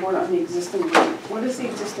 across the board on the existing rate. What is the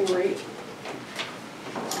existing rate?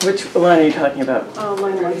 Which line are you talking about?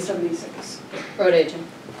 Line 176. Road agent.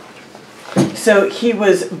 So he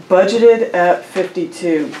was budgeted at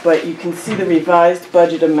 52, but you can see the revised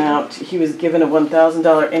budget amount. He was given a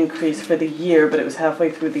 $1,000 increase for the year, but it was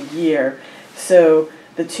halfway through the year. So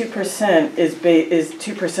the 2% is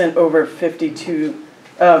 2% over 52,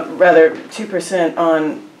 rather 2%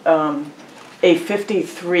 on a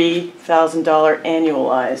 $53,000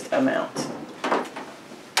 annualized amount.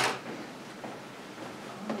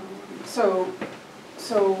 So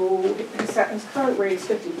his current rate is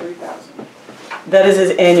 53,000. That is his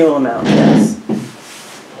annual amount, yes.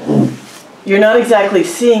 You're not exactly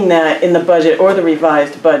seeing that in the budget or the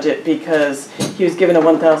revised budget because he was given a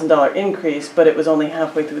 $1,000 increase, but it was only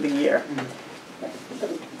halfway through the year.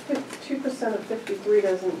 2% of 53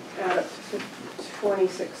 doesn't add up to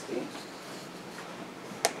 2060.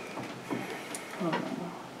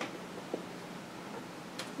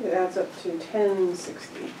 It adds up to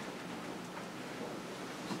 1060.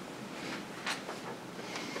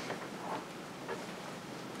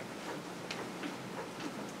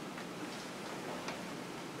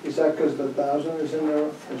 Is that because the 1,000 is in there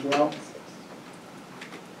as well?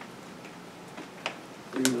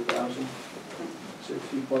 Leave the 1,000,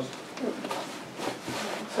 60 plus.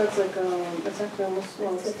 So it's like, it's actually almost,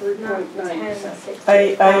 well, it's 3.9%.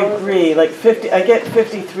 I agree, like 50, I get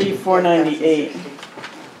 53,498. Okay, I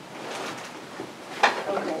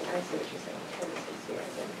see what you're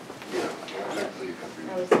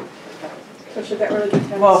saying. So should that really be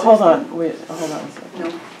 1060? Well, hold on, wait, hold on a second. No,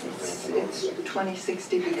 it's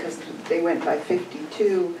 2060 because they went by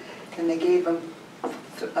 52 and they gave them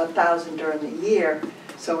 1,000 during the year.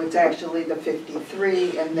 So it's actually the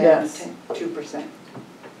 53 and then Yes. 2%.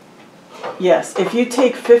 Yes, if you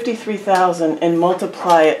take 53,000 and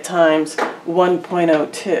multiply it times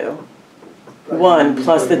 1.02, 1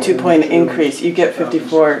 plus the 2-point increase, you get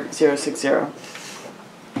 54,060.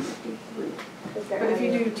 But if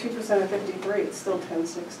you do 2% of 53, it's still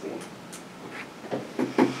 1060.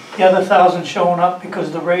 The other 1,000 showing up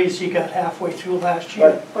because the raise he got halfway through last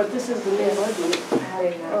year. But this is the new budget.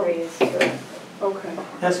 Adding that raise. Okay.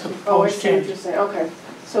 That's the Oh, I proposed see what change. you're saying, okay.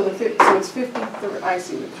 So so it's 53, I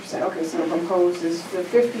see what you're saying. Okay, so the proposed is the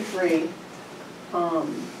 53,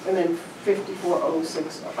 and then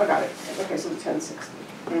 5406, I got it. Okay, so the 1060.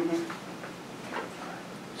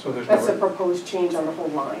 So there's That's the no, proposed change on the whole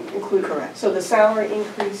line, including. Correct. So the salary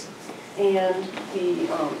increase and the,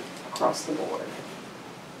 across the board.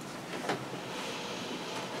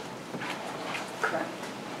 Correct.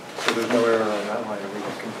 so there's no error on that line, are we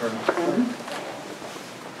confirmed?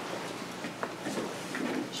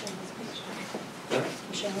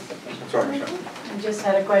 Sorry, Michelle. I just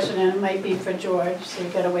had a question, and it might be for George, so you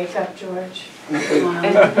gotta wake up, George.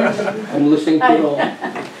 I'm listening to it all.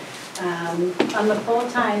 On the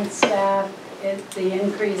full-time staff, the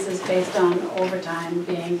increase is based on overtime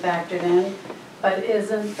being factored in, but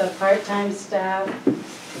isn't the part-time staff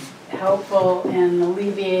helpful in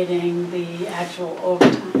alleviating the actual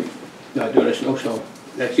overtime? Not doing a snowstorm.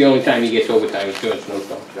 That's the only time he gets overtime, is doing a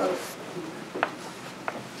snowstorm.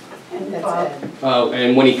 And Bob?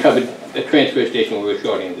 And when he covered the transfer station, we were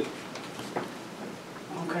shorthanded.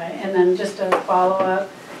 Okay, and then just a follow-up,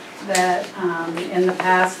 that in the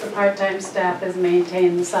past, the part-time staff has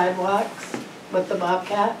maintained the sidewalks with the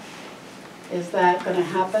Bobcat. Is that gonna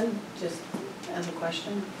happen, just as a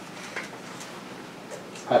question?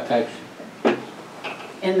 Part-time,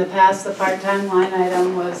 In the past, the part-time line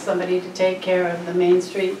item was somebody to take care of the Main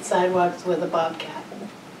Street sidewalks with a Bobcat.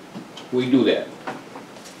 We do that.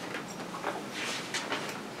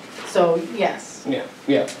 So, yes. Yeah,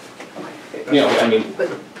 yeah. You know, I mean,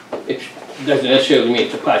 it doesn't necessarily mean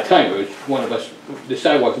it's a part-timer, it's one of us, the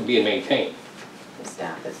sidewalks are being maintained. The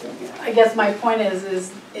staff is doing it. I guess my point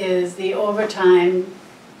is the overtime,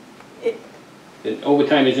 The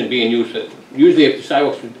overtime isn't being used, usually if the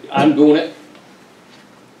sidewalks, I'm doing it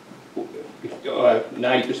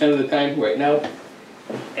 90% of the time right now,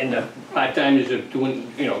 and the part-timers are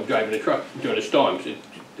doing, you know, driving the truck during the storms.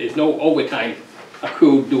 There's no overtime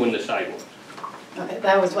accrued doing the sidewalks. okay,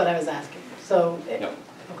 that was what I was asking. So, No.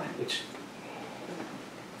 okay. It's,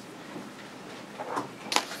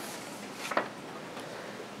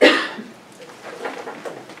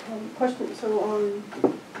 Question, so on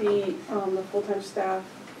the full-time staff,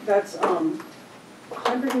 that's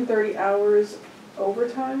 130 hours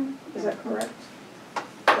overtime, is that correct?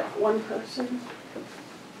 That one person?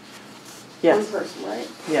 Yes, One person, right?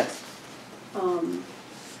 yes.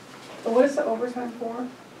 But what is the overtime for?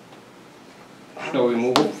 snow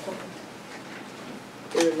removal.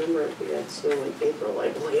 I remember we had snow in April, I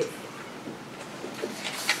believe.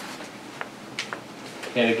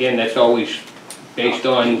 And again, that's always based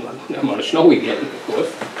on the amount of snow we get, of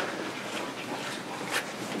course.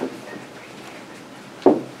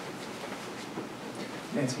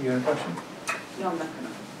 Nancy, you have a question? No, I'm not gonna.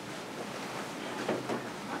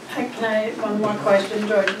 Can I, one more question,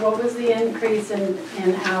 George? What was the increase in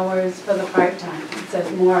hours for the part-time? It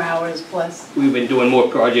says more hours plus. We've been doing more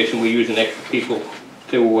projects and we're using extra people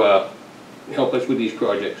to help us with these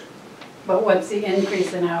projects. But what's the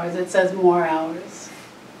increase in hours? It says more hours.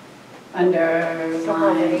 Under So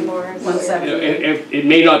how many line more? 170. It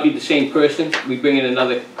may not be the same person. We bring in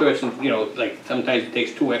another person, you know, like sometimes it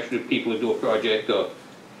takes 2 extra people to do a project, or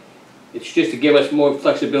it's just to give us more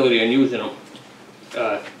flexibility on using them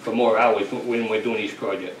for more hours when we're doing these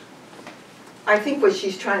projects. I think what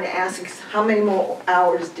she's trying to ask is how many more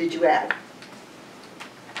hours did you add?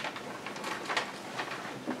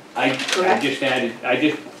 I just added, I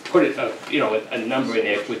just put it, you know, a number in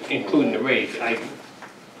there with including the raise.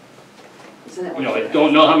 Isn't that You what know, I you're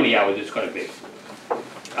don't know how many hours it's gonna be.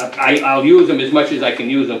 I'll use them as much as I can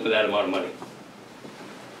use them for that amount of money.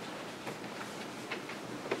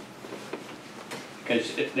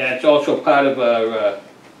 Because that's also part of our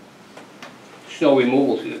snow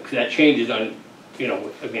removal, because that changes on, you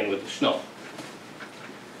know, again with the snow.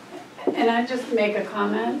 And I just make a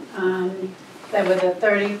comment, that with a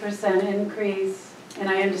 30% increase, and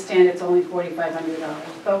I understand it's only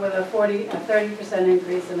 $4,500, but with a 30%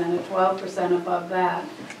 increase and then a 12% above that,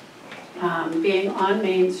 being on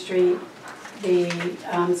Main Street, the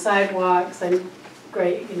sidewalks, and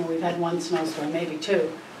great, you know, we've had 1 snowstorm, maybe 2,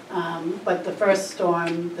 but the first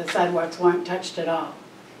storm, the sidewalks weren't touched at all.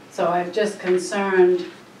 So I'm just concerned,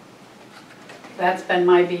 that's been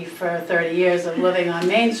my beef for 30 years of living on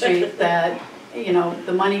Main Street, that, you know,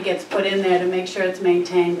 the money gets put in there to make sure it's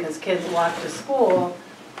maintained because kids walk to school.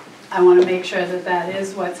 I want to make sure that that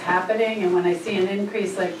is what's happening, and when I see an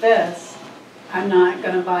increase like this, I'm not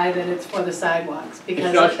going to buy that it's for the sidewalks,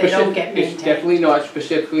 because if they don't get maintained. It's definitely not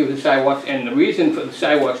specifically for the sidewalks, and the reason for the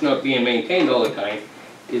sidewalks not being maintained all the time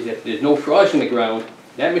is if there's no frost in the ground,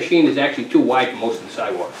 that machine is actually too wide for most of the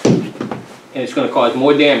sidewalks. And it's going to cause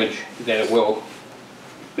more damage than it will,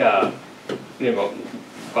 you know,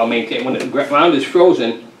 while maintaining. When the ground is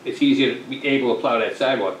frozen, it's easier to be able to plow that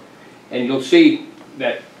sidewalk. And you'll see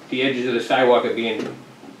that the edges of the sidewalk are being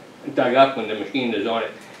dug up when the machine is on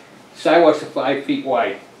it. Sidewalks are 5 feet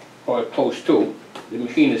wide, or close to. The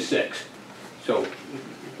machine is 6. So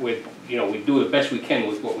we do the best we can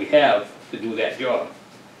with what we have to do that job.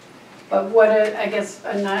 But what, I guess,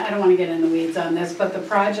 I don't want to get in the weeds on this, but the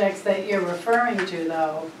projects that you're referring to,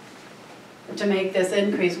 though, to make this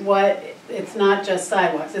increase, it's not just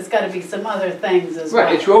sidewalks, it's got to be some other things as well.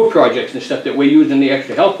 Right, it's road projects and stuff that we're using the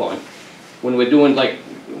extra help on. When we're doing, like,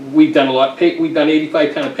 we've done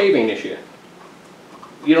 85 ton of paving this year.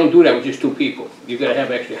 You don't do that with just 2 people. You've got to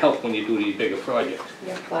have extra help when you do these bigger projects.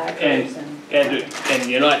 And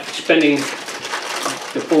you're not spending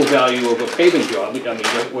the full value of a paving job. I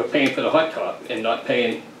mean, we're paying for the hot top and not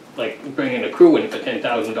paying, like, bringing a crew in for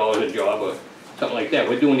 $10,000 a job or something like that.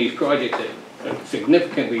 We're doing these projects at a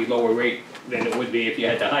significantly lower rate than it would be if you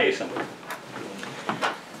had to hire somebody.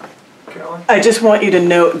 Carolyn? I just want you to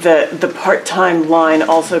note that the part-time line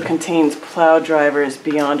also contains plow drivers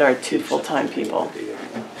beyond our 2 full-time people.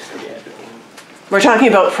 We're talking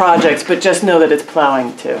about projects, but just know that it's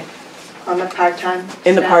plowing too. On the part-time?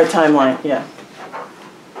 In the part-time line, yeah.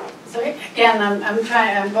 So again,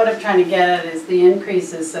 what I'm trying to get at is the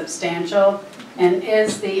increase is substantial, and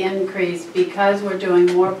is the increase because we're doing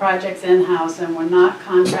more projects in-house and we're not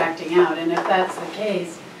contracting out? And if that's the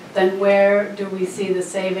case, then where do we see the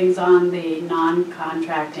savings on the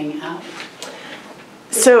non-contracting out?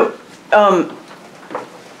 So,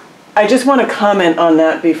 I just want to comment on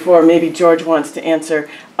that before maybe George wants to answer.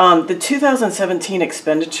 The 2017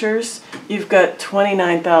 expenditures, you've got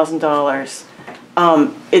 $29,000.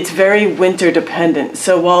 It's very winter dependent.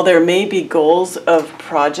 So while there may be goals of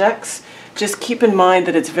projects, just keep in mind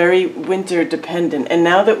that it's very winter dependent. And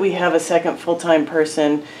now that we have a second full-time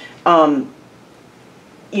person,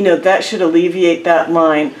 you know, that should alleviate that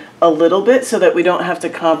line a little bit so that we don't have to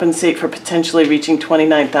compensate for potentially reaching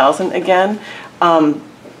 29,000 again. But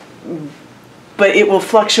it will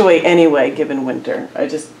fluctuate anyway, given winter. I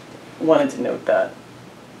just wanted to note that.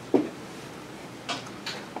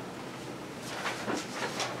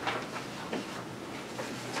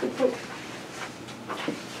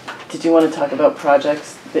 Did you want to talk about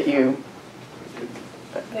projects that you?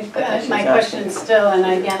 My question still, and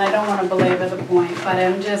again, I don't want to belabor the point, but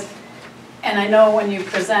I'm just, and I know when you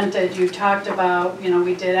presented, you talked about, you know,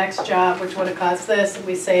 we did X job, which would have cost this, and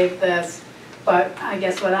we saved this. But I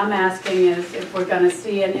guess what I'm asking is if we're going to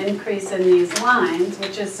see an increase in these lines,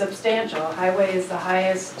 which is substantial, highway is the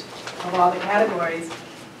highest of all the categories,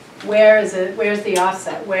 where is it, where's the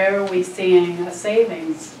offset? Where are we seeing a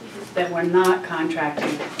savings that we're not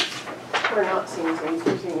contracting? We're not seeing savings,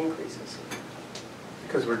 we're seeing increases.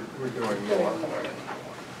 Because we're doing more.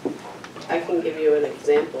 I can give you an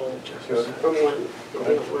example from when, if you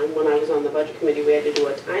don't mind, when I was on the budget committee, we had to do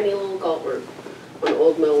a tiny little culvert on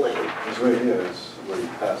Old Mill Lane. It's right here, it's where you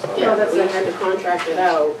pass on. Yeah, we had to contract it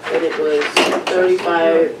out, and it was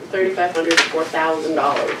 $3,500 to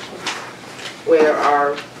 $4,000. Where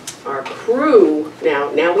our crew,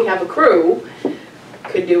 now we have a crew,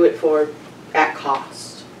 could do it for, at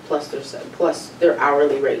cost, plus their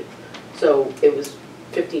hourly rate. So it was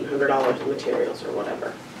 $1,500 in materials or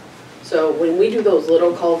whatever. So when we do those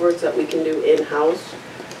little culverts that we can do in-house,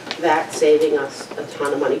 that's saving us a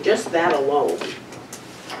ton of money, just that alone.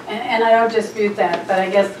 And I don't dispute that, but I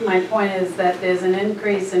guess my point is that there's an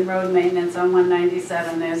increase in road maintenance on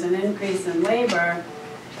 197, there's an increase in labor.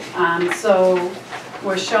 So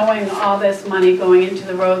we're showing all this money going into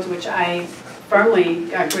the roads, which I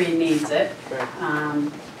firmly agree needs it.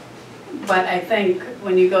 But I think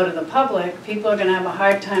when you go to the public, people are gonna have a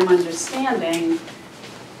hard time understanding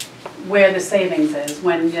where the savings is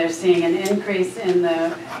when they're seeing an increase in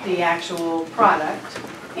the actual product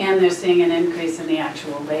and they're seeing an increase in the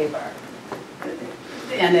actual labor.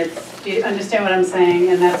 And it's, do you understand what I'm saying?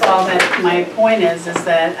 And that's all that my point is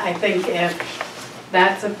that I think if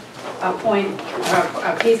that's a point, or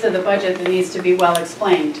a piece of the budget that needs to be well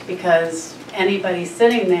explained, because anybody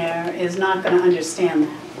sitting there is not gonna understand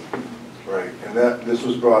that. Right, and this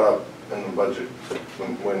was brought up in the budget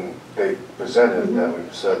when they presented that. We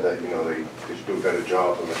said that, you know, they should do a better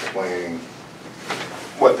job of explaining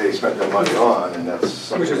what they spent their money on, and that's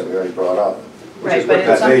something that we already brought up. Right, but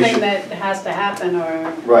it's something that has to happen,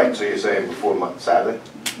 or... Right, so you're saying before Saturday?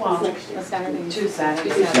 Well, Saturday. Two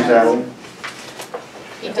Saturdays. Saturday?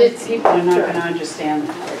 People are not gonna understand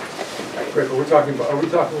that. Great, but are we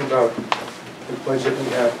talking about the budget we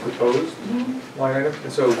have proposed line item?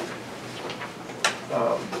 And so,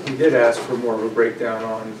 we did ask for more of a breakdown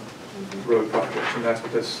on road projects, and that's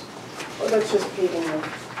what this. Well, that's just paving them.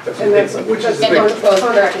 That's And that's, which is that's the big. proposed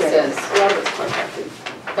contracted. purchases. A lot of it's contracted.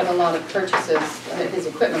 But a lot of purchases, his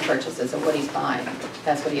equipment purchases of what he's buying,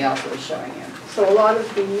 that's what he also is showing you. So a lot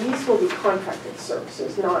of these will be contracted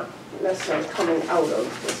services, not necessarily coming out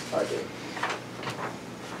of this budget.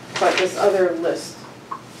 But this other list,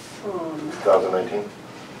 2019?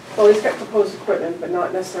 well, he's got proposed equipment, but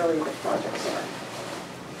not necessarily the projects are.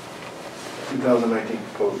 2019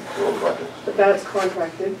 proposed road projects. But that's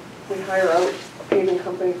contracted. We hire out a paving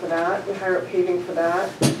company for that. We hire out paving for that.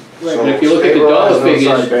 Right, but if you look at the dollar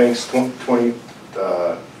figures. Banks,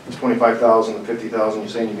 25,000, 50,000, you're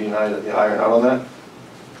saying you're hiring out on that?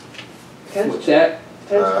 What's that?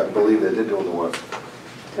 I believe they did do the work.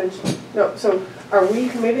 Potentially. No, so are we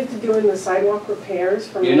committed to doing the sidewalk repairs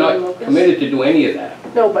from You're Northern not Locust? committed to do any of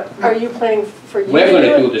that. No, but are you planning for you to do it? We're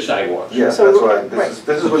gonna do the sidewalks. Yes, So that's why, right.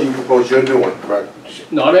 this is what you propose you're doing, correct?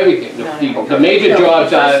 Not everything. The major No,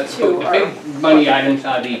 jobs the are, first two the are- big money items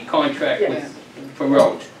are the contract Yes. for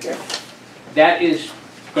roads. Yeah. That is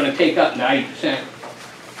gonna take up 90%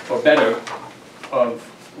 or better of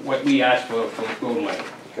what we asked for from road money.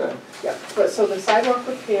 Okay. Yeah, but so the sidewalk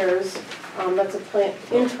repairs, that's a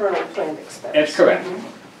internal planned expense. That's correct.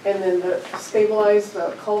 And then the stabilize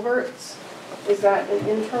the culverts, is that an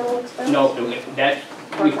internal expense? No, that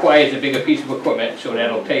requires a bigger piece of equipment, so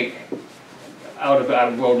that'll take out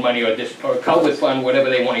of road money or this, or culvert fund, whatever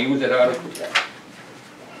they wanna use it out of.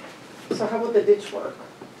 So how about the ditch work?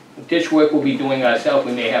 Ditch work we'll be doing ourselves,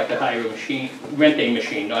 we may have to hire a machine, rent a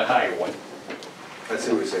machine, not hire one. I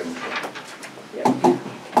see what you're saying.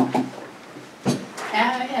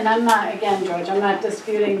 And I'm not, again, George, I'm not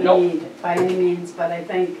disputing the Nope. need by any means, but I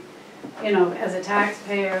think, you know, as a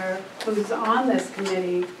taxpayer who's on this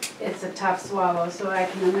committee, it's a tough swallow, so I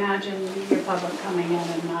can imagine your public coming in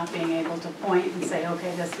and not being able to point and say,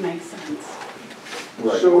 okay, this makes sense.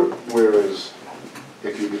 Right, So- whereas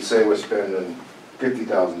if you could say we're spending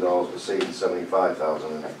 $50,000, but saving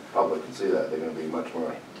 75,000, and the public can see that, they're gonna be much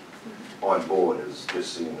more on board as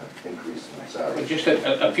just seeing an increase in salary. Just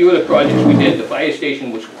a few of the projects we did, the fire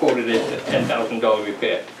station was quoted as a $10,000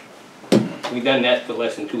 repair. We done that for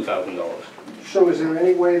less than $2,000. So is there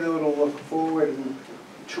any way though to look forward in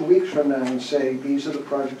 2 weeks from now and say, these are the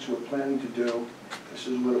projects we're planning to do, this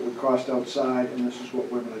is what it would cost outside, and this is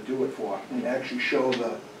what we're gonna do it for, and actually show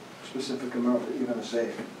the specific amount that you're gonna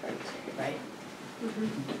save? Right.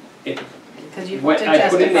 It- Because you What to I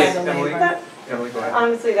put in justify there- the labor. Emily, go ahead.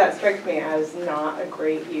 Honestly, that strikes me as not a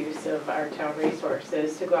great use of our town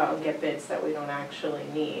resources to go out and get bids that we don't actually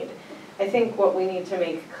need. I think what we need to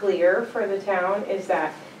make clear for the town is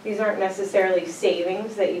that these aren't necessarily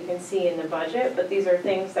savings that you can see in the budget, but these are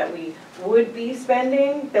things that we would be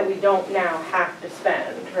spending that we don't now have to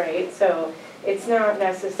spend, right? So it's not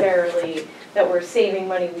necessarily that we're saving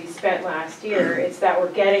money we spent last year, it's that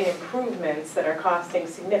we're getting improvements that are costing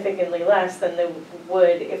significantly less than they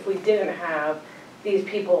would if we didn't have these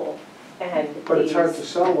people and But it's hard these- to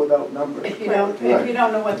sell without numbers. If you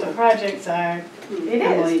don't know what the projects are, It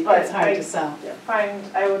Emily, is, but it's hard to sell.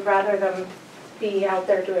 I would rather them be out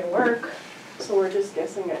there doing work. So we're just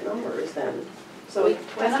guessing at numbers then. So And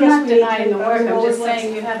let's I'm guess not we need denying the work, I'm just $10,000.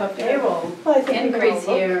 saying you have a payroll Well, I think we can increase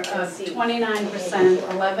all look here and of see. 29%,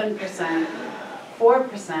 11%,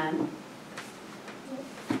 4%.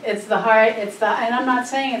 It's the hard, and I'm not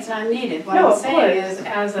saying it's not needed. What No, I'm of saying course. is,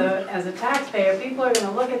 as a taxpayer, people are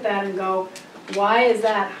gonna look at that and go, why is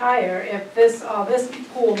that higher if all this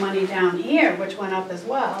pool money down here, which went up as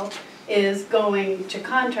well, is going to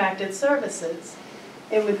contracted services?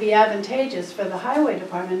 It would be advantageous for the highway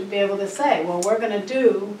department to be able to say, well, we're gonna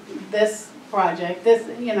do this project, this,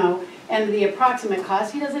 you know, and the approximate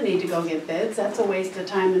cost, he doesn't need to go get bids, that's a waste of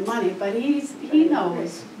time and money, but he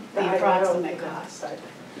knows the approximate cost.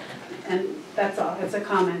 And that's all, it's a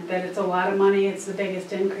comment, that it's a lot of money, it's the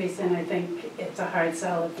biggest increase, and I think it's a hard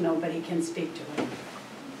sell if nobody can speak to it.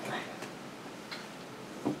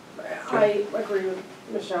 I agree with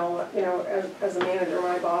Michelle, you know, as a manager,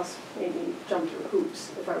 my boss made me jump through hoops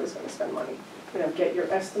if I was gonna spend money. You know, get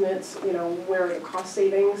your estimates, you know, where are the cost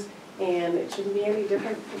savings, and it shouldn't be any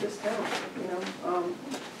different for this town, you know?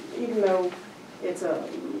 Even though it's a,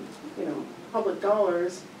 you know, public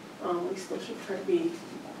dollars, we still should try to be,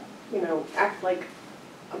 you know, act like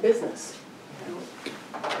a business, you know?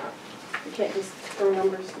 You can't just throw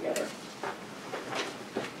numbers together.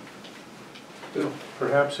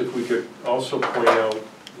 Perhaps if we could also point out,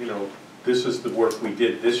 you know, this is the work we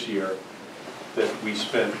did this year that we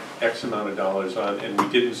spent X amount of dollars on, and we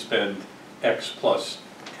didn't spend X plus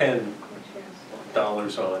 $10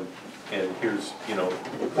 on. And here's, you know,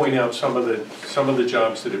 point out some of the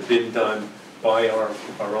jobs that have been done by our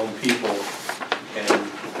own people, and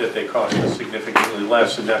that they cost us significantly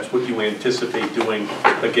less, and that's what you anticipate doing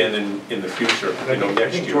again in the future, you know, I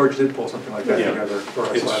next think year. George did pull something like that Yeah. together for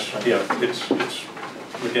us last time. Yeah, it's,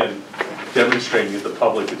 again, demonstrating to the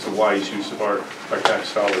public it's a wise use of our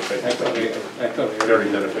tax dollars, I think, very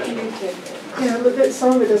beneficial. Yeah, but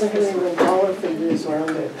some of it doesn't have any real dollar figures around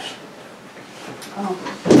it. Oh.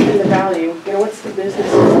 And the value, you know, what's the business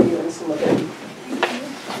value in some of it?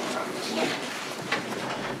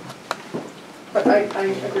 But I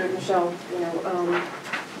agree with Michelle, you know,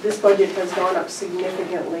 this budget has gone up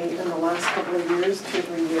significantly in the last couple of years, 2 or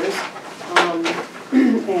 3 years.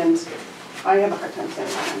 And I have a hard time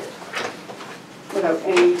standing behind it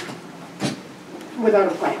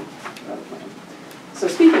without a plan. So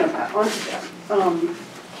speaking of that, onto that,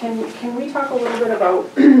 can we talk a little bit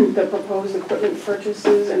about the proposed equipment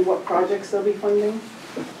purchases and what projects they'll be funding?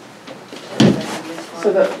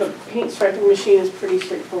 So the paint striping machine is pretty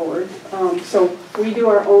straightforward. So we do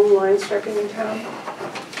our own line striping in town,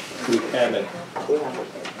 We haven't.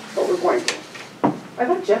 but we're going to. I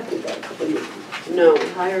thought Jeff did that a couple of years ago. No, we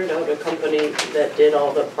hired out a company that did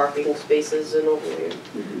all the parking spaces and over here.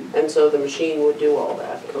 And so the machine would do all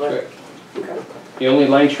that, correct? Okay. The only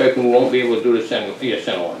line striping, we won't be able to do the center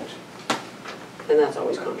lines. And that's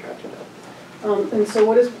always contracted out. And so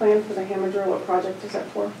what is planned for the hammer drill? What project is that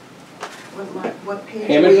for? What page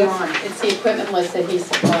Hammer are we drill? on? It's the equipment list that he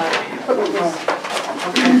supplied. Equipment list.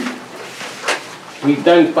 We've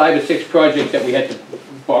done 5 or 6 projects that we had to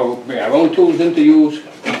bring our own tools in to use,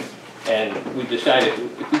 and we decided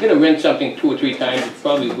if we're gonna rent something 2 or 3 times,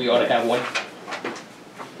 probably we ought to have one.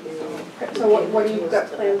 Okay, so what do you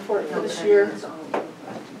got planned for this year?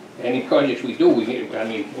 Any projects we do, we're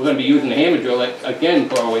gonna be using the hammer drill, again,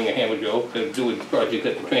 borrowing a hammer drill to do a project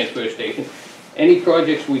at the transfer station. Any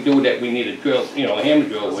projects we do that we need a drill, a hammer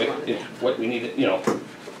drill with, is what we need,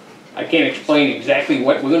 I can't explain exactly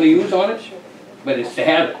what we're gonna use on it, but it's to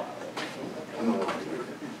have it.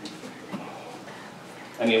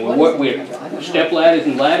 We're step ladders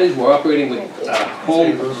and ladders, we're operating with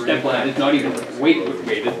home step ladders, not even weight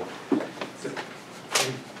rated.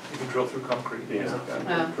 You can drill through concrete, things like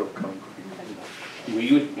that. Drill concrete. We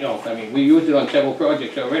use, we used it on several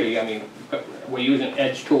projects already. We're using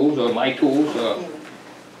Edge tools or my tools or,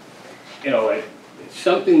 it's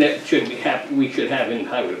something that we should have in the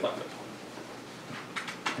highway department.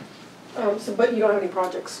 But you don't have any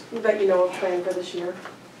projects that you know of planned for this year?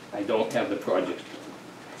 I don't have the projects.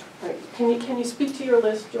 Right. Can you speak to your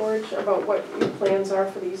list, George, about what your plans are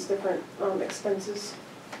for these different expenses?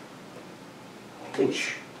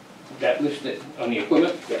 Which, that list on the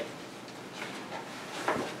equipment? Yeah.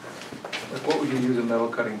 Like what would you use in metal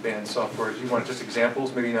cutting band software? Do you want just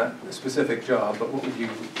examples, maybe not a specific job, but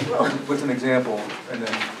what's an example, and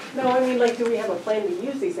then? No, I mean, like, do we have a plan to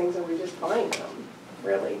use these things, or are we just buying them,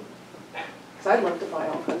 really? Because I'd love to buy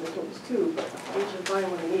all kinds of tools too, but I usually buy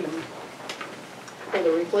them when I need them. Well,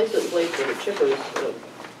 the replacement blade for the chipper is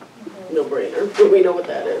a no-brainer. We know what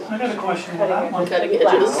that is. I got a question on that one. Cutting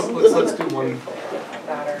edges. Let's do one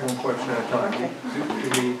question at a time.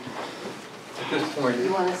 Do we, at this point,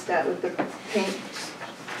 You want to start with the paint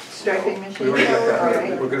striping machine? we already got that. All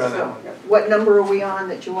right. We're good on that So, one. what number are we on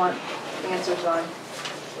that you want answers on?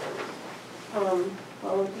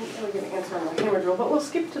 Well, we're going to answer on the hammer drill, but we'll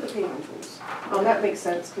skip to the paving tools. That makes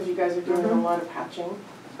sense, because you guys are doing a lot of patching.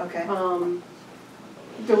 Okay.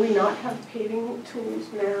 Do we not have paving tools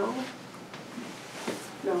now?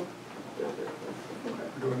 No.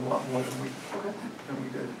 We're doing a lot more than we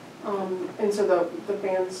did. And so the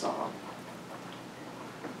bandsaw.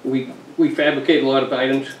 We fabricate a lot of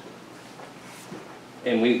items,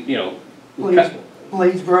 and we cut.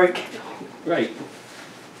 Blades break. Right.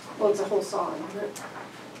 Well, it's a whole saw, isn't it?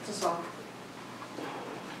 It's a saw.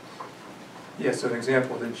 Yeah, so an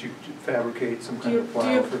example that you fabricate some Do kind you, of do plow.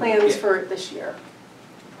 you have plans for this year?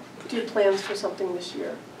 Do you have plans for something this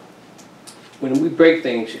year? When we break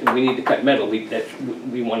things and we need to cut metal, we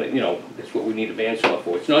want to, that's what we need a bandsaw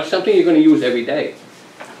for. It's not something you're going to use every day.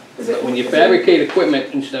 But when you fabricate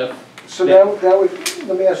equipment and stuff. So that would,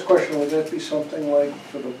 let me ask a question, would that be something like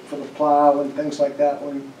for the plow and things like that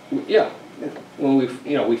when? Yeah. When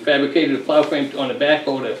we fabricated a plow frame on the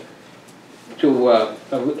backhoe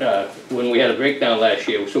when we had a breakdown last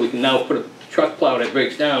year, so we can now put a truck plow that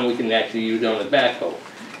breaks down, we can actually use it on the backhoe.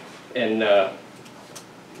 And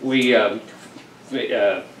we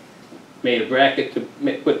made a bracket to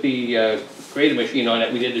put the grader machine on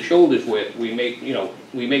that we did the shoulders with. We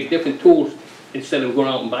make different tools instead of going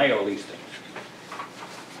out and buy all these things.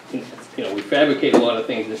 We fabricate a lot of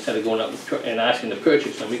things instead of going out and asking to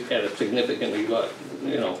purchase them. We've had a significantly,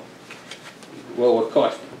 lower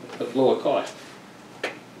cost.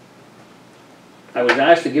 I was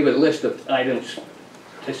asked to give a list of items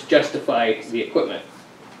to justify the equipment.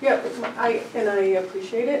 Yeah, I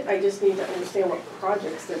appreciate it. I just need to understand what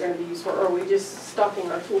projects they're going to be used for, or are we just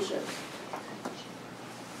stocking our tool shed?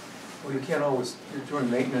 Well, you can't always, you're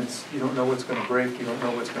doing maintenance, you don't know what's going to break, you don't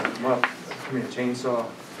know what's going to come up. I mean, a chainsaw,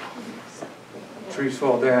 trees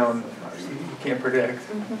fall down, you can't predict.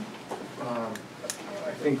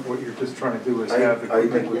 I think what you're just trying to do is have the. I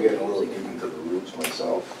think we're getting a little deep into the roots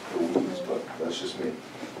myself, the weeds, but that's just me.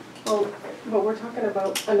 Oh, but we're talking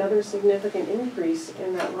about another significant increase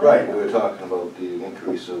in that line. Right, we were talking about the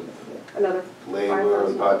increase of Another labor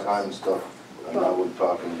and $5,000. part-time and stuff, and now we're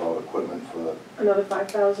talking about equipment for Another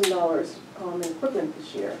 $5,000 in equipment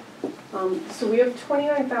this year. So we have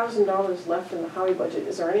 $29,000 left in the highway budget.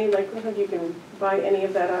 Is there any likelihood you can buy any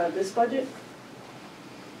of that out of this budget?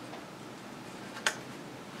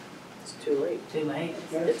 It's too late. Too late.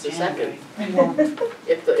 It's the second. January.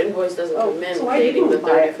 If the invoice doesn't come in So why didn't dating the we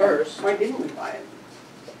buy it? 31st, Why didn't we buy it?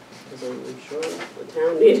 because I'm sure the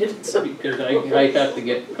town needed some. Because I have to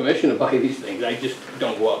get permission to buy these things, I just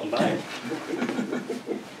don't go out and buy them.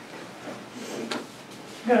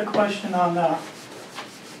 Got a question on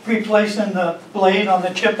replacing the blade on the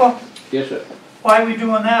chipper? Yes, sir. Why are we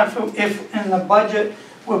doing that if in the budget,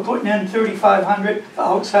 we're putting in $3,500 for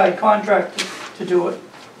outside contractors to do it?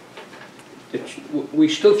 We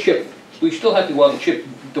still have to go out and chip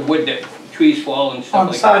the wood that trees fall and stuff On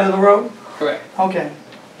the like that. side of the road? Correct. Okay.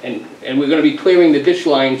 And we're gonna be clearing the ditch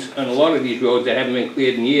lines on a lot of these roads that haven't been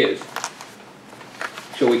cleared in years.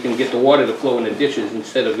 So we can get the water to flow in the ditches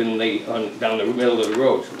instead of down the middle of the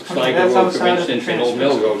roads. Sligo that's Road, for outside of the instance, and Old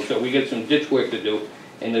Mill transfer Road, so we got some ditch work to do.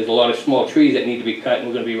 And there's a lot of small trees that need to be cut, and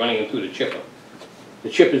we're gonna be running them through the chipper. The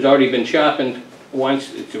chipper's already been sharpened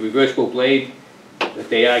once, it's a reversible blade, but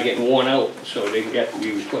they are getting worn out, so they have to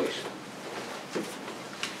be replaced.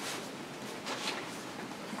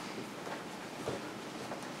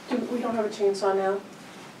 We don't have a chainsaw now?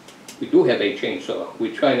 We do have a chainsaw.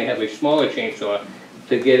 We're trying to have a smaller chainsaw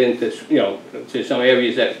to get into, to some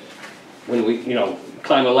areas that when we,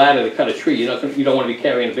 climb a ladder to cut a tree, you don't want to be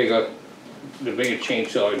carrying the bigger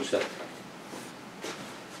chainsaw and stuff.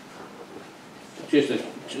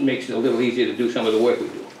 It makes it a little easier to do some of the work we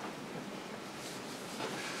do.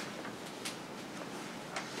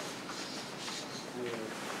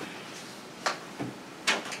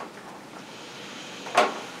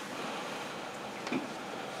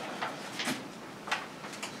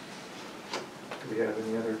 Do we have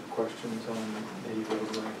any other questions on the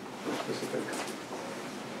roadway specific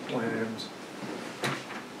line items?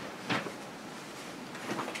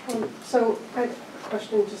 So I have a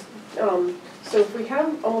question, so if we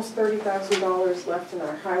have almost $30,000 left in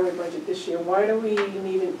our highway budget this year, why do we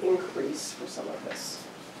need an increase for some of this?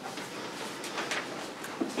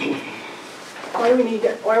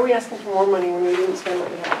 Why are we asking for more money when we didn't spend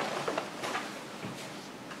what we had?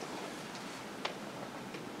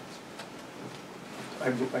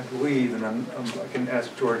 I believe, and I can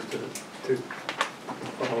ask George to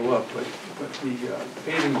follow up, but the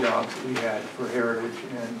paving jobs that we had for Heritage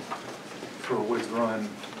and for Woods Run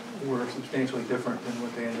were substantially different than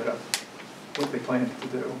what they planned to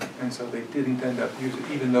do. And so they didn't end up using,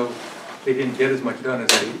 even though they didn't get as much done as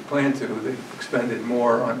they planned to, they expended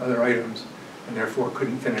more on other items and therefore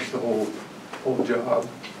couldn't finish the whole job.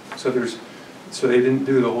 So they didn't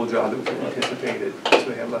do the whole job that was anticipated, so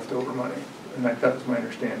they had leftover money. And that was my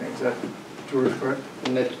understanding. Is that, George, correct?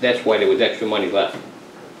 And that's why there was extra money left.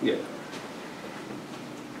 Yeah.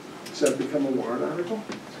 Does that become a warrant article?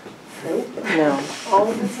 No.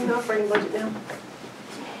 All of it's in the operating budget now?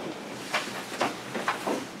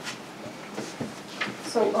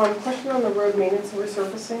 So, question on the road maintenance and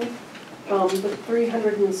resurfacing. The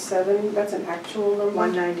 307, that's an actual number?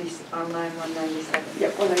 190, on line 197.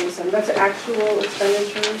 Yep, 197. That's actual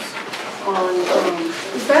expenditures on,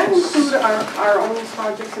 does that include our own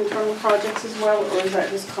projects, internal projects as well, or is that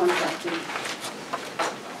just contracted?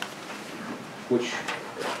 Which?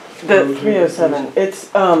 The 307,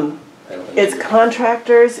 it's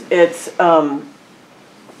contractors, it's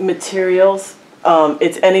materials,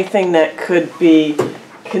 it's anything that could be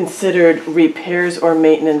considered repairs or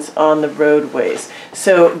maintenance on the roadways.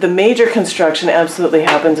 So the major construction absolutely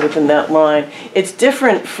happens within that line. It's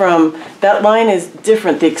different from, that line is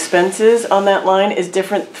different. The expenses on that line is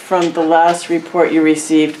different from the last report you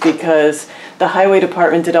received because the highway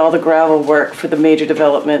department did all the gravel work for the major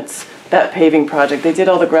developments, that paving project. They did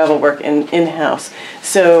all the gravel work in-house.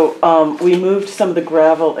 So we moved some of the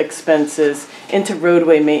gravel expenses into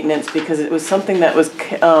roadway maintenance because it was something that was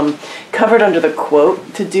covered under the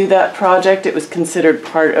quote to do that project. It was considered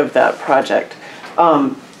part of that project.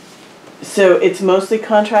 So it's mostly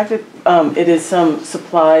contracted. It is some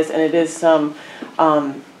supplies and it is some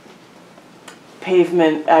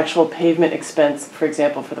actual pavement expense, for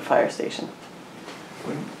example, for the fire station.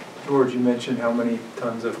 George, you mentioned how many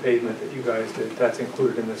tons of pavement that you guys did. That's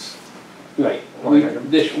included in this Right. line item?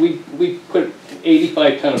 We put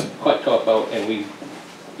 85 tons of hot top out and we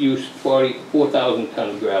used 4,000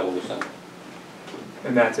 tons of gravel or something.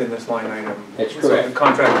 And that's in this line item? That's So correct. the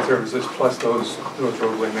contracted services plus those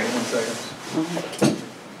roadway maintenance items?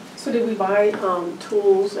 So did we buy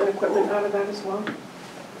tools and equipment out of that as well?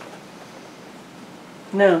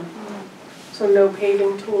 No, So no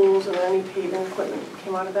paving tools or any paving equipment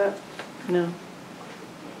came out of that? no.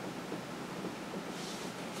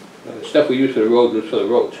 The stuff we used for the roads was for the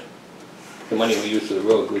roads. The money we used for the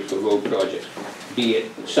road was for road projects. Be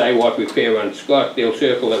it sidewalk repair on Scottsdale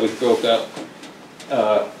Circle that was broke up,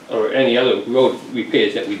 or any other road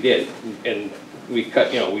repairs that we did. And we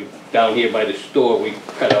cut, we down here by the store, we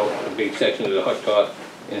cut out a big section of the hot top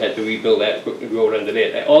and had to rebuild that road under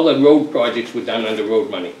there. All the road projects were done under road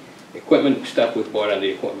money. Equipment stuff was bought under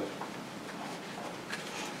equipment.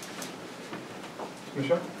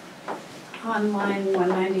 Michelle? On line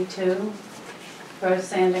 192, for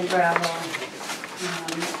sand and gravel,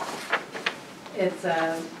 it's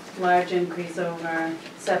a large increase over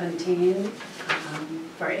 17.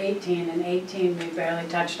 For 18, and 18 we barely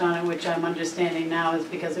touched on it, which I'm understanding now is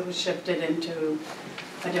because it was shifted into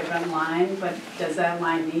a different line, but does that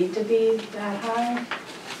line need to be that high?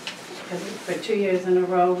 Because for 2 years in a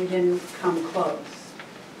row, we didn't come close.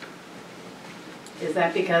 Is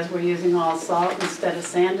that because we're using all salt instead of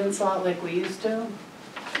sand and salt like we used to?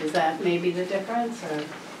 Is that maybe the difference, or?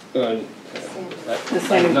 The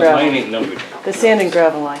sand and Mine gravel. ain't numbered. The sand and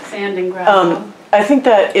gravel line. Sand and gravel? I think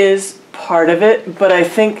that is part of it, but I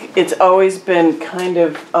think it's always been kind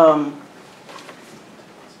of,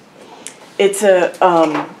 it's a,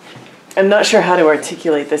 I'm not sure how to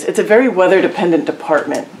articulate this. It's a very weather-dependent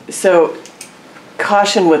department, so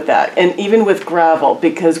caution with that. And even with gravel,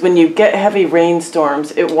 because when you get heavy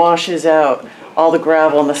rainstorms, it washes out all the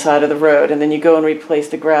gravel on the side of the road, and then you go and replace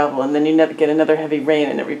the gravel, and then you get another heavy rain,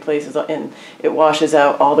 and it replaces, and it washes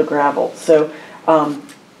out all the gravel. So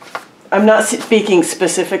I'm not speaking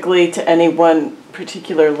specifically to any one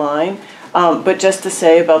particular line, but just to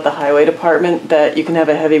say about the highway department that you can have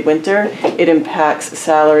a heavy winter, it impacts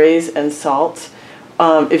salaries and salt.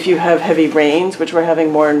 If you have heavy rains, which we're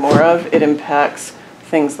having more and more of, it impacts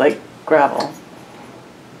things like gravel.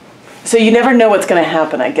 So you never know what's going to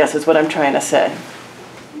happen, I guess, is what I'm trying to say.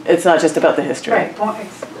 It's not just about the history. Right,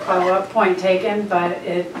 follow-up point taken, but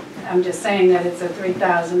I'm just saying that it's a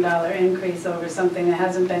 $3,000 increase over something that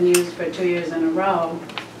hasn't been used for 2 years in a row.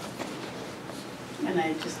 And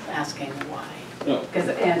I'm just asking why.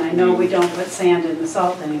 And I know we don't put sand in the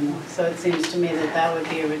salt anymore, so it seems to me that that would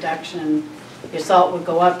be a reduction. Your salt would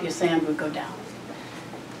go up, your sand would go down.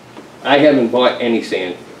 I haven't bought any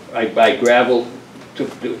sand. I buy gravel.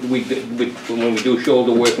 When we do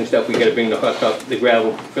shoulder work and stuff, we gotta bring the hot top, the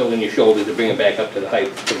gravel filled in your shoulder to bring it back up to the height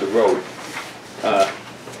of the road.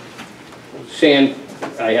 Sand,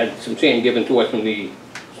 I had some sand given to us from the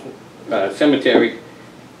cemetery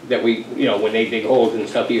that we, when they dig holes and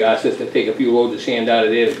stuff, he asked us to take a few loads of sand out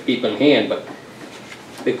of there to keep in hand, but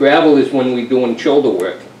the gravel is when we're doing shoulder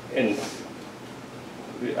work, and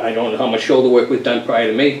I don't know how much shoulder work was done prior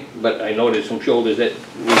to me, but I know there's some shoulders that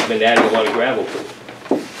we've been adding a lot of gravel to.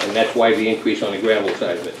 And that's why the increase on the gravel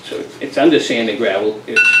side of it. So it's under sand and gravel,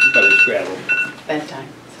 but it's gravel. Bedtime.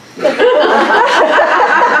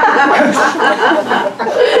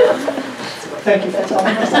 Thank you for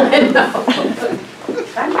telling us.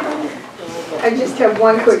 I just have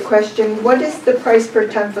one quick question. What is the price per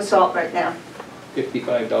ton for salt right now?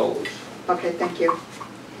 $55 Okay, thank you.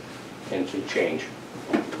 and some change.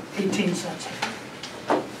 18 cents.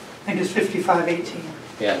 I think it's 55.18.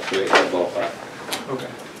 Yeah, it's right in the ballpark. Okay.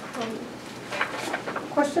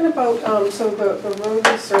 Question about, so the road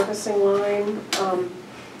resurfacing line,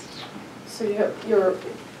 so you're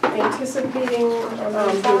anticipating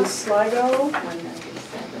doing Sligo,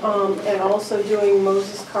 and also doing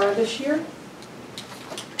Moses Carr this year?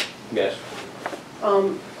 Yes.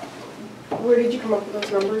 Where did you come up with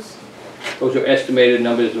those numbers? Those are estimated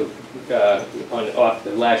numbers of, off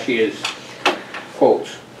the last year's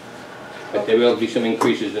quotes. But there will be some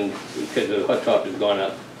increases because the hot top has gone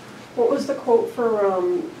up. What was the quote for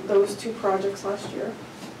those two projects last year?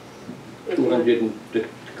 The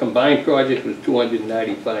combined project was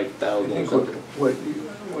 $295,000 I or think something.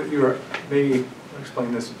 what you're, maybe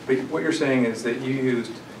explain this, but what you're saying is that you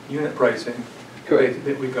used unit pricing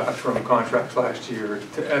that we got from contracts last year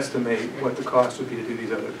to estimate what the cost would be to do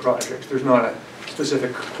these other projects. There's not a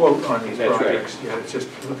specific quote on these projects yet. It's just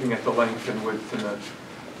looking at the length and width and the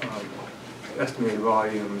estimated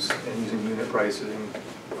volumes and using unit pricing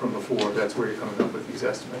from before. That's where you're coming up with these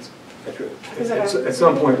estimates. That's right. At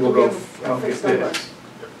some point, we'll go out and get bids.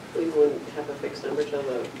 We wouldn't have a fixed number till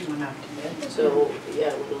the, Went out to bid. so,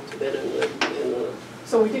 yeah, we went to bid in the,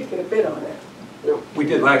 So we did get a bid on it. no. We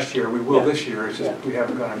did last year, we will this year, it's just we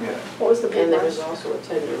haven't got them yet. What was the bid And there was last? also a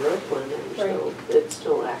 10-year road plan, so it's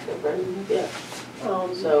still active, right? Yeah.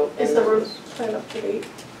 So, Is and the that road was- plan up to date?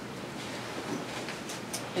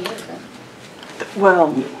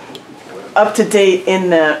 Well, up to date in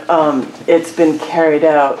that it's been carried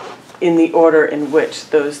out in the order in which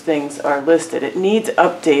those things are listed. It needs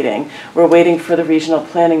updating. We're waiting for the Regional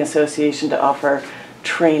Planning Association to offer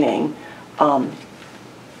training. And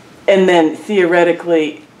then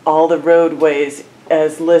theoretically, all the roadways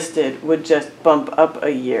as listed would just bump up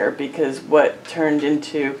a year because what turned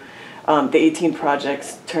into, the 18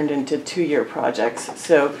 projects turned into 2-year projects.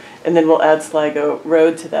 So, and then we'll add Sligo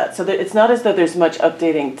Road to that. So that it's not as though there's much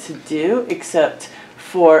updating to do except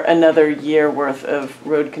for another year worth of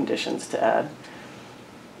road conditions to add.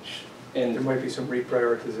 There And might be some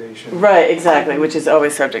reprioritization. Right, exactly, which is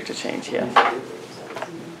always subject to change, yeah.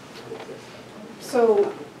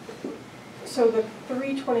 So the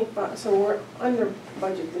 325, so we're under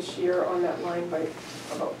budget this year on that line by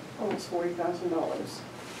about almost $40,000.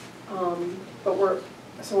 But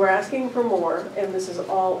we're asking for more, and this is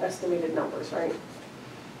all estimated numbers, right?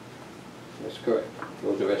 that's correct.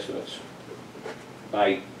 Those are estimates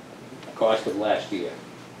by cost of last year.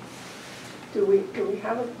 Do we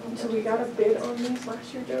got a bid on these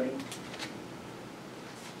last year, Jody?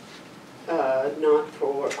 Not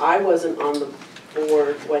for, I wasn't on the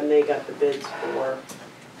board when they got the bids for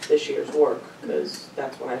this year's work, because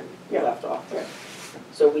that's when I left off. Yeah.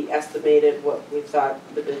 So we estimated what we thought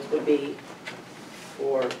the bids would be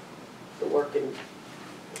for the work in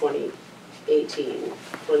 2018,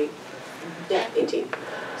 18.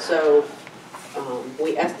 So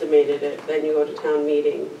we estimated it, then you go to town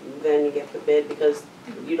meeting, then you get the bid, because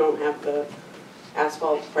you don't have the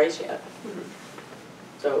asphalt price yet.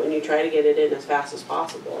 So, and you try to get it in as fast as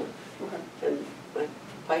possible. Okay. And my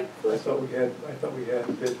pipe I was, thought we had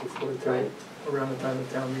a bid before the town, around the time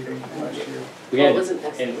of town meeting last year. We had, Well, it wasn't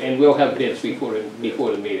estimated. and we'll have bids before the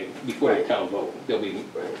meeting, before the Right. town vote. There'll be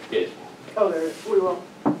Right. bids. Oh, we will?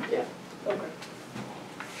 Yeah. Okay.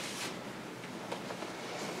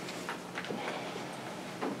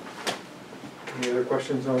 Any other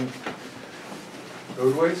questions on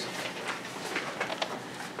roadways?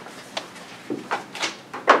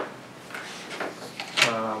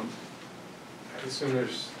 I assume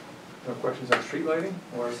there's no questions on street lighting,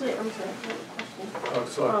 or? Actually, I'm sorry, I have a question. Oh,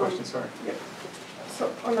 still have a question, sorry. Yeah.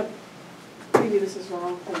 So on the, maybe this is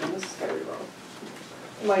wrong, hold on, this is gotta be wrong.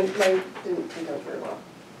 Mine didn't print out very well.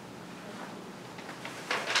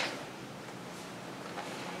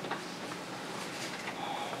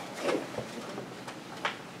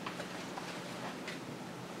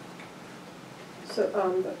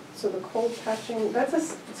 So the cold patching,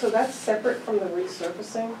 so that's separate from the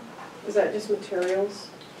resurfacing? Is that just materials?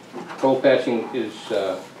 Coal patching is,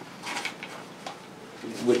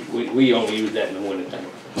 we only use that in the wintertime.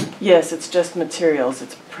 Yes, it's just materials,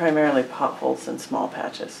 it's primarily potholes and small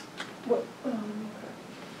patches. What, okay.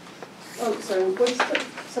 Oh, sorry,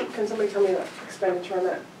 can somebody tell me the expenditure on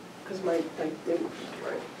that? Because I didn't,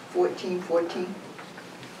 right. 14.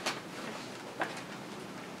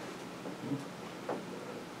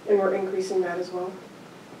 And we're increasing that as well?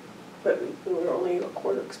 But we're only a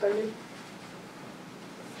quarter expended?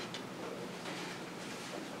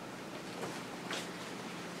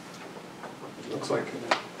 Looks like.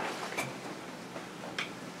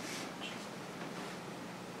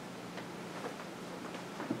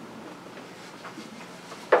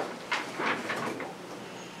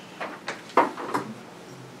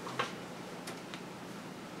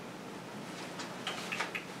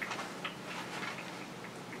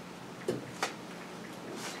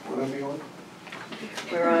 What are we on?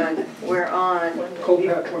 We're on Cold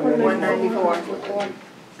patch 194.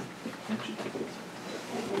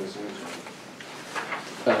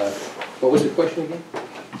 What was the question again?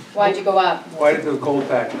 Why'd you go up? Why did the cold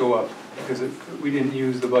patch go up? Because we didn't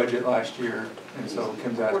use the budget last year, and so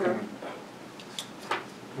Kim's asking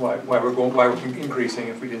why we're increasing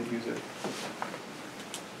if we didn't use it.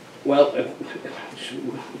 Well,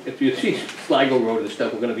 if you see Sligo Road and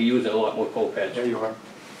stuff, we're gonna be using a lot more coal patch. There you are.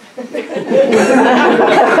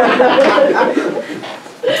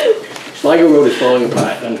 Sligo Road is falling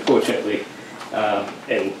apart, unfortunately,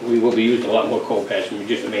 and we will be using a lot more coal patch, and we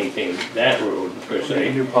just maintain that road per Making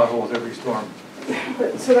se. new potholes every storm.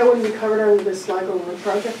 So that wouldn't be covered under the Sligo Road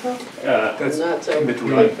project though? That's not so in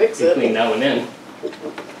between. we fix it. Between now and then.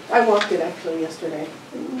 I walked it actually yesterday.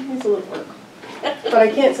 It needs a little work. But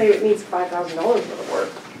I can't say it needs $5,000 worth of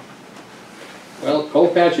work. Well, coal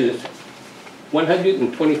patch is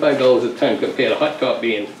 $125 a ton compared to hot top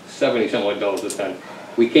being 70 some odd dollars a ton.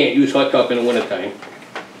 We can't use hot top in the wintertime.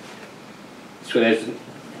 So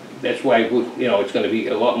that's why, it's gonna be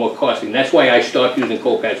a lot more costly. And that's why I stopped using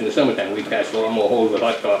coal patch in the summertime. We patched a lot more holes with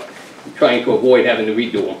hot top, trying to avoid having to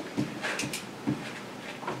redo them.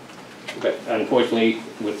 But unfortunately,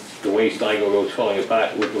 with the way Sligo Road's falling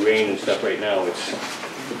apart with the rain and stuff right now,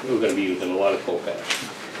 we're gonna be using a lot of coal patch.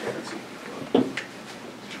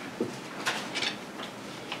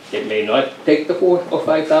 It may not take the $4,000 or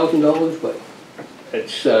 $5,000, but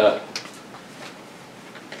it's,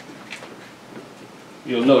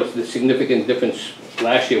 you'll notice the significant difference.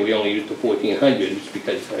 Last year, we only used the 1,400s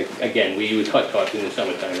because, again, we used hot tops in the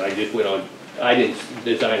summertime. I didn't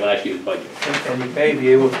design last year's budget. And you may be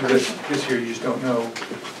able to this year, you just don't know.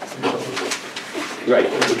 Right.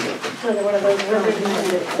 Another one of those.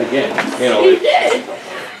 Again,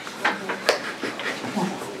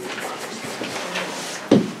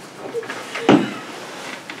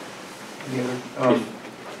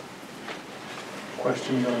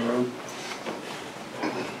 machines on the road.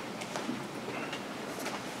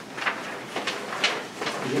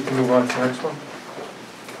 We need to move on to the next one.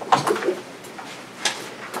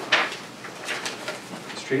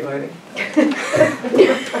 Street lighting?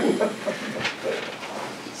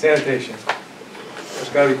 Sanitation. There's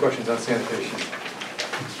gotta be questions on sanitation.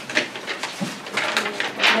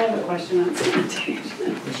 I have a question on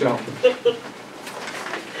sanitation. Michelle?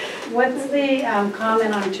 What's the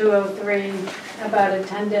comment on 203 about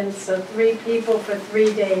attendance of 3 people for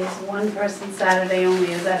 3 days, 1 person Saturday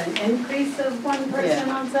only? Is that an increase of 1 person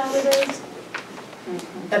on Saturdays?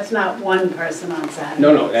 That's not 1 person on Saturday?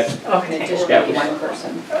 No, that's, Okay, just that was- 1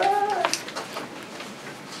 person.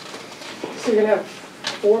 So you're gonna have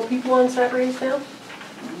 4 people on Saturdays now?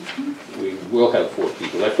 we will have 4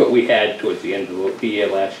 people. That's what we had towards the end of the year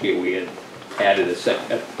last year. We had added a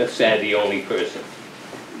Saturday-only person.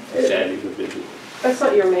 Saturday was busy. That's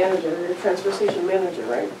not your manager, your transfer station manager,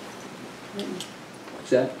 right? What's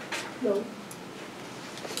that? No.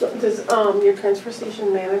 Does, your transfer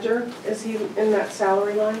station manager, is he in that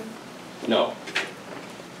salary line? No.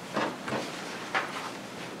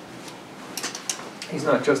 He's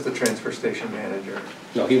not just the transfer station manager.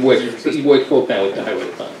 No, he works full-time with the highway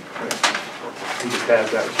department. He just has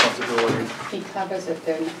that responsibility. He covers if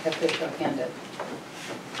they're short-handed.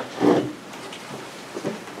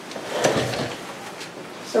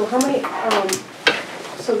 So how many,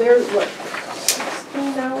 so they're what,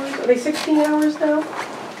 16 hours? Are they 16 hours now?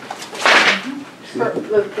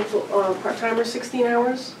 The part-timer 16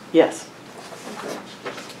 hours? Yes.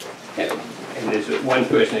 Okay. And there's 1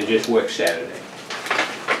 person that just works Saturday.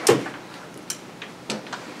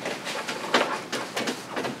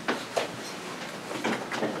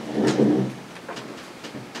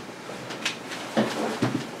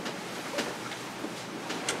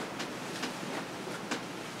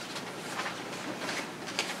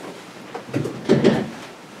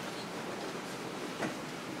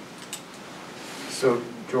 So,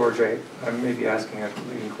 George, I may be asking a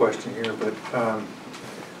leading question here, but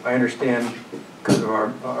I understand because of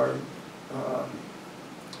our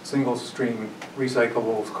single stream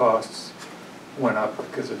recyclables costs went up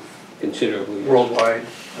because of Considerably. worldwide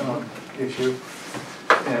issue.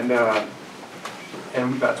 And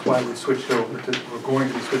that's why we switched over to, we're going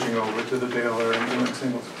to be switching over to the baler and doing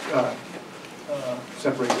singles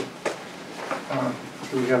separated.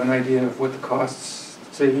 Do we have an idea of what the costs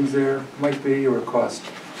savings there might be, or cost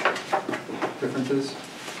differences?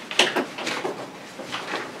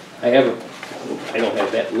 I don't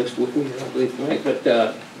have that list with me, I don't believe tonight, but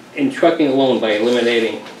in trucking alone, by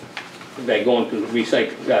eliminating, by going to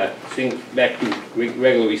back to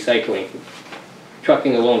regular recycling,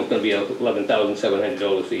 trucking alone is going to be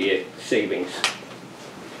 $11,700 a year savings.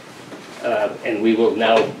 And we will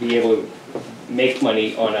now be able to make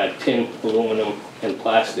money on our tin, aluminum, and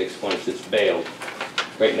plastics once it's baled.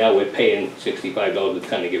 Right now, we're paying $65 a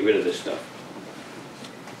ton to get rid of this stuff.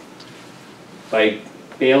 By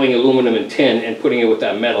baling aluminum and tin and putting it with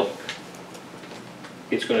our metal,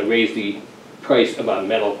 it's going to raise the price of our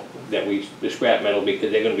metal, the scrap metal,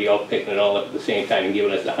 because they're going to be all picking it all up at the same time and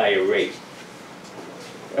giving us a higher rate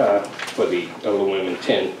for the aluminum and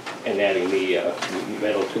tin and adding the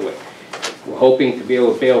metal to it. We're hoping to be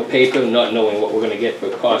able to bale paper, not knowing what we're going to get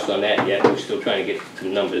for a cost on that yet. We're still trying to get to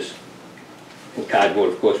the numbers. And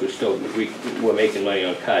cardboard, of course, we're making money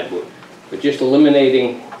on cardboard. But just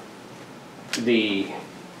eliminating the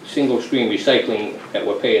single stream recycling that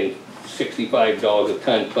we're paying $65 a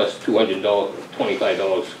ton plus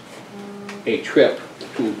 $25 a trip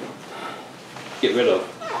to get rid of.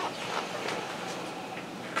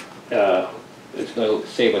 It's going to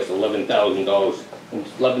save us $11,000,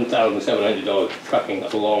 $11,700 trucking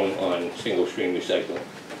alone on single stream recycling.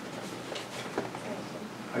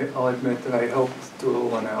 I'll admit that I helped do a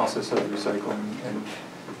little analysis of recycling,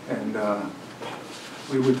 and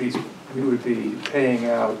we would be paying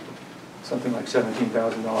out something like $17,000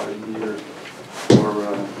 a year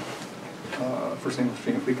for single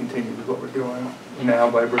stream if we continue with what we're doing now.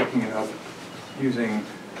 By breaking it up using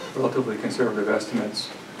relatively conservative estimates,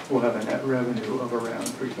 we'll have a net revenue of around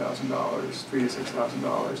 $3,000, $3,000 to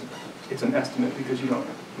 $6,000. It's an estimate because you don't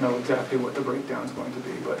know exactly what the breakdown is going to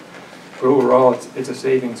be, but overall, it's a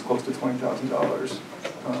savings close to $20,000.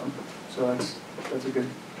 So that's a good.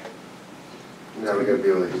 Now we gotta be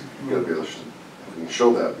able to, we can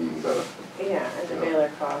show that being better. Yeah, and the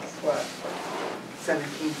mailer costs what?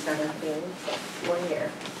 17, 1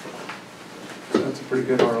 year. So that's a pretty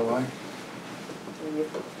good ROI.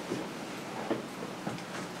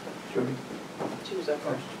 Jody?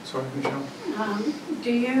 Sorry, Michelle.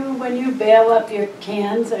 Do you, when you bail up your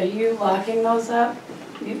cans, are you locking those up?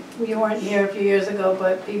 you weren't here a few years ago,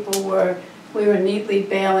 but we were neatly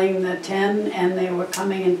bailing the tin, and they were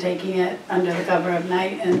coming and taking it under the cover of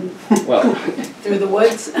night and Well, through the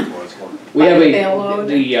woods. we have Bail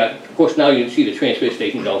load. of course, now you can see the transfer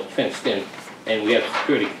station's all fenced in, and we have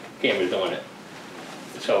security cameras on it.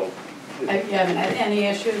 So, You haven't had any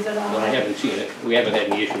issues at all? I haven't seen it, we haven't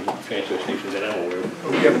had any issues with the transfer stations that I'm aware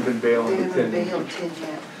of. We haven't been bailing They the haven't tin bailed tin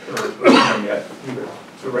yet. or yet either.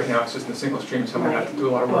 So right now, it's just in a single stream, so I'm gonna have to do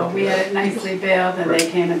a lot of work. Well, we had it nicely bailed, and they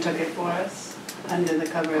came and took it for us under the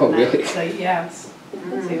cover Oh, of night. really? So, yes, so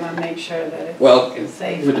you want to make sure that Well, it's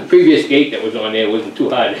safe. with the previous gate that was on there, it wasn't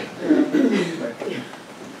too hard.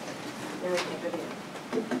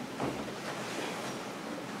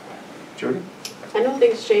 Jody? I know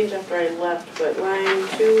things changed after I left, but line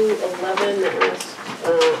 211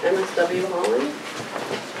 MSW hauling,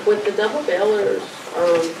 with the double bailers,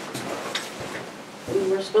 we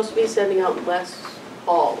were supposed to be sending out less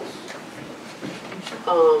hauls.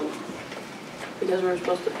 Because we were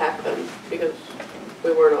supposed to pack them, because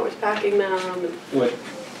we weren't always packing them. What,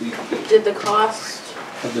 Did the cost,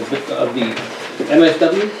 of the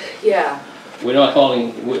MSW? yeah, We're not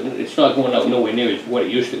hauling, it's not going out nowhere near as what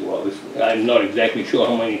it used to go out. I'm not exactly sure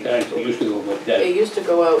how many times it used to go, but it used to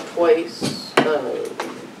go out twice a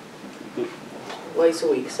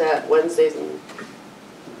week, Wednesdays and,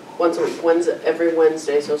 once a week, every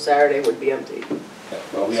Wednesday, so Saturday would be empty.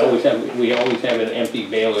 well, we always have an empty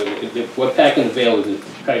baler. If we're packing the balers as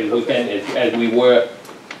tight as we can, as we were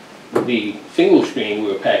the single stream,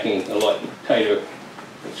 we were packing a lot tighter,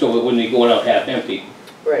 so it wouldn't be going out half empty.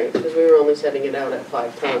 Right, because we were only setting it out at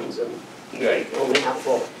 5 tons and Right. only half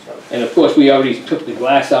full, so. And of course, we already took the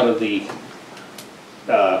glass out of the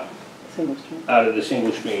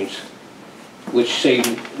single streams,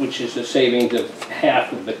 which is a savings of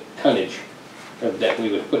half of the tonnage that we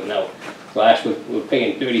were putting out. Glass, we're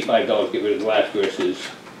paying $35 to get rid of glass versus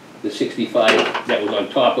the 65 that was on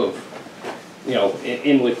top of, you know,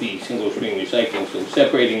 in with the single stream recycling. So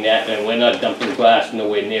separating that, and we're not dumping glass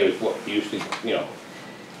nowhere near as what we used to, you know,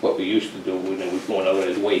 what we used to do when it was going out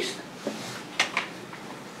as waste.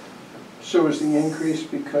 So is the increase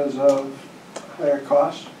because of higher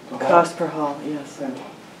costs? to haul? Cost per haul, yes. Yeah.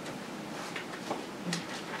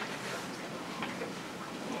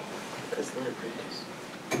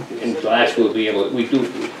 And glass will be able,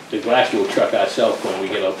 the glass will truck ourselves when we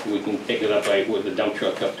get up, we can pick it up with the dump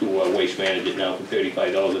truck up to Waste Management now for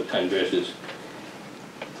 $35 a ton versus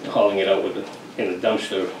hauling it out in a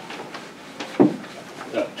dumpster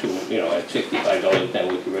up to, you know, at $65 a ton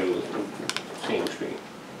with the regular single stream.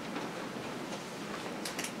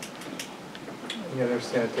 Any other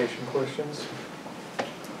sanitation questions?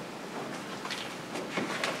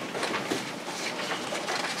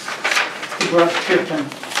 Brush chipping.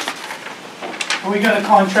 Are we gonna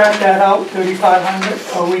contract that out,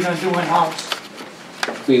 3,500, or are we gonna do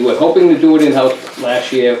in-house? We were hoping to do it in-house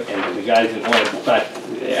last year, and the guys didn't want to, but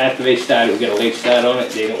after they started, we got a late start on it,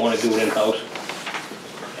 they didn't want to do it in-house.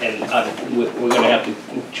 And we're gonna have to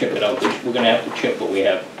chip it out, we're gonna have to chip what we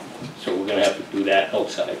have, so we're gonna have to do that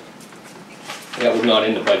outside. That was not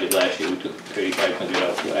in the budget last year, we took 3,500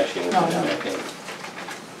 out last year. No.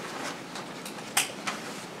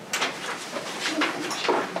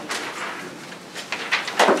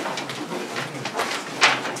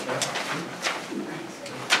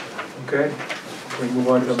 Okay, we move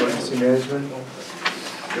on to emergency management.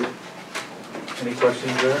 Any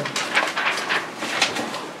questions there?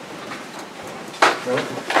 No?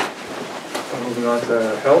 Moving on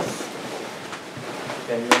to health.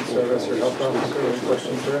 Ambulance service or health officer, any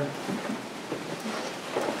questions there?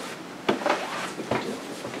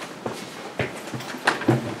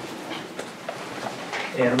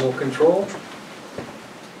 Animal control.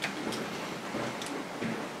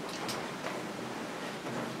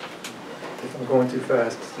 I'm going too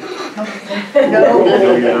fast.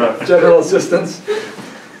 No. General assistance.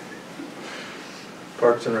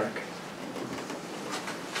 Parks and Rec.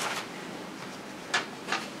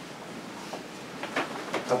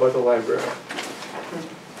 How about the library?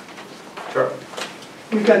 Charlie?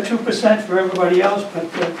 We got 2% for everybody else,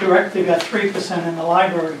 but the director got 3% in the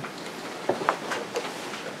library.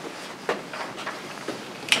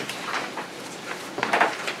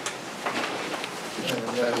 And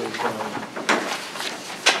that is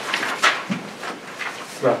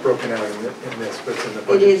not broken out in this, but it's in the It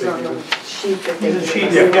budget. is on the sheet that they There's a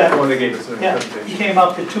sheet gave that us. got- The one they gave us in the Yeah, presentation. he came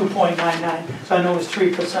up to 2.99, so I know it's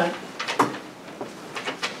 3%.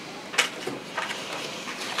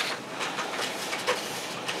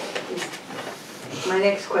 My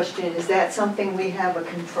next question, is that something we have a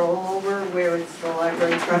control over, where it's the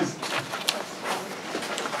library trust?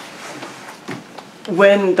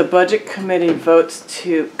 When the budget committee votes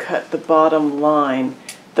to cut the bottom line,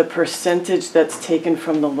 the percentage that's taken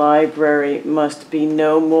from the library must be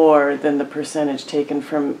no more than the percentage taken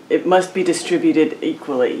from, it must be distributed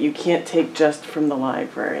equally. You can't take just from the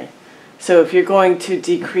library. So if you're going to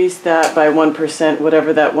decrease that by 1%,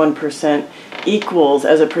 whatever that 1% equals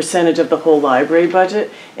as a percentage of the whole library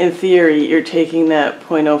budget, in theory, you're taking that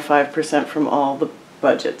 0.05% from all the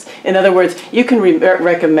budgets. In other words, you can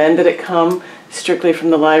recommend that it come strictly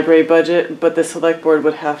from the library budget, but the select board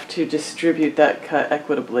would have to distribute that cut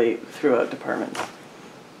equitably throughout departments.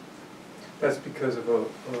 That's because of a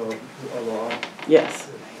law? Yes,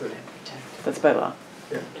 that's by law.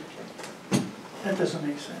 Yeah. That doesn't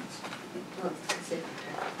make sense.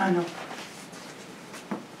 I know.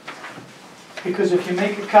 Because if you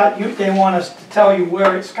make a cut, they want us to tell you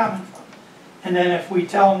where it's coming from. And then if we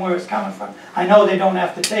tell them where it's coming from, I know they don't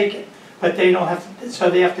have to take it, but they don't have to, so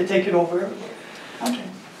they have to take it over everywhere. Okay,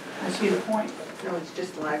 I see the point. No, it's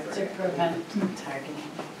just library. To prevent targeting.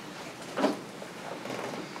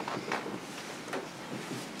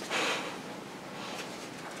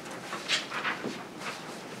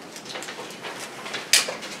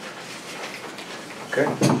 Okay.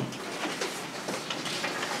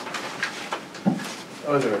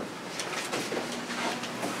 Other.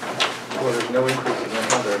 Well, there's no increases in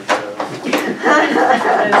other.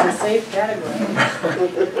 That is a safe category.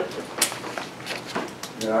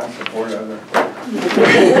 Yeah, I support other.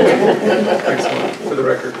 Excellent, for the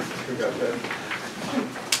record, we got that.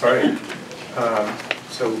 All right,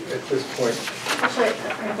 so at this point. Actually, I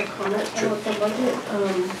have a comment about the budget.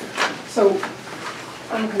 So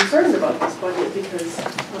I'm concerned about this budget because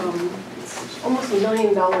it's almost $1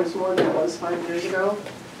 million more than it was 5 years ago.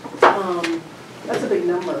 That's a big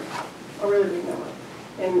number, a really big number.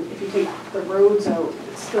 And if you take the roads out,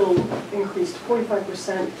 it's still increased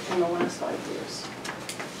 45% in the last 5 years.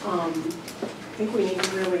 I think we need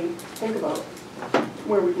to really think about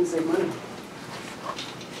where we can save money.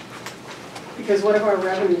 Because what have our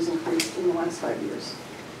revenues increased in the last 5 years?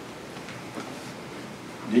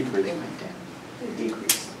 Decrease. They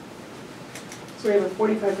decreased. So we have a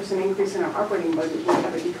 45% increase in our operating budget, we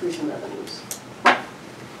have a decrease in revenues.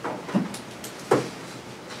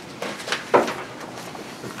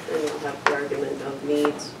 And you'll have the argument of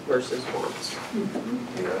needs versus wants.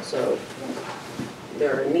 Yeah. So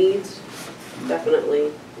there are needs,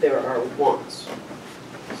 definitely, there are wants.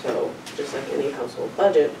 So just like any household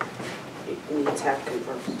budget, needs have to come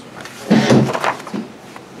first.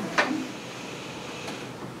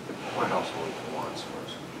 My household wants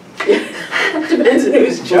first. Depends on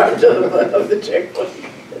who's in charge of the checkbook.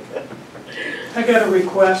 I got a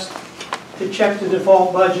request to check the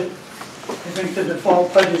default budget. I think the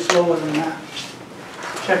default budget's lower than that.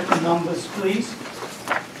 Check the numbers, please.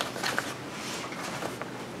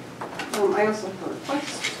 I also have a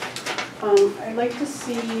request. I'd like to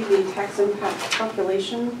see the tax impact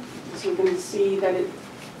calculation, so we can see that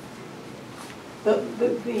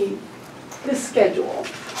this schedule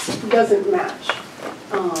doesn't match.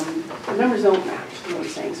 The numbers don't match, is what I'm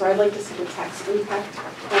saying. So I'd like to see the tax impact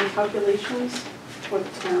calculations for the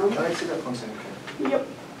town. Can I see that one second? Yep.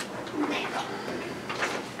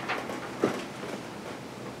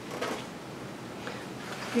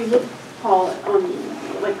 If you look, Paul,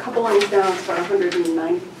 on like a couple lines down, it's about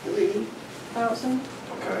 193,000.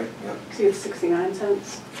 Okay, yep. See, it's 69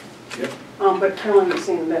 cents. Yep. But Carolyn was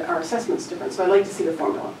saying that our assessment's different, so I'd like to see the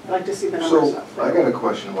formula. I'd like to see the numbers So, up. I got a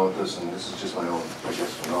question about this, and this is just my own, I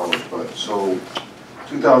guess, knowledge, but, so,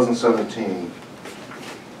 2017,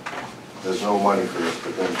 there's no money for this,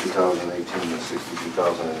 but then 2018 is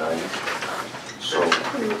 62,090. So,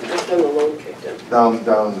 That's when the loan kicked in. down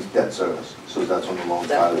the debt service, so that's when the loan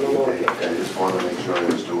That's started when to the be loan paid. kicked in. I just want to make sure I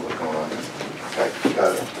understood what's going on. Okay,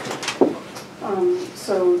 got it.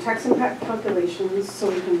 So tax impact calculations, so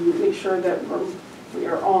we can make sure that we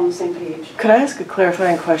are all on the same page. Could I ask a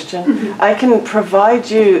clarifying question? I can provide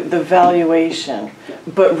you the valuation,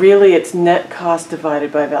 but really it's net cost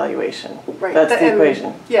divided by valuation. Right. That's the And-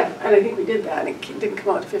 equation. Yeah, and I think we did that, and it didn't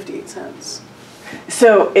come out to 58 cents.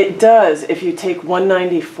 So it does if you take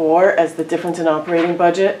 194 as the difference in operating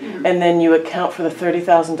budget, and then you account for the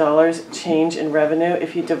 $30,000 change in revenue.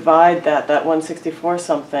 If you divide that 164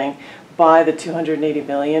 something by the 280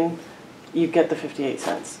 million, you get the 58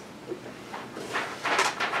 cents.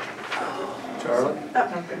 Charlie?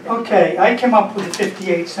 Okay, I came up with the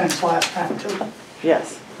 58 cents last time too,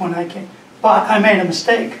 Yes. when I came, but I made a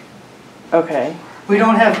mistake. Okay. We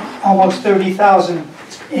don't have almost 30,000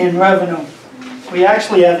 in revenue. We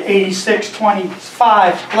actually have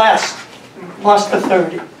 86.25 less, plus the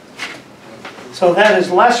 30. So that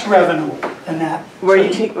is less revenue than that. Where are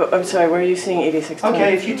you, I'm sorry, where are you seeing 8620?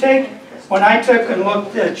 Okay, if you take, when I took and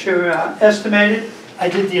looked at your estimated, I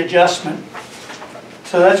did the adjustment.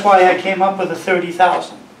 So that's why I came up with the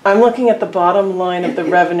 30,000. I'm looking at the bottom line of the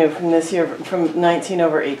revenue from this year, from 19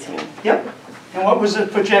 over 18. Yep. And what was the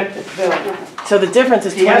projected bill? So the difference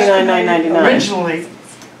is The estimated 29,999. originally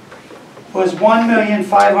was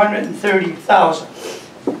 1,530,000.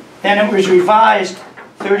 Then it was revised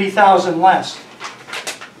 30,000 less.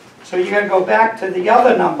 So you gotta go back to the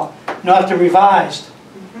other number, not the revised.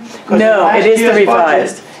 'Cause No, last it is the year's budget,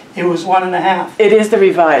 revised. It was 1.5. It is the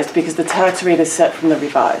revised because the tax rate is set from the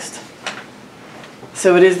revised.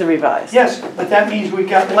 So it is the revised. Yes, but that means we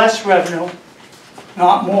got less revenue,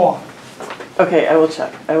 not more. Okay, I will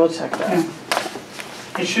check that.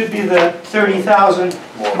 It should be the 30,000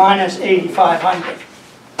 minus 8,500.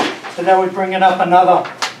 So that would bring it up another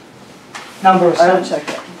number of I will cents. check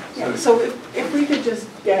it. Yeah, so if we could just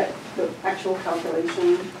get the actual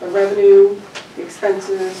calculation, the revenue, the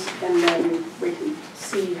expenses, and then we can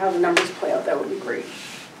see how the numbers play out, that would be great.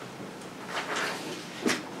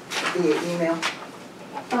 Via email.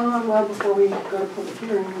 Well, before we go to public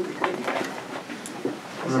hearing, we could.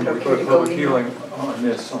 Remember, we put a public hearing on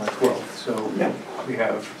this on the 12th, so we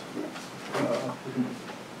have, we can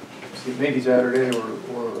see it maybe Saturday or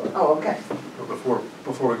Oh, okay. or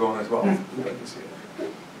before we go on as well. We'd like to see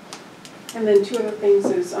it. And then two other things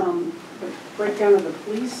is the breakdown of the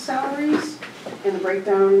police salaries and the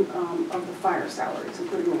breakdown of the fire salaries,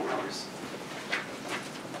 including the hours.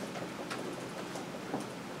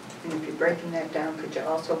 And if you're breaking that down, could you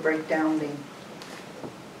also break down the,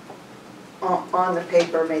 on the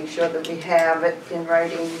paper, make sure that we have it in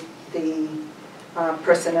writing, the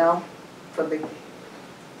personnel for the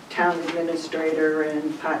town administrator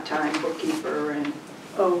and part-time bookkeeper and...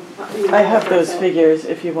 Oh, I have those figures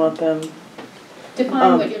if you want them.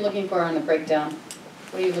 Define what you're looking for on the breakdown.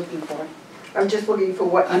 What are you looking for? I'm just looking for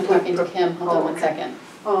what... I'm talking to Kim, hold on one second.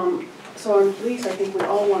 So on police, I think we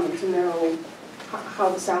all wanted to know how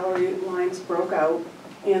the salary lines broke out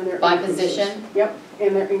and their By increases. position? Yep,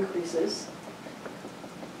 and their increases.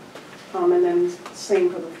 And then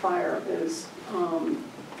same for the fire is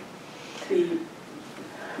the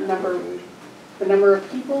number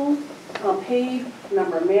of people paid,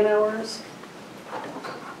 number of man hours.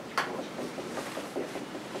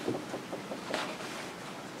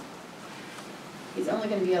 He's only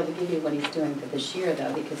gonna be able to give you what he's doing for this year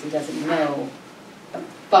though, because he doesn't know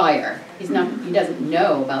fire. He doesn't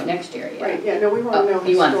know about next year yet. Right, yeah, no, we want to know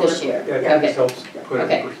You want this historically. year? Yeah, Okay. this helps put it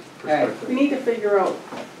Okay. in All right. perspective. We need to figure out,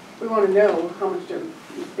 we want to know how much they're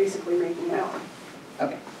basically making now.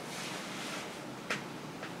 Okay.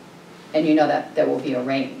 And you know that there will be a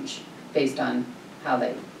range based on how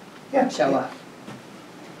they show up.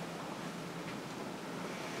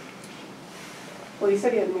 Well, he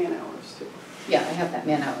said he had man hours too. Yeah, I have that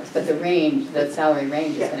man hours, but the range, the salary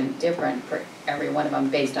range is gonna be different for every one of them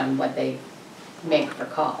based on what they make for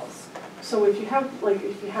calls. So if you have,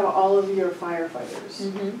 all of your firefighters,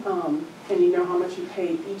 and you know how much you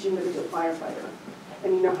pay each individual firefighter,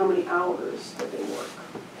 and you know how many hours that they work,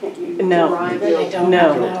 can't you No. derive They it? don't.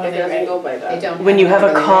 No. It doesn't go by that. They don't. When you have a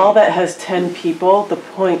really call range. that has 10 people, the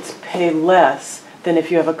points pay less than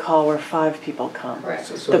if you have a call where 5 people come. Correct.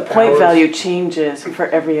 So The the point hours- value changes for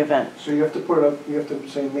every event. So you have to put up, you have to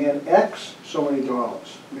say man X, so many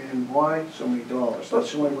dollars, man Y, so many dollars,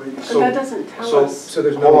 that's the only way you But can. that doesn't tell So- us. So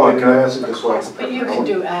there's no. Hold on, can I ask it this way? But you can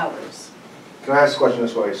do hours. Can I ask a question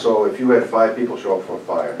this way? So if you had 5 people show up for a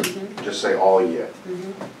fire, just say all year,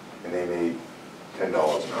 and they made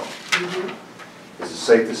 $10 an hour. Is it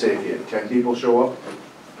safe to say if you had 10 people show up,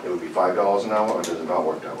 it would be $5 an hour, or does it not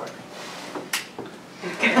work that way?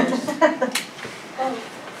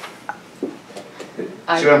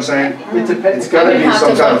 See what I'm saying? It's gotta be some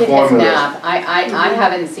kind of I would have to look at his formula. math. I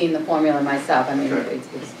haven't seen the formula myself. I mean, Okay.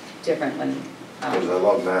 it's different when, Because I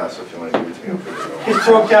love math, so if you want to give it to me, I'll figure it out. It's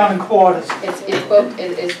broke down in quarters.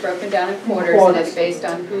 it's broken down in quarters and it's based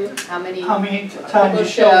on how many How many times people you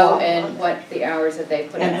show show up. and what the hours that they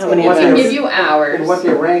put in. And how So many we can events. give you hours. And what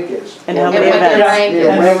their rank is. And how And many what their events. rank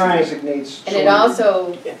Their is. rank Right. designates. And it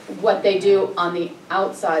also, what they do on the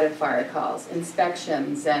outside of fire calls,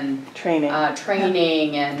 inspections and Training.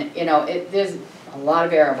 training and, there's a lot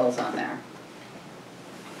of variables on there.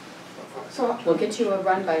 So We'll get you a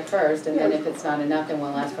run by first, and then if it's not enough, then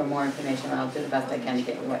we'll ask for more information. I'll do the best I can to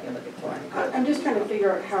get you what you're looking for. I'm just trying to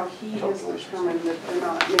figure out how he has determined that they're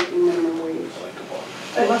not making minimum wage.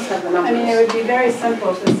 They must have the I mean, it numbers. would be very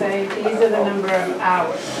simple to say, these are the number of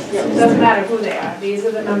hours. It doesn't matter who they are, these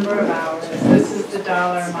are the number of hours, this is the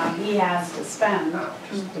dollar amount he has to spend.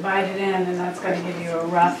 Divide it in, and that's gonna give you a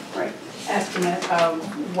rough estimate of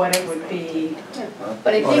what it would be.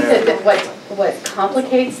 But I think that what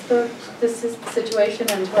complicates this situation,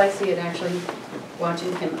 until I see it actually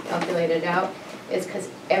watching him calculate it out, is because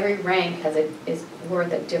every rank is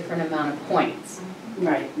worth a different amount of points.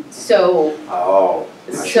 Right. So, Oh.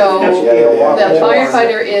 the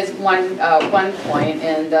firefighter is 1 point,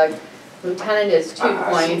 and the lieutenant is 2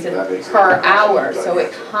 points per hour, so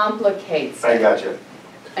it complicates I it. got you.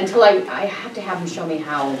 Until I have to have him show me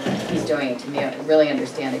how he's doing it to me, I really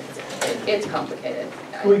understand it, because it's complicated.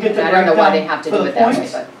 Can we get the I don't know why they breakdown have to for do the it that way,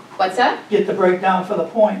 points? but, what's that? Get the breakdown for the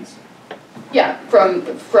points. Yeah, from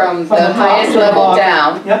the the top highest to the level bottom.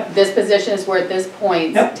 down. Yep. This position is worth this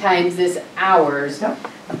points Yep. times this hours. Yep.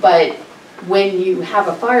 But when you have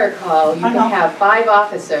a fire call, you I can know. have 5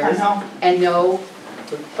 officers I know. and no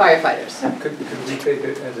firefighters. Could we take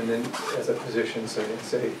it as a position, say,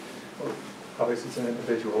 well, obviously it's an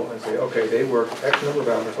individual, and say, okay, they worked X number of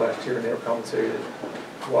hours last year and they were compensated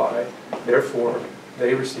Y, therefore,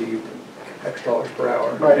 they received X dollars per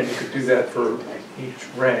hour. Right. And you could do that for each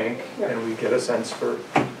rank, and we get a sense for,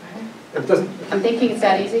 it doesn't, I'm thinking it's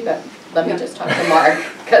that easy, but let me just talk to Mark,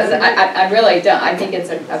 because I really don't. I think it's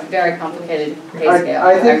a very complicated pay scale.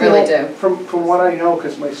 I think, really you know, do. From what I know,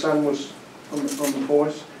 because my son was on the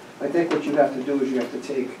force, I think what you have to do is you have to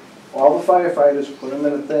take all the firefighters, put them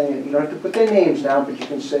in a thing, and you don't have to put their names down, but you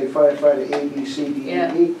can say firefighter A, B, C, D,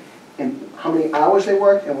 Yeah. E, and how many hours they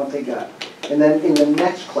worked and what they got. And then in the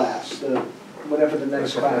next class, whatever the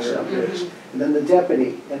next class up is, and then the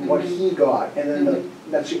deputy and what he got, and then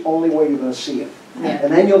that's the only way you're gonna see it. Yeah.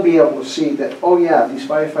 And then you'll be able to see that, oh yeah, these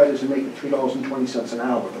firefighters are making $3.20 an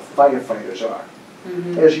hour, the firefighters are.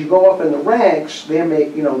 As you go up in the ranks, they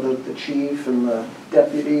make, you know, the chief and the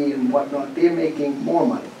deputy and whatnot, they're making more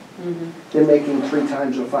money. They're making 3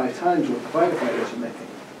 times or 5 times what the firefighters are making.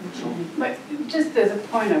 So, But just as a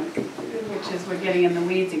point of, which is we're getting in the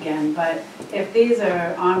weeds again, but if these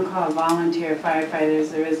are on-call volunteer firefighters,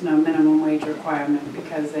 there is no minimum wage requirement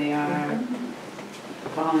because they are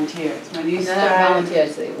volunteers. When you They're not start,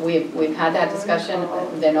 volunteers. We've had that discussion.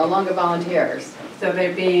 They're no longer volunteers. so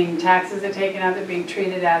they're being, taxes are taken out, they're being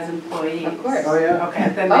treated as employees. Of course. oh yeah. Okay,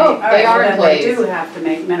 then Oh, they are then employees. they do have to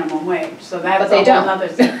make minimum wage, so that's But they a whole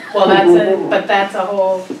don't. nother, well, that's a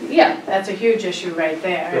whole, Yeah. that's a huge issue right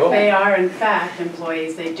there. Cool. If they are in fact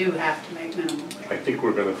employees, they do have to make minimum I wage. think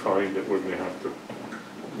we're gonna find that we're gonna have to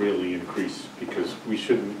really increase, because we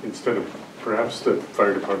shouldn't, instead of, perhaps the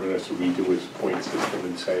fire department has to redo its point system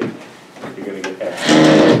and say, you're gonna get X,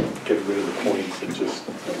 get rid of the points and just,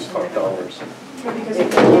 it's top dollars. Because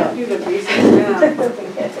if you can't do the basic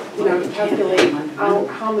math, you know, calculate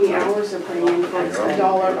how many hours they're putting in for a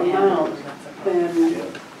dollar amount, then,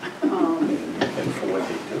 And for what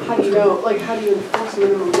they do. how do you know, like, how do you enforce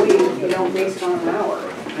minimum wage if you don't base it on an hour?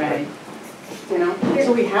 Right. You know,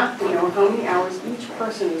 so we have to know how many hours each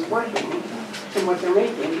person is working and what they're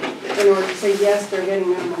making in order to say, yes, they're getting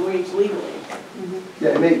minimum wage legally.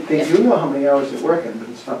 Yeah, and they do know how many hours they're working, but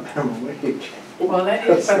it's not minimum wage. Well, that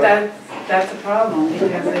is, but that's a problem,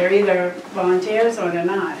 because they're either volunteers or they're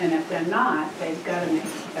not, and if they're not, they've got to make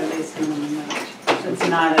at least minimum wage. It's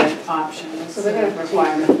not an option, it's So a they're gonna have to change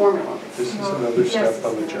requirement. the formula. This is another step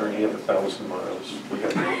on the journey of 1,000 miles. We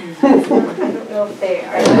got I don't know if they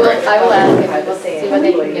are. I will ask if I I will will see say what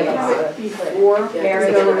they can give us. Before,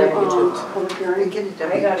 Mary the, got a public hearing. I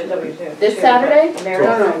got a W-2. This Saturday? Mary's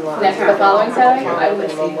No. Next, the following Saturday? I would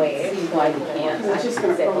Minimum wage. see why he can't. It's just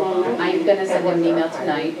gonna prolong it. I'm gonna send him an email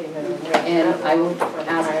tonight, and I will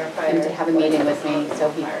ask him to have a meeting with me so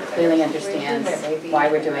he clearly understands why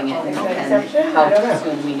we're doing it and how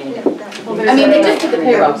soon we need it. I mean, they just did the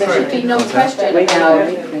payroll, there should be no question about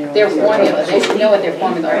their formula, they should know what their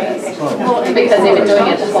formula is. Because they've been doing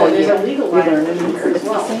it the whole There's a year. legal liability here as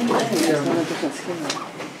well.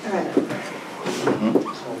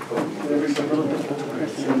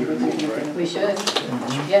 We should,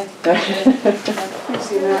 yeah. You've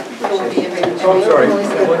seen that? Should be every. Oh, sorry. I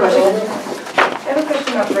have a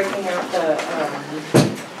question about breaking out the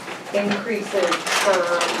increases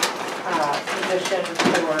per position for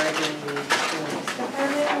the police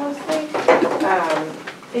department mostly.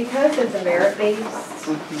 Because it's a merit-based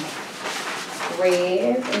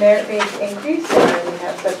raise, merit-based increase, and we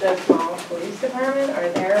have such a small police department, are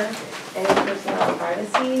there any personnel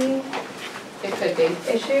privacy It could be.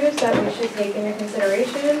 issues that we should take into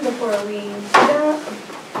consideration before we do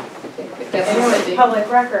that? I know it's public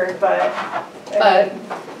record, but. But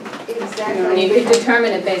Is And you could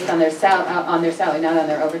determine it based on their salary, not on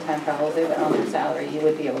their overtime probably, but on their salary. You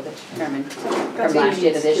would be able to determine from last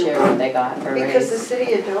year to this year what they got for a raise. Because the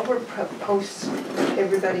city of Dover posts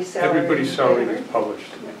everybody's salary. Everybody's salary is published.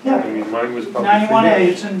 Yeah. I mean, mine was published. 91A,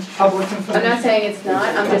 it's in public information. I'm not saying it's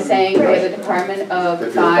not, I'm just saying for the Department of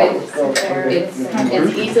Five,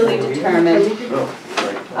 it's easily determined.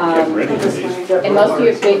 In most of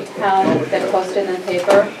your big towns that post it in the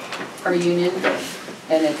paper are union,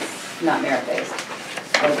 and it's not merit-based,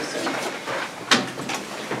 I would assume.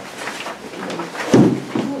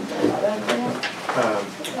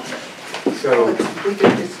 So,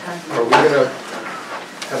 are we gonna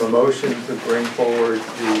have a motion to bring forward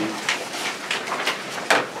the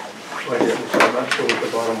budget, which I'm not sure what the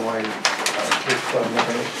bottom line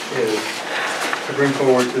is, to bring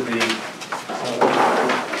forward to the,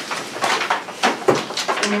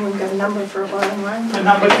 Anyone got a number for a bottom line? The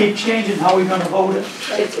number keeps changing, how are we gonna vote it?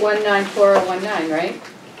 It's 19419, right?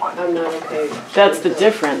 I'm not okay. That's the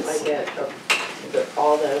difference. I get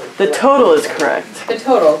all The total is correct. The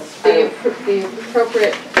total, the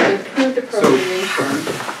appropriate, the approved appropriation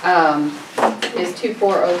is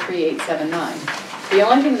 2403879. The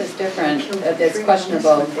only thing that's different, that's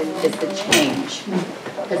questionable, is the change,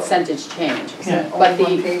 percentage change. Yeah. But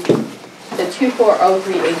the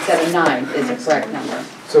 2403879 is the correct number.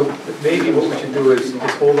 so maybe what we should do is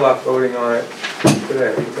hold off voting on it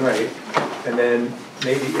tonight, and then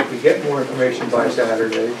maybe if we get more information by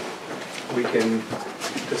Saturday, we can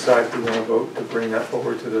decide if we want to vote to bring that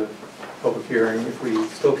forward to the public hearing. If we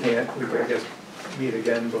still can't, we could, I guess, meet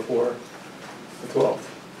again before the 12th.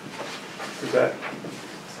 Is that?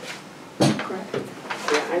 correct.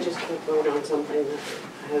 Yeah, I just can't vote on something that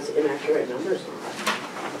has inaccurate numbers on it.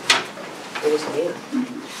 I just can't.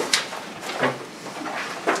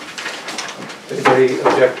 Anybody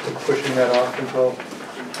object to pushing that off until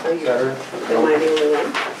Saturday? Am I the only one?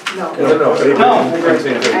 No. No. I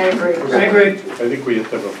agree. I agree. I think we have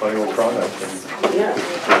to have a final product. Yeah.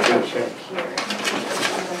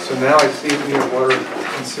 So now I see we have water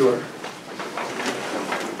and sewer.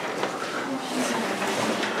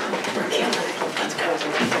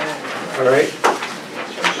 All right,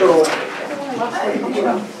 So,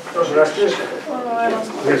 those are extras?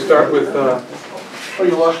 we're gonna start with, Oh,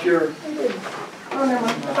 you lost your, Oh, never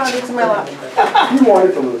mind, I found it in my lap. you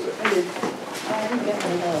wanted to lose it. I didn't get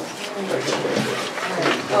one of those.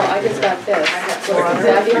 Oh, I just got this. Is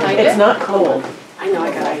that behind it? It's not cold. I know,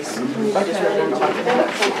 I got ice. I just ran into it.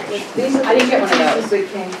 I didn't get one of those. That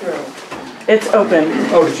came through. It's open.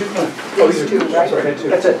 oh, did you? Oh, These two, right? Sorry, I had two.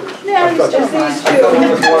 That's it. Yeah, it's just these I thought one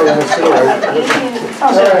was water and sewer.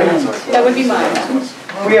 That would be mine.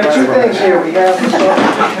 We have two things here. We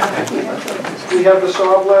have the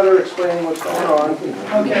SOB letter explaining what's going on at the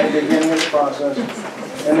beginning of the process.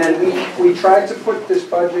 And then we tried to put this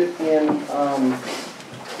budget in The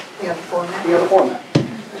other format? the other format.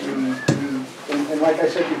 And like I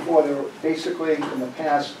said before, there were basically, in the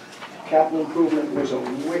past, capital improvement was a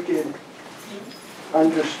wicked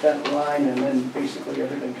underspent line, and then basically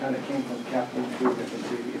everything kind of came from capital improvement in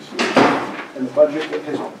previous years. And the budget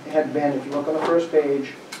had been, if you look on the first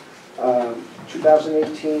page,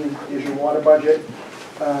 2018 is your water budget,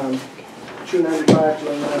 $295,000 to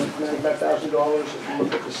 $95,000. If you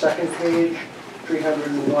look at the second page,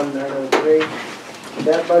 $301,903.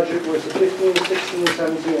 That budget was the 15, 16,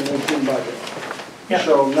 17, and 18 budget. Yeah.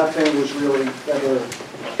 So nothing was really ever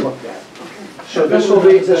looked at. So this will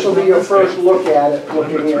be your first look at it,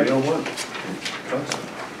 looking at.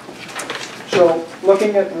 So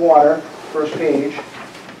looking at water, first page,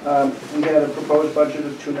 we had a proposed budget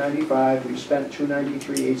of $295. We spent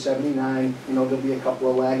 $293,879. You know, there'll be a couple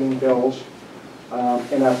of lagging bills.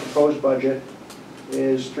 And our proposed budget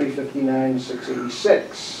is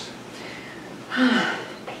 $359,686.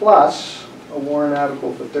 Plus a warrant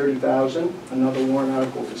article for $30,000, another warrant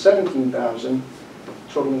article for $17,000,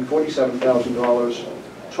 totaling $47,000.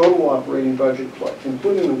 Total operating budget,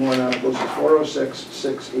 including the warrant articles, is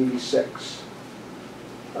 $406,686.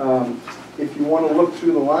 If you want to look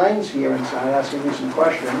through the lines here and start asking me some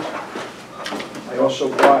questions, I also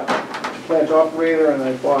brought the plant operator, and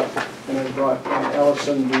I brought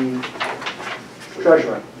Ellison, the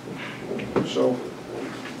treasurer. So.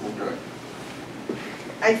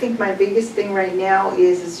 I think my biggest thing right now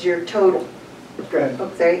is your total. Go ahead.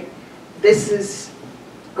 Okay, this is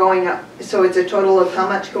going up, so it's a total of how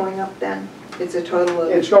much going up then? It's a total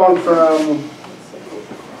of? It's going from,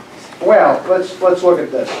 well, let's look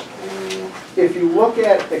at this. If you look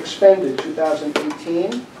at expended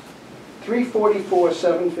 2018,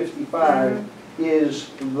 344,755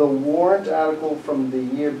 is the warrant article from the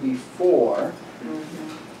year before.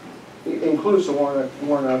 It includes the warrant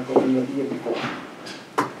article in the year before.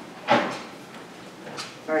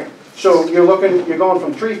 All right, So you're going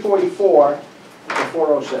from 344 to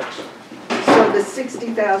 406. so the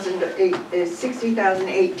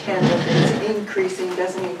 60,810 that is increasing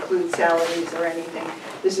doesn't include salaries or anything.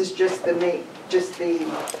 This is just the No,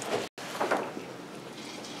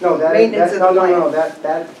 Maintenance of the no,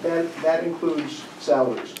 that includes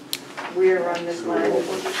salaries. we're on this line of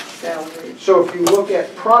salaries. So if you look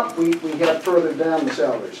at prop week, we get further down the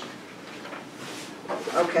salaries.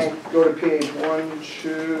 Okay, Go to page 1,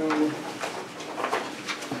 2,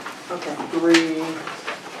 okay. 3,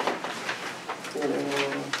 4.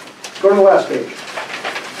 Go to the last page.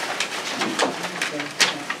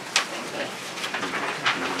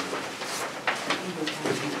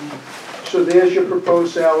 So there's your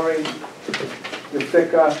proposed salary, your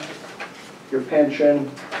FICA, your pension,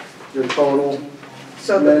 your total.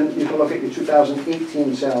 So And then you can look at your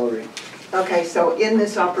 2018 salary. Okay, so in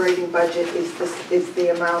this operating budget is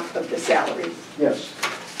the amount of the salary. Yes.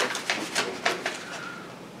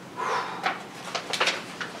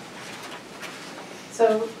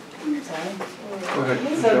 So, sorry. Go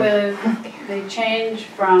ahead. So the change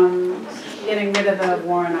from getting rid of the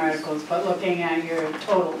warrant articles, but looking at your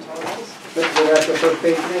totals. That's the first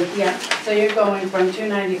page, Nancy? Yeah, so you're going from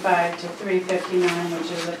 295 to 359, which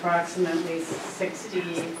is approximately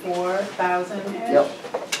 64,000-ish? Yep.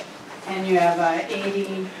 And you have a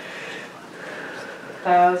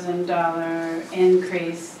 $80,000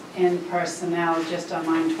 increase in personnel just on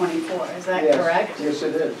line 24, is that Yes. correct? Yes,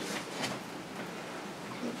 it is.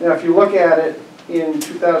 Now, if you look at it, in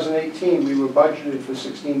 2018, we were budgeted for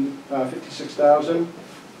 56,000.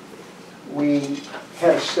 We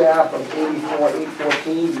had a staff of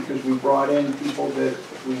 814 because we brought in people that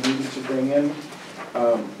we needed to bring in.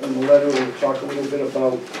 In the letter, we'll talk a little bit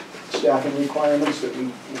about staffing requirements that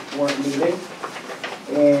we weren't meeting,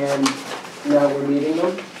 and now we're meeting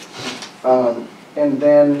them. And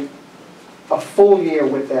then a full year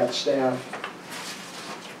with that staff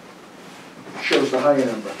shows the higher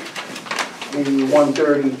number, the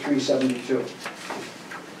 130,372.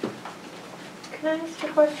 Can I ask a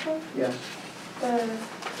question? Yes.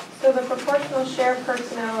 So the proportional share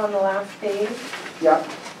personnel on the last page, Yeah.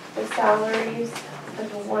 the salaries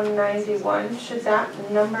is 191, should that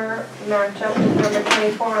number match up with number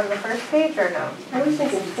 24 on the first page or no? I was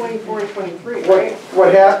thinking 24 and 23, right?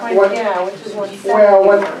 What Yeah, which is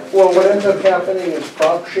 171. what ends up happening is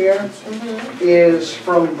prop share is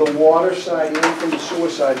from the water side and from the sewer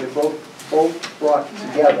side, they're both brought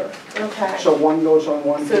together. Okay. So one goes on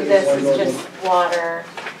one So page, this one is goes just water.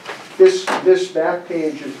 This back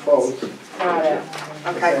page is both. Got it.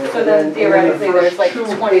 Okay. So And then the theoretically, first there's like 2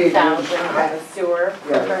 20,000 pages- on the sewer for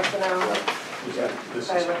Yeah. personnel. Yeah. This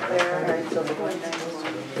If I is look All there. right, so the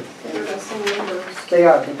They're the same numbers. They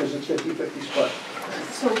are, because it's 50-50 split.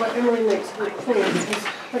 So what Emily makes a good point is,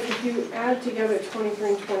 like if you add together 23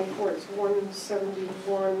 and 24, it's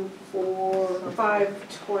 171,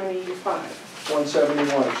 525.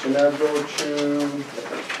 171, so now go to,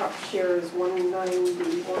 The top share is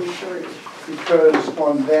 190, 130. because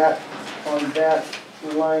on that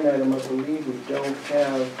line item, I believe we don't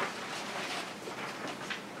have,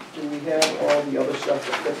 do we have all the other stuff,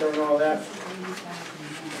 the thicker and all that?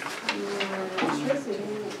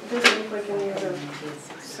 It doesn't look like any other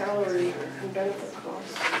salary and benefit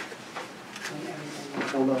costs.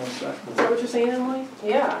 Hold on a Is second. that what you're saying, Emily?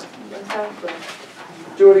 Yeah, exactly.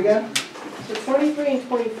 Do it again? So 23 and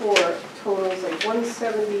 24 totals like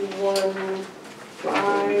 171,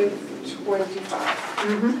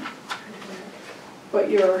 525. But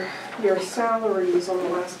your salaries on the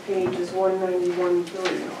last page is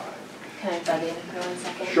 191.3. Can I butt in for 1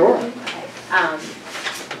 second? Sure. Okay.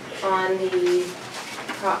 On the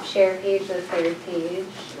prop share page, the third page,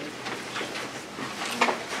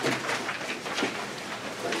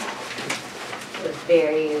 the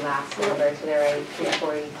very last number to the right,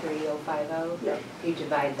 243,050. Yeah. You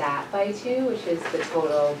divide that by 2, which is the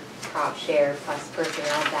total prop share plus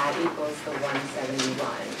personnel, that equals the 171.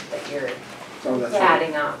 But you're Oh, that's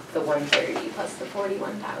adding up the 130 plus the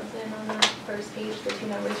 41,000 on the first page, the 2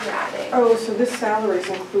 numbers you're adding. Oh, so this salaries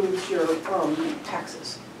includes your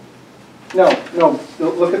taxes. No,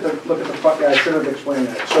 look at the prop, I should have explained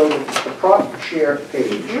that. So the prop share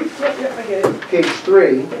page, Yep, I get it. page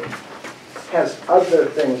 3, has other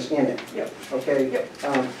things in it. Yep. Okay? Yep.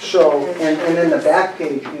 So, and then the back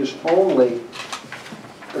page is only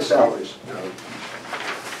the salaries.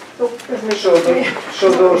 Oh, doesn't make So, sense.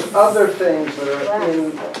 so those other things that are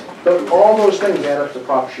in But all those things add up to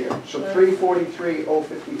prop share. So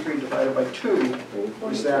 343,053 divided by 2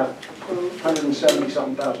 is that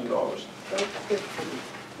 $170-something thousand.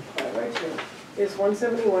 Right here is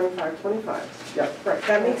 171,525. Yeah. Right,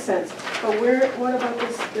 that makes sense. But what about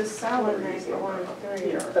this salary?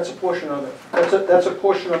 Here. That's a portion of it. That's a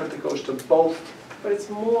portion of it that goes to both But it's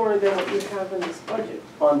more than what you have in this budget.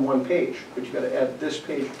 on one page, but you gotta add this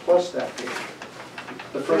page plus that page.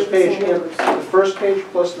 The first page, the first page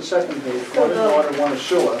plus the second page, So one is the- water, one is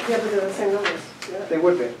sewer. Yeah, but they're the same numbers. Yeah. They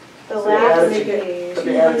would be. The So they add last it Make to- page. But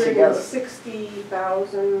they add it together.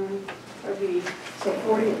 260,000, that'd be, so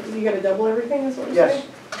 40, you gotta double everything, is what you're Yes, saying?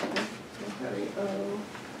 Okay.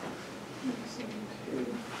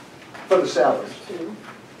 for the salaries.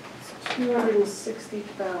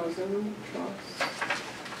 260,000 plus.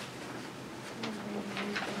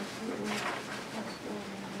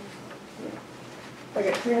 I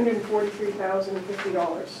got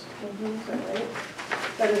 $343,050. Is that right?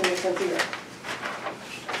 That doesn't make sense either.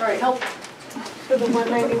 All right, help. So the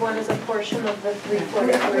 191 is a portion of the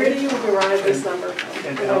Where do you derive this number from?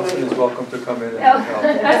 And Allison is welcome to come in and Oh, help.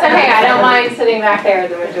 that's okay, I don't mind sitting back there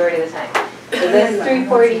the majority of the time. So this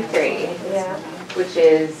 343, Yeah. which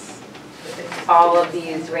is all of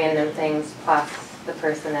these random things plus the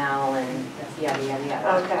personnel and yada, yada,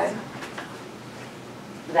 yada. Okay.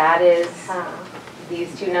 That is, Ah. these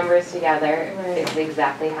two numbers together Right. is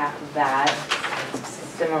exactly half of that.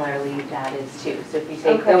 Similarly, that is too. So if you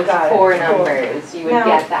take Okay, those got it. four Cool. numbers, you would Now-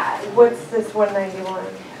 get that. What's this 191?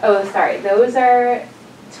 Oh, sorry, those are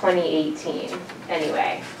 2018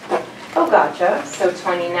 anyway. Oh, gotcha. So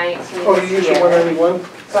 2019 Oh, you is use the here. 191?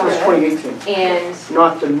 Got It's it. 2018, And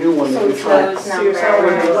not the new one that So we it's tried. those So your salary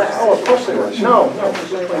is numbers, less. Oh, of course they was. No, this is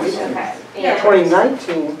 2018. okay. Yeah. And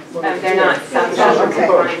 2019. they're not summed Yeah. up to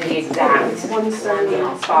find the exact It's 170 in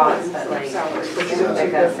all spots, but like, salary.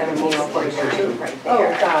 like a 17,049 right Oh,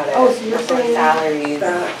 there. got it. Oh, so you're For saying salaries,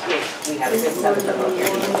 that, we have a good sum of them here,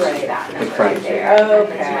 you can see that number Frank. right there.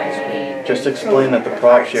 Okay. Just explain that the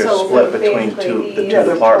prop share is So split between basically the Yeah, two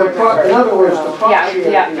the departments. in other words, the prop Yeah, share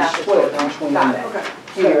yeah, is that's the split total. between Got it. okay.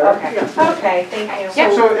 here. Okay, okay, thank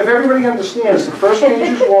you. So if everybody understands, the first page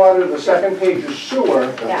is water, the second page is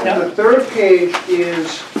sewer. Yeah. The third page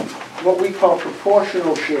is what we call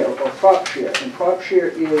proportional share or prop share. And prop share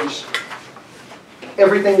is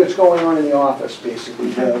everything that's going on in the office, basically.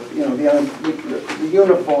 The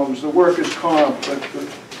uniforms, the workers' comp, the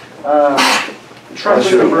truck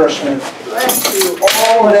reimbursement,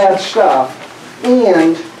 all of that stuff,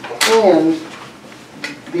 and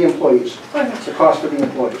the employees, the cost of the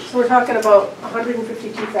employees. So we're talking about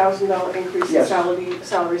 $152,000 increase in Yes.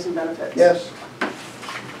 salaries and benefits. Yes,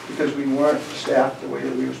 because we weren't staffed the way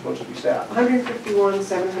that we were supposed to be staffed.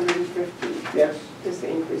 151,750 Yes. is the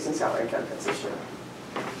increase in salary and benefits this year.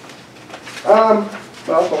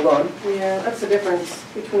 Well, hold on. Yeah, that's the difference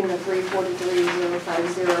between the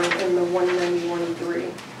 343,050 and the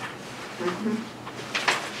 191,3.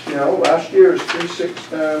 No, last year is 36,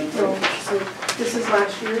 So this is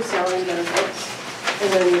last year's salary and benefits,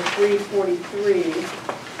 and then the 343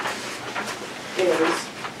 is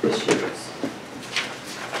this year's.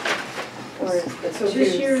 So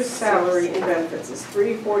this year's salary and benefits is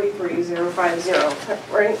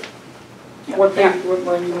 343,050, right? what page, what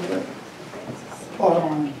line you looking at?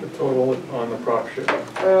 The total on the prop share.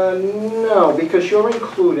 No, because you're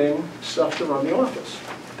including stuff to run the office.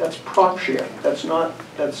 That's prop share. That's not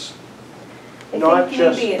just. The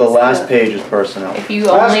last page is personnel. If you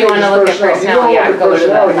Last only page want is to look at personnel. You personnel, don't yeah, look at go to the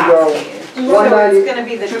personnel, you last go page. So 190 it's gonna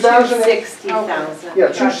be the 2008 260,000. Yeah,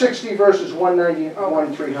 260 versus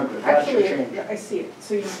 191, 300. That's your Actually, change. I see it.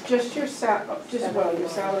 So just your your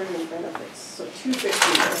salary and benefits, so 250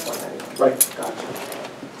 is 191. Right. Gotcha.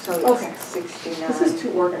 So Okay. it's 69. This is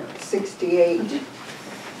too organized. 68.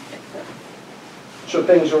 So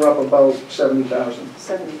things are up about 70,000,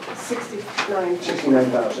 69.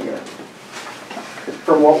 69,000, yeah.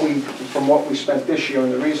 From what we spent this year,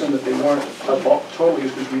 and the reason that they weren't up totally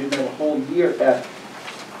is because we didn't have a whole year at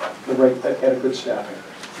a good staffing.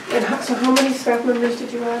 And so how many staff members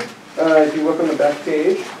did you add? If you look on the back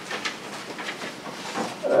page,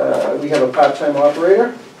 we have a part-time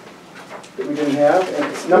operator that we didn't have, and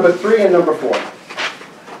it's number 3 and number 4.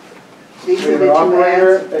 These We are have the an two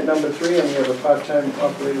operator ads. at number 3, and we have a part-time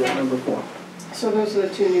operator at number 4. So those are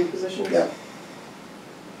the two new positions? Yeah.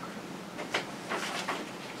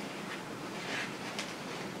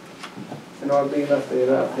 And oddly enough, they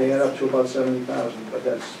add up to about 70,000, but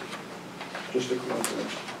that's just a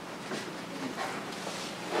coincidence.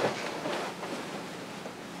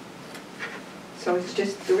 So it's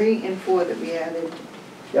just 3 and 4 that we added.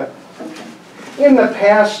 Yeah. Okay. In the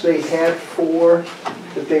past, they had 4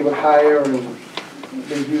 that they would hire and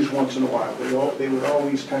they'd use once in a while. They would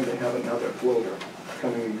always kind of have another floater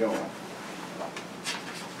coming and going.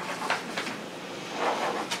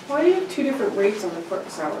 Why do you have 2 different rates on the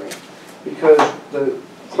clerk's salary? Because the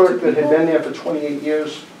clerk that had been there for 28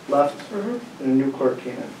 years left Mm-hmm. and a new clerk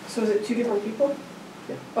came in. So is it 2 different people?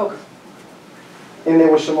 Yeah. Okay. And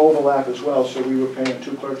there was some overlap as well, so we were paying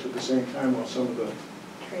 2 clerks at the same time while some of the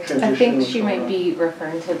transition I think was she going might on. be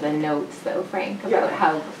referring to the notes though, Frank, Yeah. about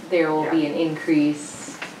how there will be an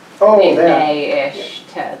increase Oh, in that. May-ish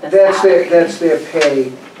to the That's salary. that's their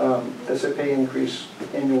pay, that's their pay increase,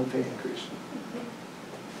 annual pay increase.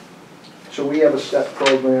 So we have a step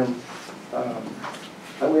program,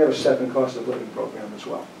 and we have a step and cost of living program as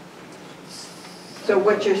well. So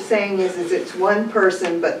what you're saying is it's one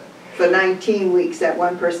person, but for 19 weeks, that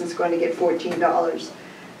one person's going to get $14.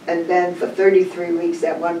 And then for 33 weeks,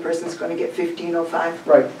 that one person's going to get $15.05?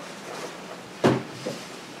 Right.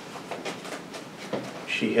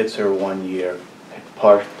 She hits her 1 year,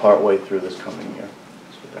 part way through this coming year.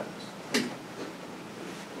 That's what that is.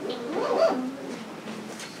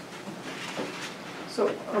 So,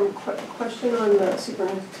 question on the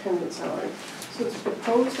superintendent salary. So it's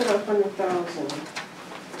proposed at 100,000.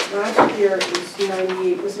 Last year it was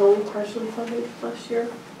 98. Was it only partially funded last year?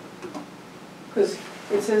 Because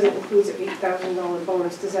it says it includes an $8,000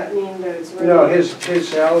 bonus. Does that mean that it's really? No, his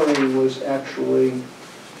salary was actually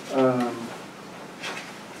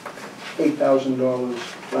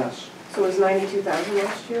 $8,000 less. So it was 92,000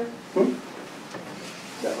 last year? Hmm?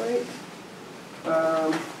 Is that right?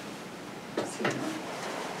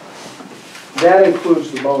 That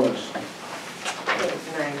includes the bonus. It was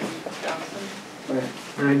 90,000. Right.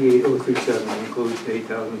 98,037 includes the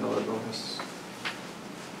 $8,000 bonus.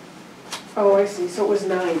 Oh, I see. So it was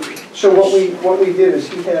 90. So what we did is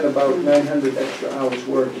he had about 900 extra hours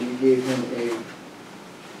work and we gave him a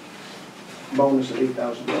bonus of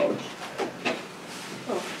 $8,000.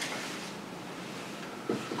 Oh.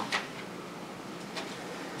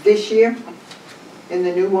 This year, in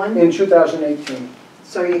the new one? In 2018.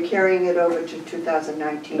 So you're carrying it over to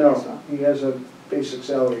 2019 as No, well? he has a basic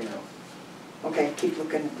salary now. Okay, keep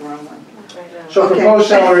looking at the wrong one. So Okay. proposed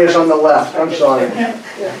salary is on the left, I'm sorry.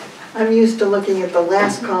 I'm used to looking at the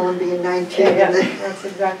last column being 19 and then That's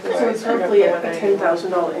exactly. So it's roughly a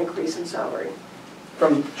 $10,000 increase in salary.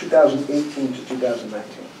 From 2018 to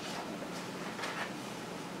 2019.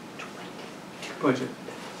 Budget.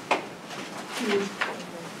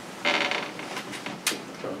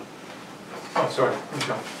 Oh, sorry,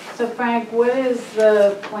 Michelle. So Frank, what is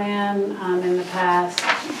the plan, in the past,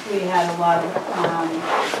 we had a lot of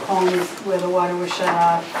homes where the water was shut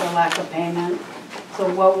off for lack of payment. So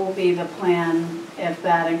what will be the plan if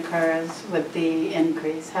that occurs with the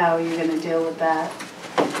increase? How are you gonna deal with that?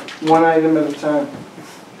 One item at a time.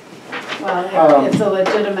 Well, it's a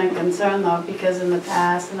legitimate concern though, because in the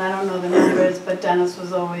past, and I don't know the numbers, but Dennis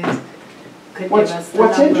was always, could give us the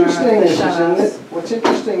What's number of interesting the is shut-offs. what's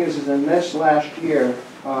interesting is in this last year,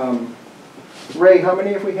 Ray, how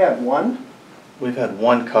many have we had? One? We've had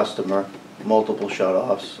one customer, multiple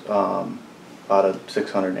shut-offs, out of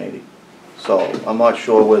 680. So I'm not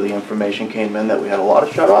sure where the information came in that we had a lot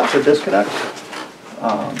of shut-offs or disconnects,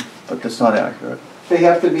 but that's not accurate. They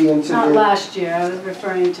have to be into Not the, last year, I was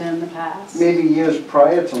referring to in the past. maybe years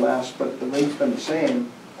prior to last, but the rate's been the same.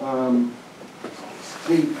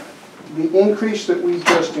 The increase that we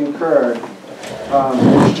just incurred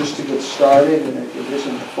was just to get started, and it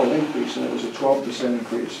isn't a full increase, and it was a 12%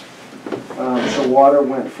 increase. So water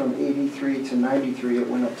went from 83 to 93, it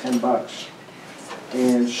went up $10.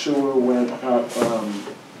 And sewer went up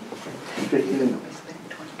 15.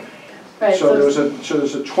 Right, So there's a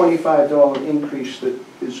 $25 increase that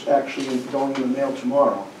is actually going in the mail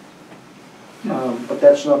tomorrow. But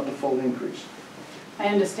that's not the full increase. I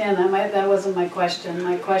understand that, that wasn't my question.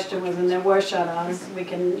 My question was, and there were shut-offs,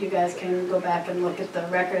 you guys can go back and look at the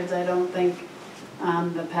records. I don't think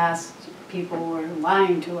the past people were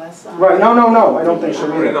lying to us. Right, no, I don't think so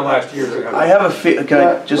either. In the last year. I have a can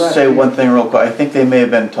I just say one thing real quick? I think they may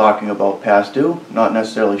have been talking about past due, not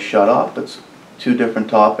necessarily shut off. It's two different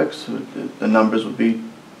topics. The numbers would be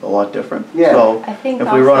a lot different. Yeah. So I think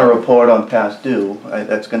if we run a also- report on past due,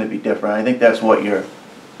 that's going to be different. I think that's what you're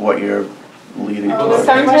leading to.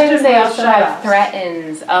 Sometimes they also have shut-offs.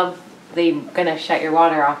 threatens of they gonna shut your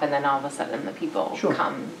water off and then all of a sudden the people Sure.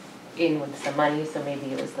 come in with some money, so maybe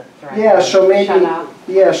it was the threat. Yeah, so maybe, Shut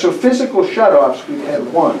off. so physical shut-offs, we've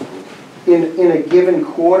had one. In a given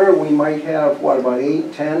quarter, we might have, what, about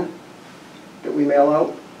 8, 10 that we mail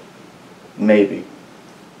out? Maybe.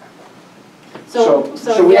 So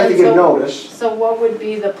we have to again, give notice. So what would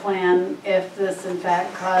be the plan if this in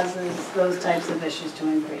fact causes those types of issues to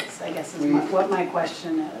increase, I guess is what my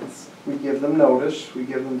question is. We give them notice, we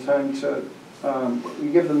give them time to,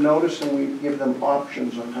 we give them notice and we give them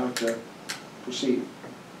options on how to proceed.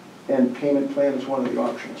 And payment plan is one of the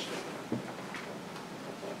options.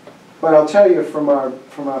 But I'll tell you from our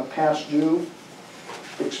past due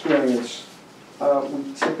experience,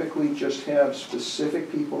 we typically just have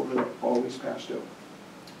specific people that are always past due.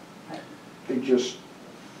 They just,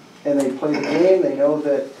 and they play the game, they know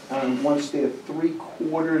that once they're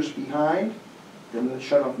 3/4 behind, then the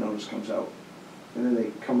shut-off notice comes out. And then they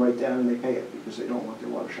come right down and they pay it because they don't want their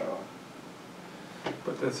water shut off.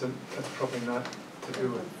 But that's probably not to do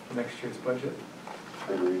with next year's budget.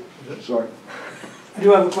 I agree. Sorry. I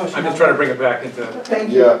do have a question. I'm just trying to bring it back into.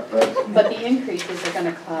 Thank you. But the increases are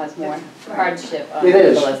gonna cause more hardship on It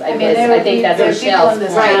is. people. I I mean, guess, there I would think be, that's there are Michelle's people in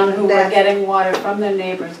this point. town who were That's- getting water from their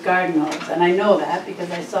neighbor's garden hose, and I know that because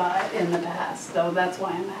I saw it in the past, so that's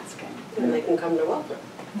why I'm asking. And they can come to welfare.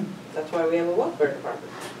 That's why we have a welfare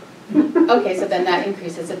department. Okay, so then that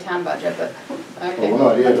increases the town budget, but, Well, okay. we're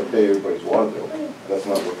not here to pay everybody's water bill. That's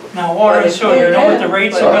not what. Now, water and sewer, you know what the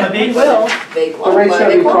rates are gonna be? We will. They The qualify, rate's gonna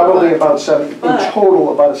they be probably qualify. about in But-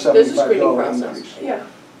 total, about a There's a screening $75 process. increase. Yeah.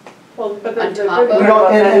 Well, but On the top good of- We part don't,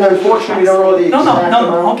 about that and is- unfortunately, we don't know the No, exact no,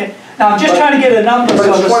 amount. no, okay. Now, I'm just trying to get a number But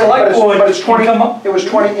so it's the 20, select board but it's can 20, come up. it was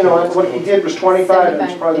 20, you know, what he did was 25, and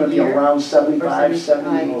it's probably gonna be 25 a year? around 75, Or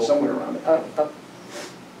 70, somewhere around it.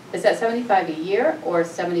 Is that 75 a year or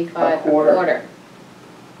 75 A quarter. a quarter?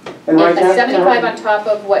 And right now, 75 on top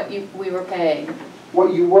of what we were paying?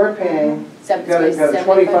 what you were paying, Seven- got a so it's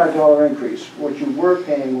 $25 increase. What you were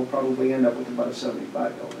paying will probably end up with about a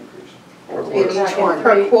 $75 increase. In each one.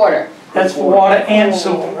 Per quarter? That's for water and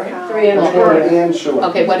sewer, right? 3 and Water 4. and sewer.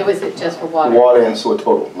 Okay, what was it just for water? Water and sewer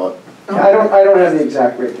total, not. I don't have the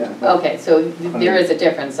exact breakdown. but Okay, so there is a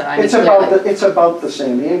difference, I mean, It's about, clearly. it's about the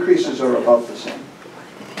same. The increases are about the same.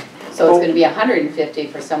 So it's gonna be 150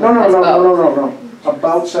 for No, someone who no, has no, both? no, no, no.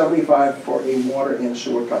 About 75 for a water and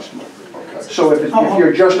sewer customer. So if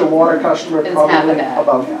you're just a water customer, It's half of probably that.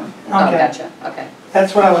 about half. Oh, Okay, gotcha, okay.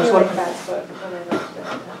 that's what I was looking for. That's what I looked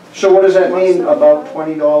at. So what does that mean? About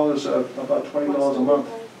 $20, about $20 a month.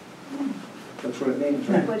 That's what it means,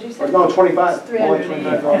 right? What'd you Or say? no, 25, It's more like $300 a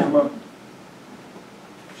year, $25 a month.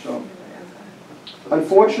 So,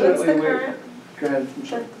 unfortunately, What's the we, current, go ahead, I'm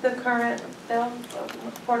sorry. the current bill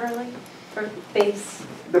quarterly for base?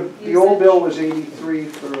 The old bill was 83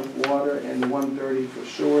 for water and 130 for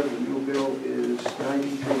sewer. The new bill is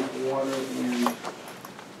 93 for water and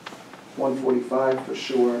 145 for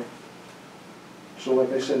sewer. So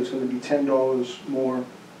like I said, it's gonna be $10 more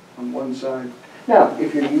on one side. Now,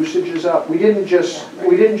 if your usage is up, we didn't just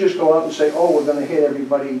go out and say, oh, we're gonna hit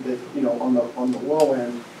everybody that, you know, on the low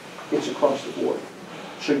end. It's across the board.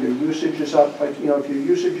 So your usage is up, like, you know, if your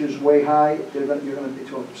usage is way high, you're gonna pay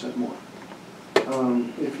 12% more.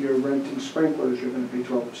 If you're renting sprinklers, you're gonna pay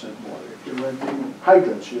 12% more. If you're renting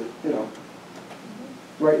hydrants, you know,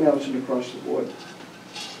 right now it's an across the board.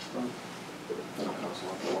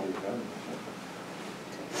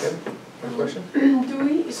 Tim, any question? Do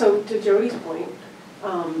we, so to Jody's point,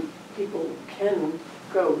 people can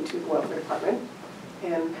go to the welfare department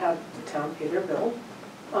and have the town pay their bill.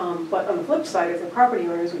 But on the flip side, if they're property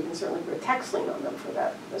owners, we can certainly put a tax lien on them for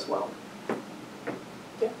that as well.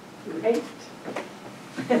 Yeah. Right?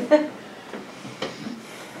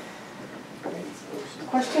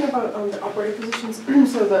 Question about the operating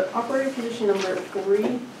positions. So the operating position number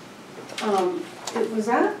 3, was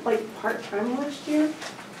that like part-time last year?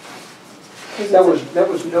 That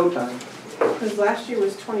was no time. Because last year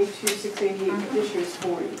was 22,688, but this year's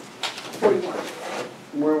 41.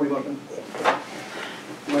 Where are we looking?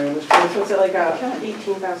 Am I on this page? So it's at like a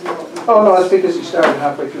 $18,000. Oh, no, that's because he started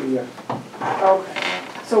halfway through the year. Okay.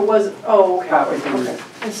 So was, oh, okay. Halfway through the Okay. year.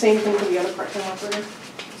 And same thing for the other part-time operator?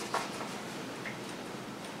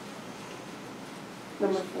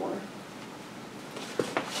 Number 4.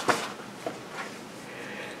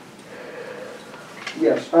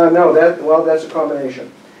 Yes, no, that's a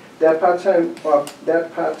combination. That part-time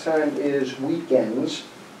is weekends,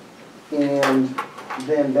 and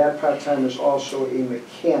then that part-time is also a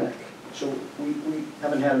mechanic. So we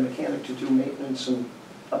haven't had a mechanic to do maintenance and,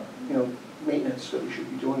 maintenance that we should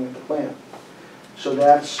be doing at the plant. So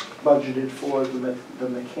that's budgeted for the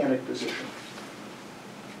mechanic position,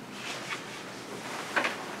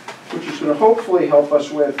 which is gonna hopefully help us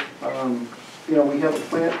with, we have a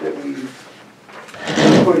plant that we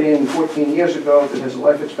put in 14 years ago that has a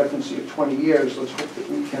life expectancy of 20 years. Let's hope that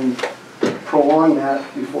we can prolong that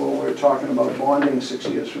before we're talking about bonding 6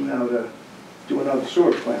 years from now to do another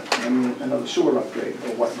sewer plant, another sewer upgrade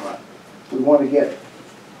or whatnot. We want to get,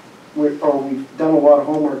 we've done a lot of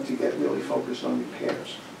homework to get really focused on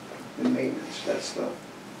repairs and maintenance. That's the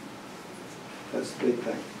big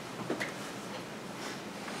thing.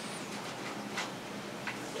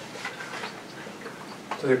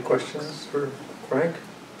 Other questions for Frank?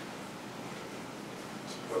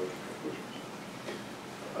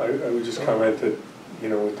 I would just comment that, you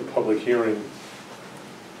know, with the public hearing,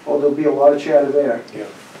 Oh, there'll be a lot of chatter there. yeah,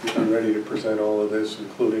 we've been ready to present all of this,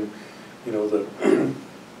 including, you know, the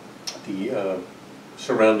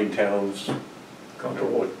surrounding towns,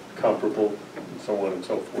 comparable, and so on and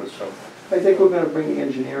so forth, so. I think we're gonna bring the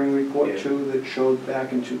engineering report Yeah. too, that showed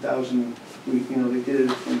back in 2000, they did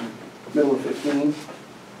it in the middle of 15,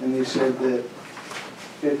 and they said that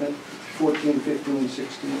 14, 15,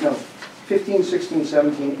 16, no, 15, 16,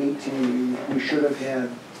 17, 18, we should have had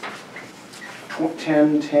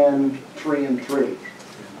 10, 10, 3, and 3%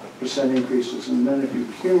 increases, and then if you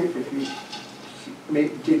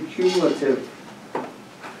did cumulative,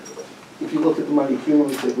 if you look at the money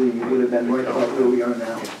cumulatively, you would have been right about where we are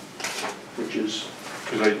now, which is...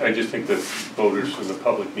 Because I just think that voters and the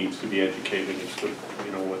public needs to be educated as to,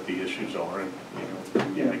 you know, what the issues are, and,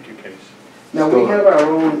 you know, make your case. Now, we have our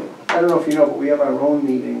own, I don't know if you know, but we have our own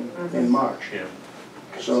meeting in March. Yeah.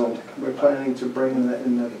 So we're planning to bring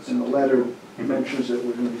in the letter, it mentions that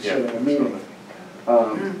we're gonna be setting a meeting.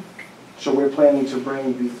 So we're planning to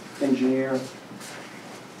bring the engineer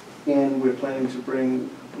in, we're planning to bring,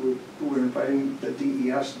 we're inviting the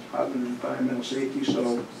DES, Department of Environmental Safety,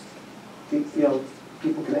 so, you know,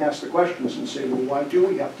 people can ask the questions and say, well, why do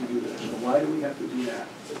we have to do this, or why do we have to do that?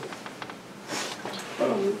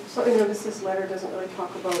 So I noticed this letter doesn't really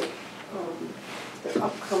talk about the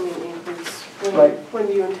upcoming increase. Right. When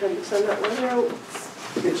do you intend to send that letter out?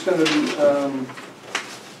 It's gonna be,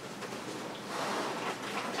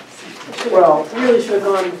 Well, it really should have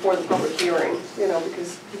gone before the public hearing, you know,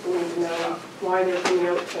 because people need to know why they're coming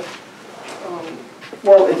out to,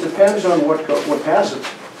 well, it depends on what passes.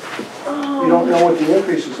 You don't know what the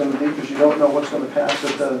increase is gonna be, because you don't know what's gonna pass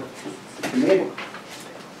at the meeting.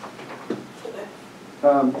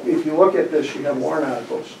 If you look at this, you have warrant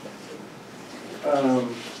articles.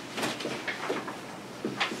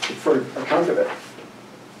 For a chunk of it.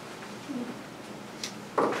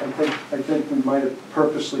 I think we might have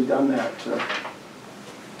purposely done that to,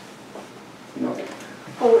 you know.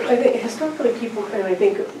 well, I think historically people, and I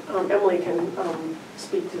think Emily can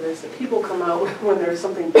speak to this, that people come out when there's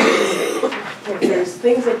something, if there's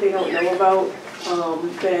things that they don't know about,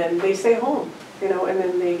 then they stay home, you know, and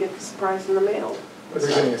then they get the surprise in the mail. But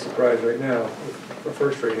they're getting a surprise right now with a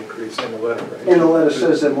first rate increase in the letter, right? And the letter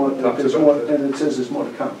says that more, Talks there's about more, that. and it says there's more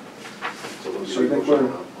to come. So I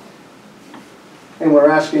think we're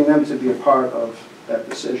asking them to be a part of that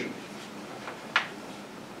decision.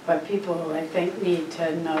 But people, I think, need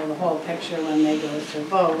to know the whole picture when they go to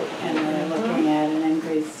vote, and they're looking at an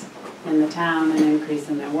increase in the town, an increase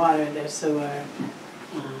in their water, their sewer.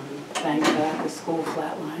 Thank God the school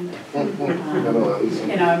flatlined.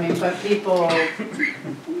 You know, I mean, but people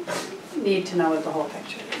need to know what the whole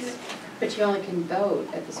picture is. But you only can vote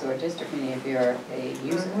at the sewer district meeting if you're a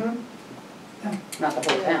user, not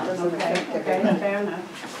the whole town. Okay, fair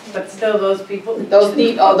enough. But still, those people. Those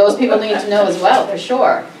people need to know as well, for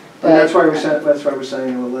sure. And that's why we're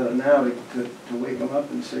sending them a letter now, to wake them up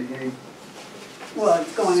and say, hey. Well,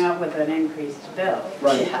 it's going out with an increased bill.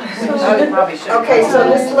 Right. So we probably should. Okay, so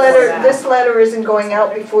this letter isn't going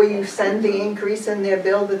out before you send the increase in their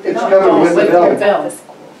bill that they're. It's coming with the bill. bill.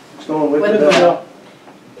 It's going with the bill.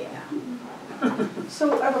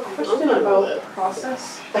 So I have a question about the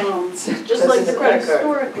process. Just like the credit card.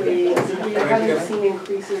 Historically, we haven't seen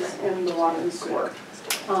increases in the water and sewer.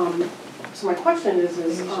 So my question is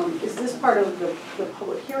this part of the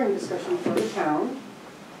public hearing discussion for the town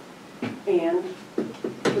and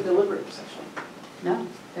the deliberative session? No,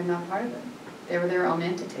 they're not part of it. They're their own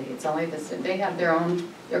entity. It's only this, they have their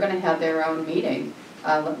own, they're gonna have their own meeting,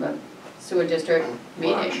 sewer district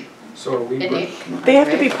meeting. So are we, They have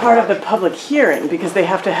to be part of the public hearing, because they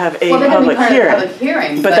have to have a Well, they're gonna be public part of the hearing. public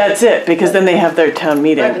hearing, But that's it, because then they have their town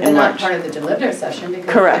meeting Right, but they're in not March. part of the deliberative session because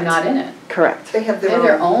they're Correct. not in it. Correct. They have They're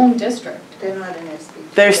their own district. They're not in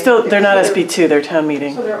SB. They're not SB2, they're town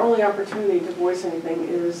meeting. So their only opportunity to voice anything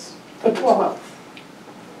is the 12th.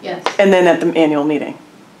 Yes. And then at the annual meeting.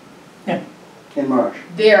 In March.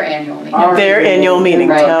 Their annual meeting. Their annual meeting,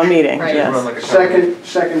 Right. town meeting, Right. yes.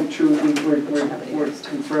 Second Tuesday, we're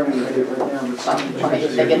confirming the date right now, but second Right,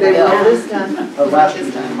 Tuesday. they get the bill. This time. Last This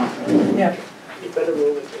Tuesday. time.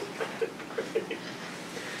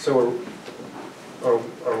 so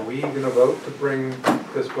are we gonna vote to bring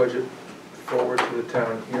this budget forward to the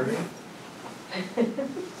town hearing?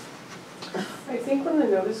 I think when the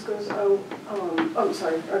notice goes out, I'm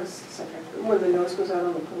sorry, I was second. When the notice goes out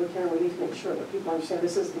on the public hearing, we need to make sure that people understand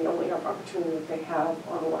this is the only opportunity that they have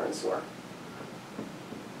on water and sewer.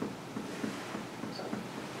 So.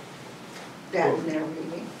 That in their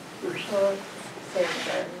meeting.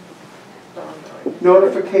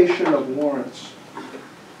 Notification of warrants.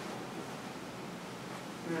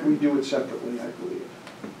 We do it separately, I believe.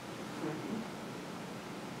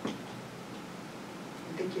 I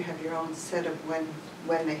think you have your own set of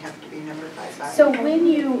when they have to be notified by. So when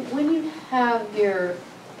you have your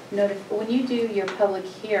when you do your public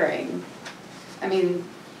hearing, I mean,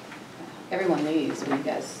 everyone leaves when you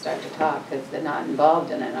guys start to talk because they're not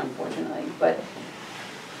involved in it, unfortunately, but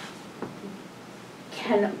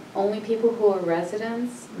can only people who are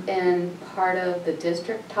residents and part of the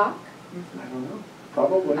district talk? I don't know,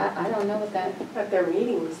 probably. I don't know what that. At their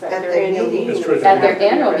meetings, At their annual meetings. At their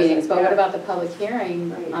annual meetings, but what about the public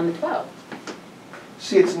hearing on the 12th?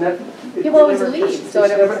 See, it's never. People always leave, so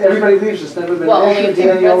everybody leaves, it's never been well, an issue.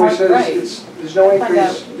 Danny always says, right. there's no Find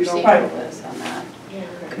out increase, you don't. procedural list on that.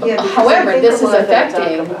 Yeah, However, this is a lot of that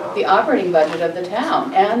affecting the operating budget of the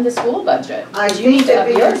town and the school budget. I You need think to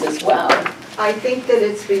that up yours as well. I think that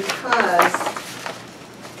it's because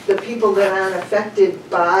the people that aren't affected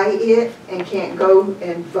by it and can't go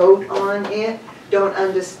and vote on it don't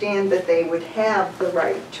understand that they would have the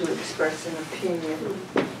right to express an opinion.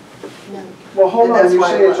 Well, hold And on, that's you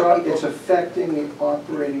why say a lot of it's affecting the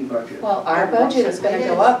operating budget. Well, our budget is gonna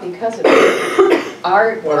go up because of it.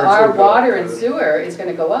 Our water and sewer is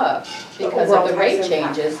gonna go up because of the rate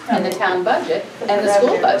changes in the town budget and the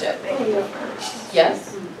school budget.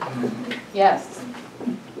 Yes? Yes.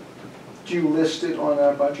 Do you list it on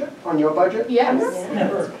our budget, on your budget? Yes.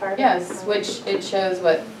 Yes, which it shows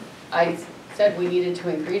what I said we needed to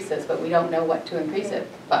increase this, but we don't know what to increase it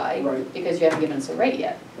by Right. because you haven't given us a rate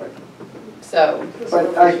yet. Right. So,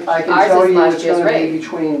 But I can ours tell is you last it's year's gonna be rate.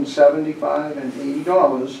 between $75 and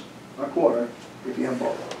 $80 a quarter if you have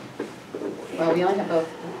both. Well, we only have both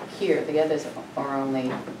here, the others are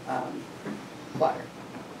only water.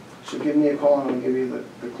 So give me a call and I'll give you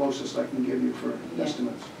the closest I can give you for Yeah.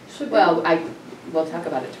 estimates. Well, we'll talk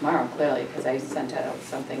about it tomorrow, clearly, because I sent out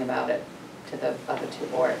something about it to the other two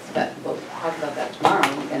boards, but we'll talk about that tomorrow,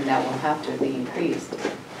 and that will have to be increased,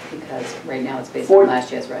 because right now it's based on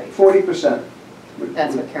last year's rate. 40%.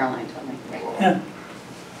 That's what Caroline told me. Yeah.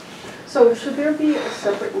 So should there be a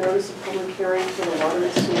separate notice of public hearing for the water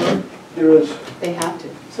and sewer? There is. They have to.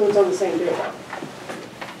 So it's on the same day though?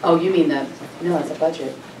 Oh, you mean no, it's a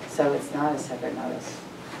budget, so it's not a separate notice.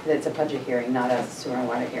 It's a budget hearing, not a sewer and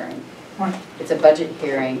water hearing. Right. It's a budget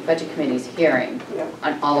hearing, budget committee's hearing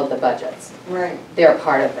on all of the budgets. Right. They're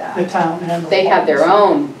part of that. The town and. They have their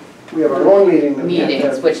own We have our own meeting. that we have to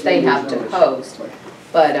meetings, have which they have to notice. post,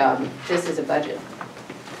 but this is a budget.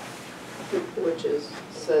 Which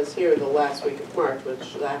says here the last week of March,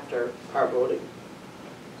 which is after our voting,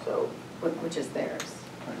 so. Which is theirs.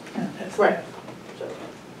 Right. So,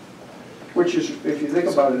 Which is, if you think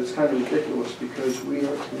about it, it's kind of ridiculous because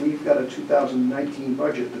we've got a 2019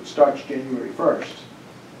 budget that starts January 1st.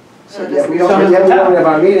 So yeah, we don't have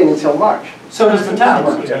our meeting until March. So does the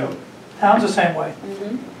town. Town's the same way.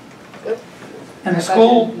 And the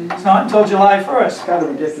school is not until July 1st. It's kind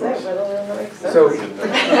of ridiculous. So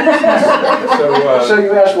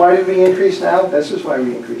you asked why did we increase now? This is why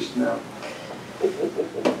we increased now.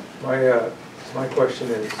 my question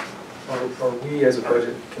is, are we as a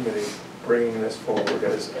budget committee bringing this forward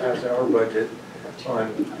as our budget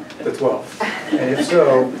on the 12th? And if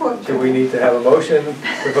so, do we need to have a motion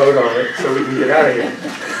to vote on it so we can get out of here?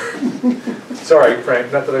 Sorry,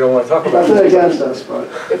 Frank, not that I don't want to talk about it. Nothing against us, but.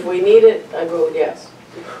 if we need it, I vote yes.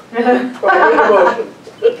 Or I need a motion.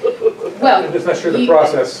 Well, I'm just not sure the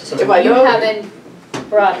process. So- you haven't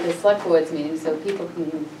brought the select board's meeting, so people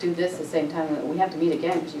can do this the same time. We have to meet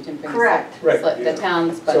again because you didn't bring the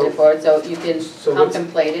town's budget forward, so you can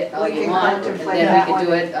contemplate it all you want, and then we can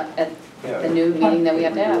do it at the new meeting that we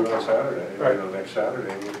have to have. On Saturday, next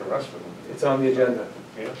Saturday, with the rest of them. It's on the agenda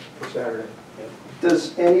Yeah. for Saturday.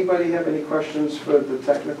 Does anybody have any questions for the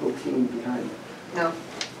technical team behind it? No.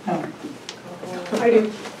 No. I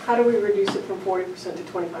do. How do we reduce it from 40% to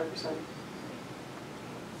 25%?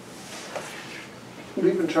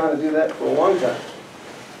 We've been trying to do that for a long time.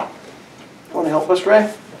 Want to help us,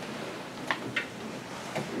 Ray?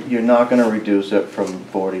 You're not gonna reduce it from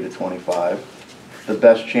 40 to 25. The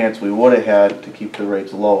best chance we would have had to keep the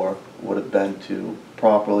rates lower would have been to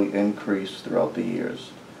properly increase throughout the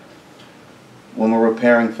years. When we're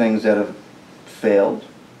repairing things that have failed,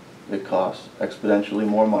 it costs exponentially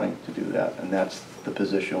more money to do that, and that's the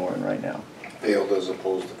position we're in right now. Failed as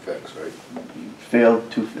opposed to fixed, right?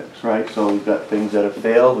 Failed to fix, right? So we've got things that have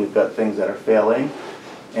failed, we've got things that are failing,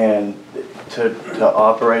 and to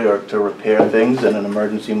operate or to repair things in an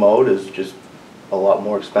emergency mode is just a lot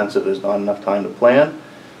more expensive. There's not enough time to plan.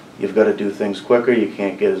 You've got to do things quicker, you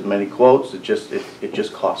can't get as many quotes, it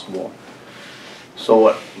just costs more. So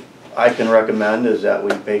what I can recommend is that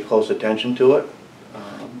we pay close attention to it,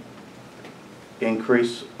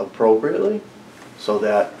 increase appropriately, so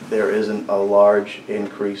that there isn't a large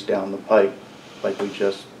increase down the pipe like we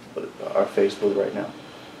just are faced with right now.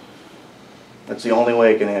 That's the only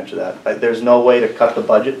way I can answer that. There's no way to cut the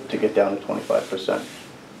budget to get down to 25%.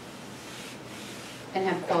 And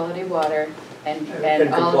have quality water and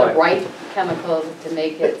And all comply. the right chemicals to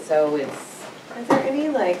make it so it's. Are there any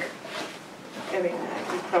I mean,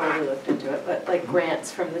 you probably looked into it, but like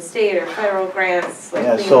grants from the state or federal grants, like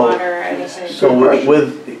Yeah, clean so- water or anything? So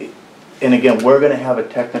and again, we're gonna have a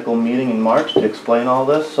technical meeting in March to explain all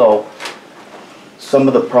this, so some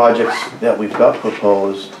of the projects that we've got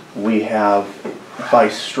proposed, we have, by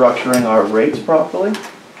structuring our rates properly,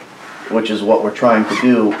 which is what we're trying to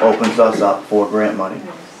do, opens us up for grant money.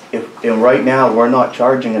 And right now, we're not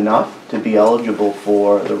charging enough to be eligible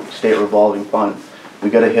for the state revolving fund. We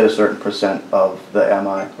gotta hit a certain percent of the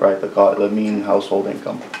MI, right, the mean household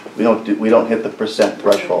income. We don't hit the percent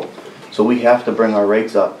threshold. So we have to bring our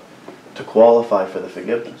rates up to qualify for the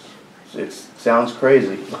forgiveness. It sounds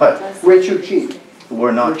crazy, but We're too cheap.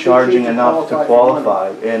 we're not We're too charging cheap to enough to qualify for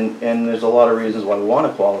qualify. And there's a lot of reasons why we wanna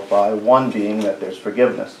qualify, one being that there's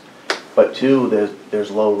forgiveness. But two,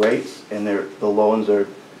 there's low rates, and the loans are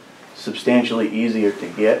substantially easier to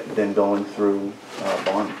get than going through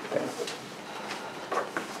bond payment. And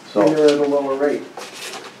So, you're at a lower rate.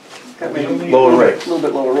 lower rates. A little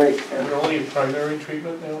bit lower rate. And they're only primary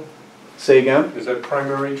treatment now? Say again? Is that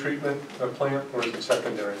primary treatment, a plant, or is it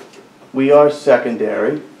secondary? We are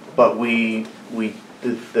secondary, but the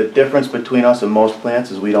difference between us and most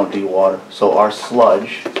plants is we don't dewater. So our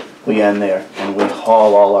sludge, we end there, and we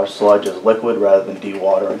haul all our sludge as liquid rather than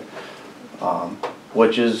dewatering,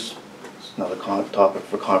 which is another topic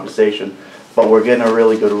for conversation. But we're getting a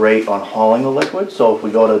really good rate on hauling the liquid, so if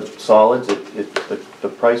we go to solids, the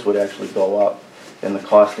price would actually go up, and the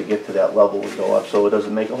cost to get to that level would go up. So it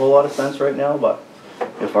doesn't make a whole lot of sense right now, but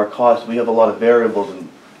if our costs, we have a lot of variables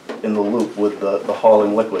in the loop with the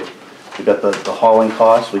hauling liquid. We got the hauling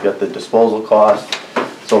costs, we got the disposal costs.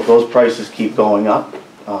 So if those prices keep going up,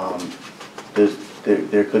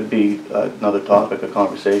 there could be another topic of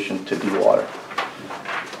conversation to dewater.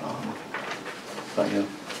 But, yeah.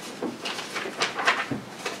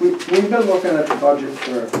 We've been looking at the budget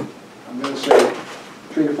for, I'm gonna say,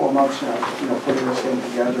 3 to 4 months now, putting this thing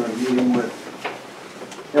together and meeting with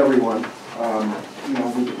everyone. We've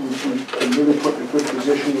been really put in a good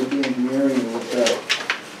position with the engineering and with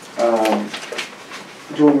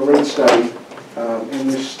doing a rate study.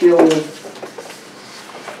 And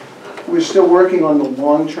we're still working on the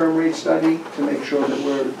long-term rate study to make sure that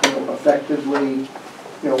we're effectively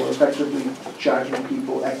charging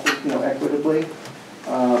people equitably.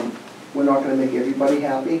 We're not gonna make everybody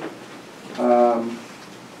happy.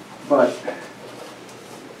 But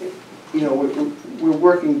we're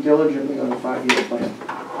working diligently on a 5-year plan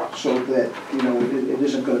so that, it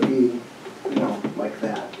isn't gonna be, like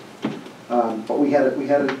that. But we had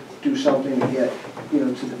to do something to get, to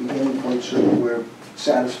the beginning point so that we're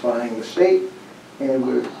satisfying the state and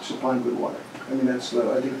we're supplying good water. I mean, I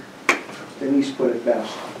think Denise put it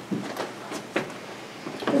best.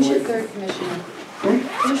 Who's your third commissioner?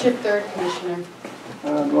 Who's your third commissioner?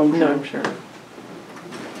 I'm sure.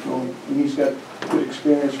 Well, and he's got good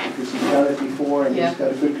experience because he's done it before, and he's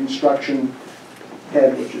got a good construction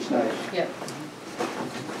head, which is nice. Yep.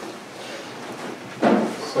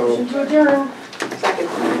 So, Motion to adjourn. Second.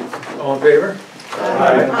 all in favor?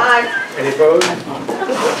 Aye. Any opposed?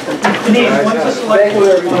 Denise, when's the select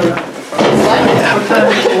board? What time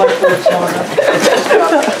is the select board tomorrow?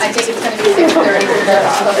 I think it's gonna be 6:30, we're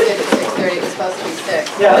supposed to get to 6:30, it was supposed to be 6.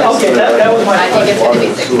 Yeah, okay, that was my I think it's question.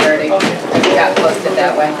 gonna be 6:30, we got posted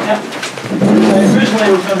that way. Originally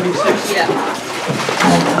it was gonna be 6. Yeah.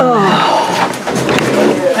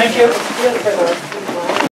 Thank you. Yeah.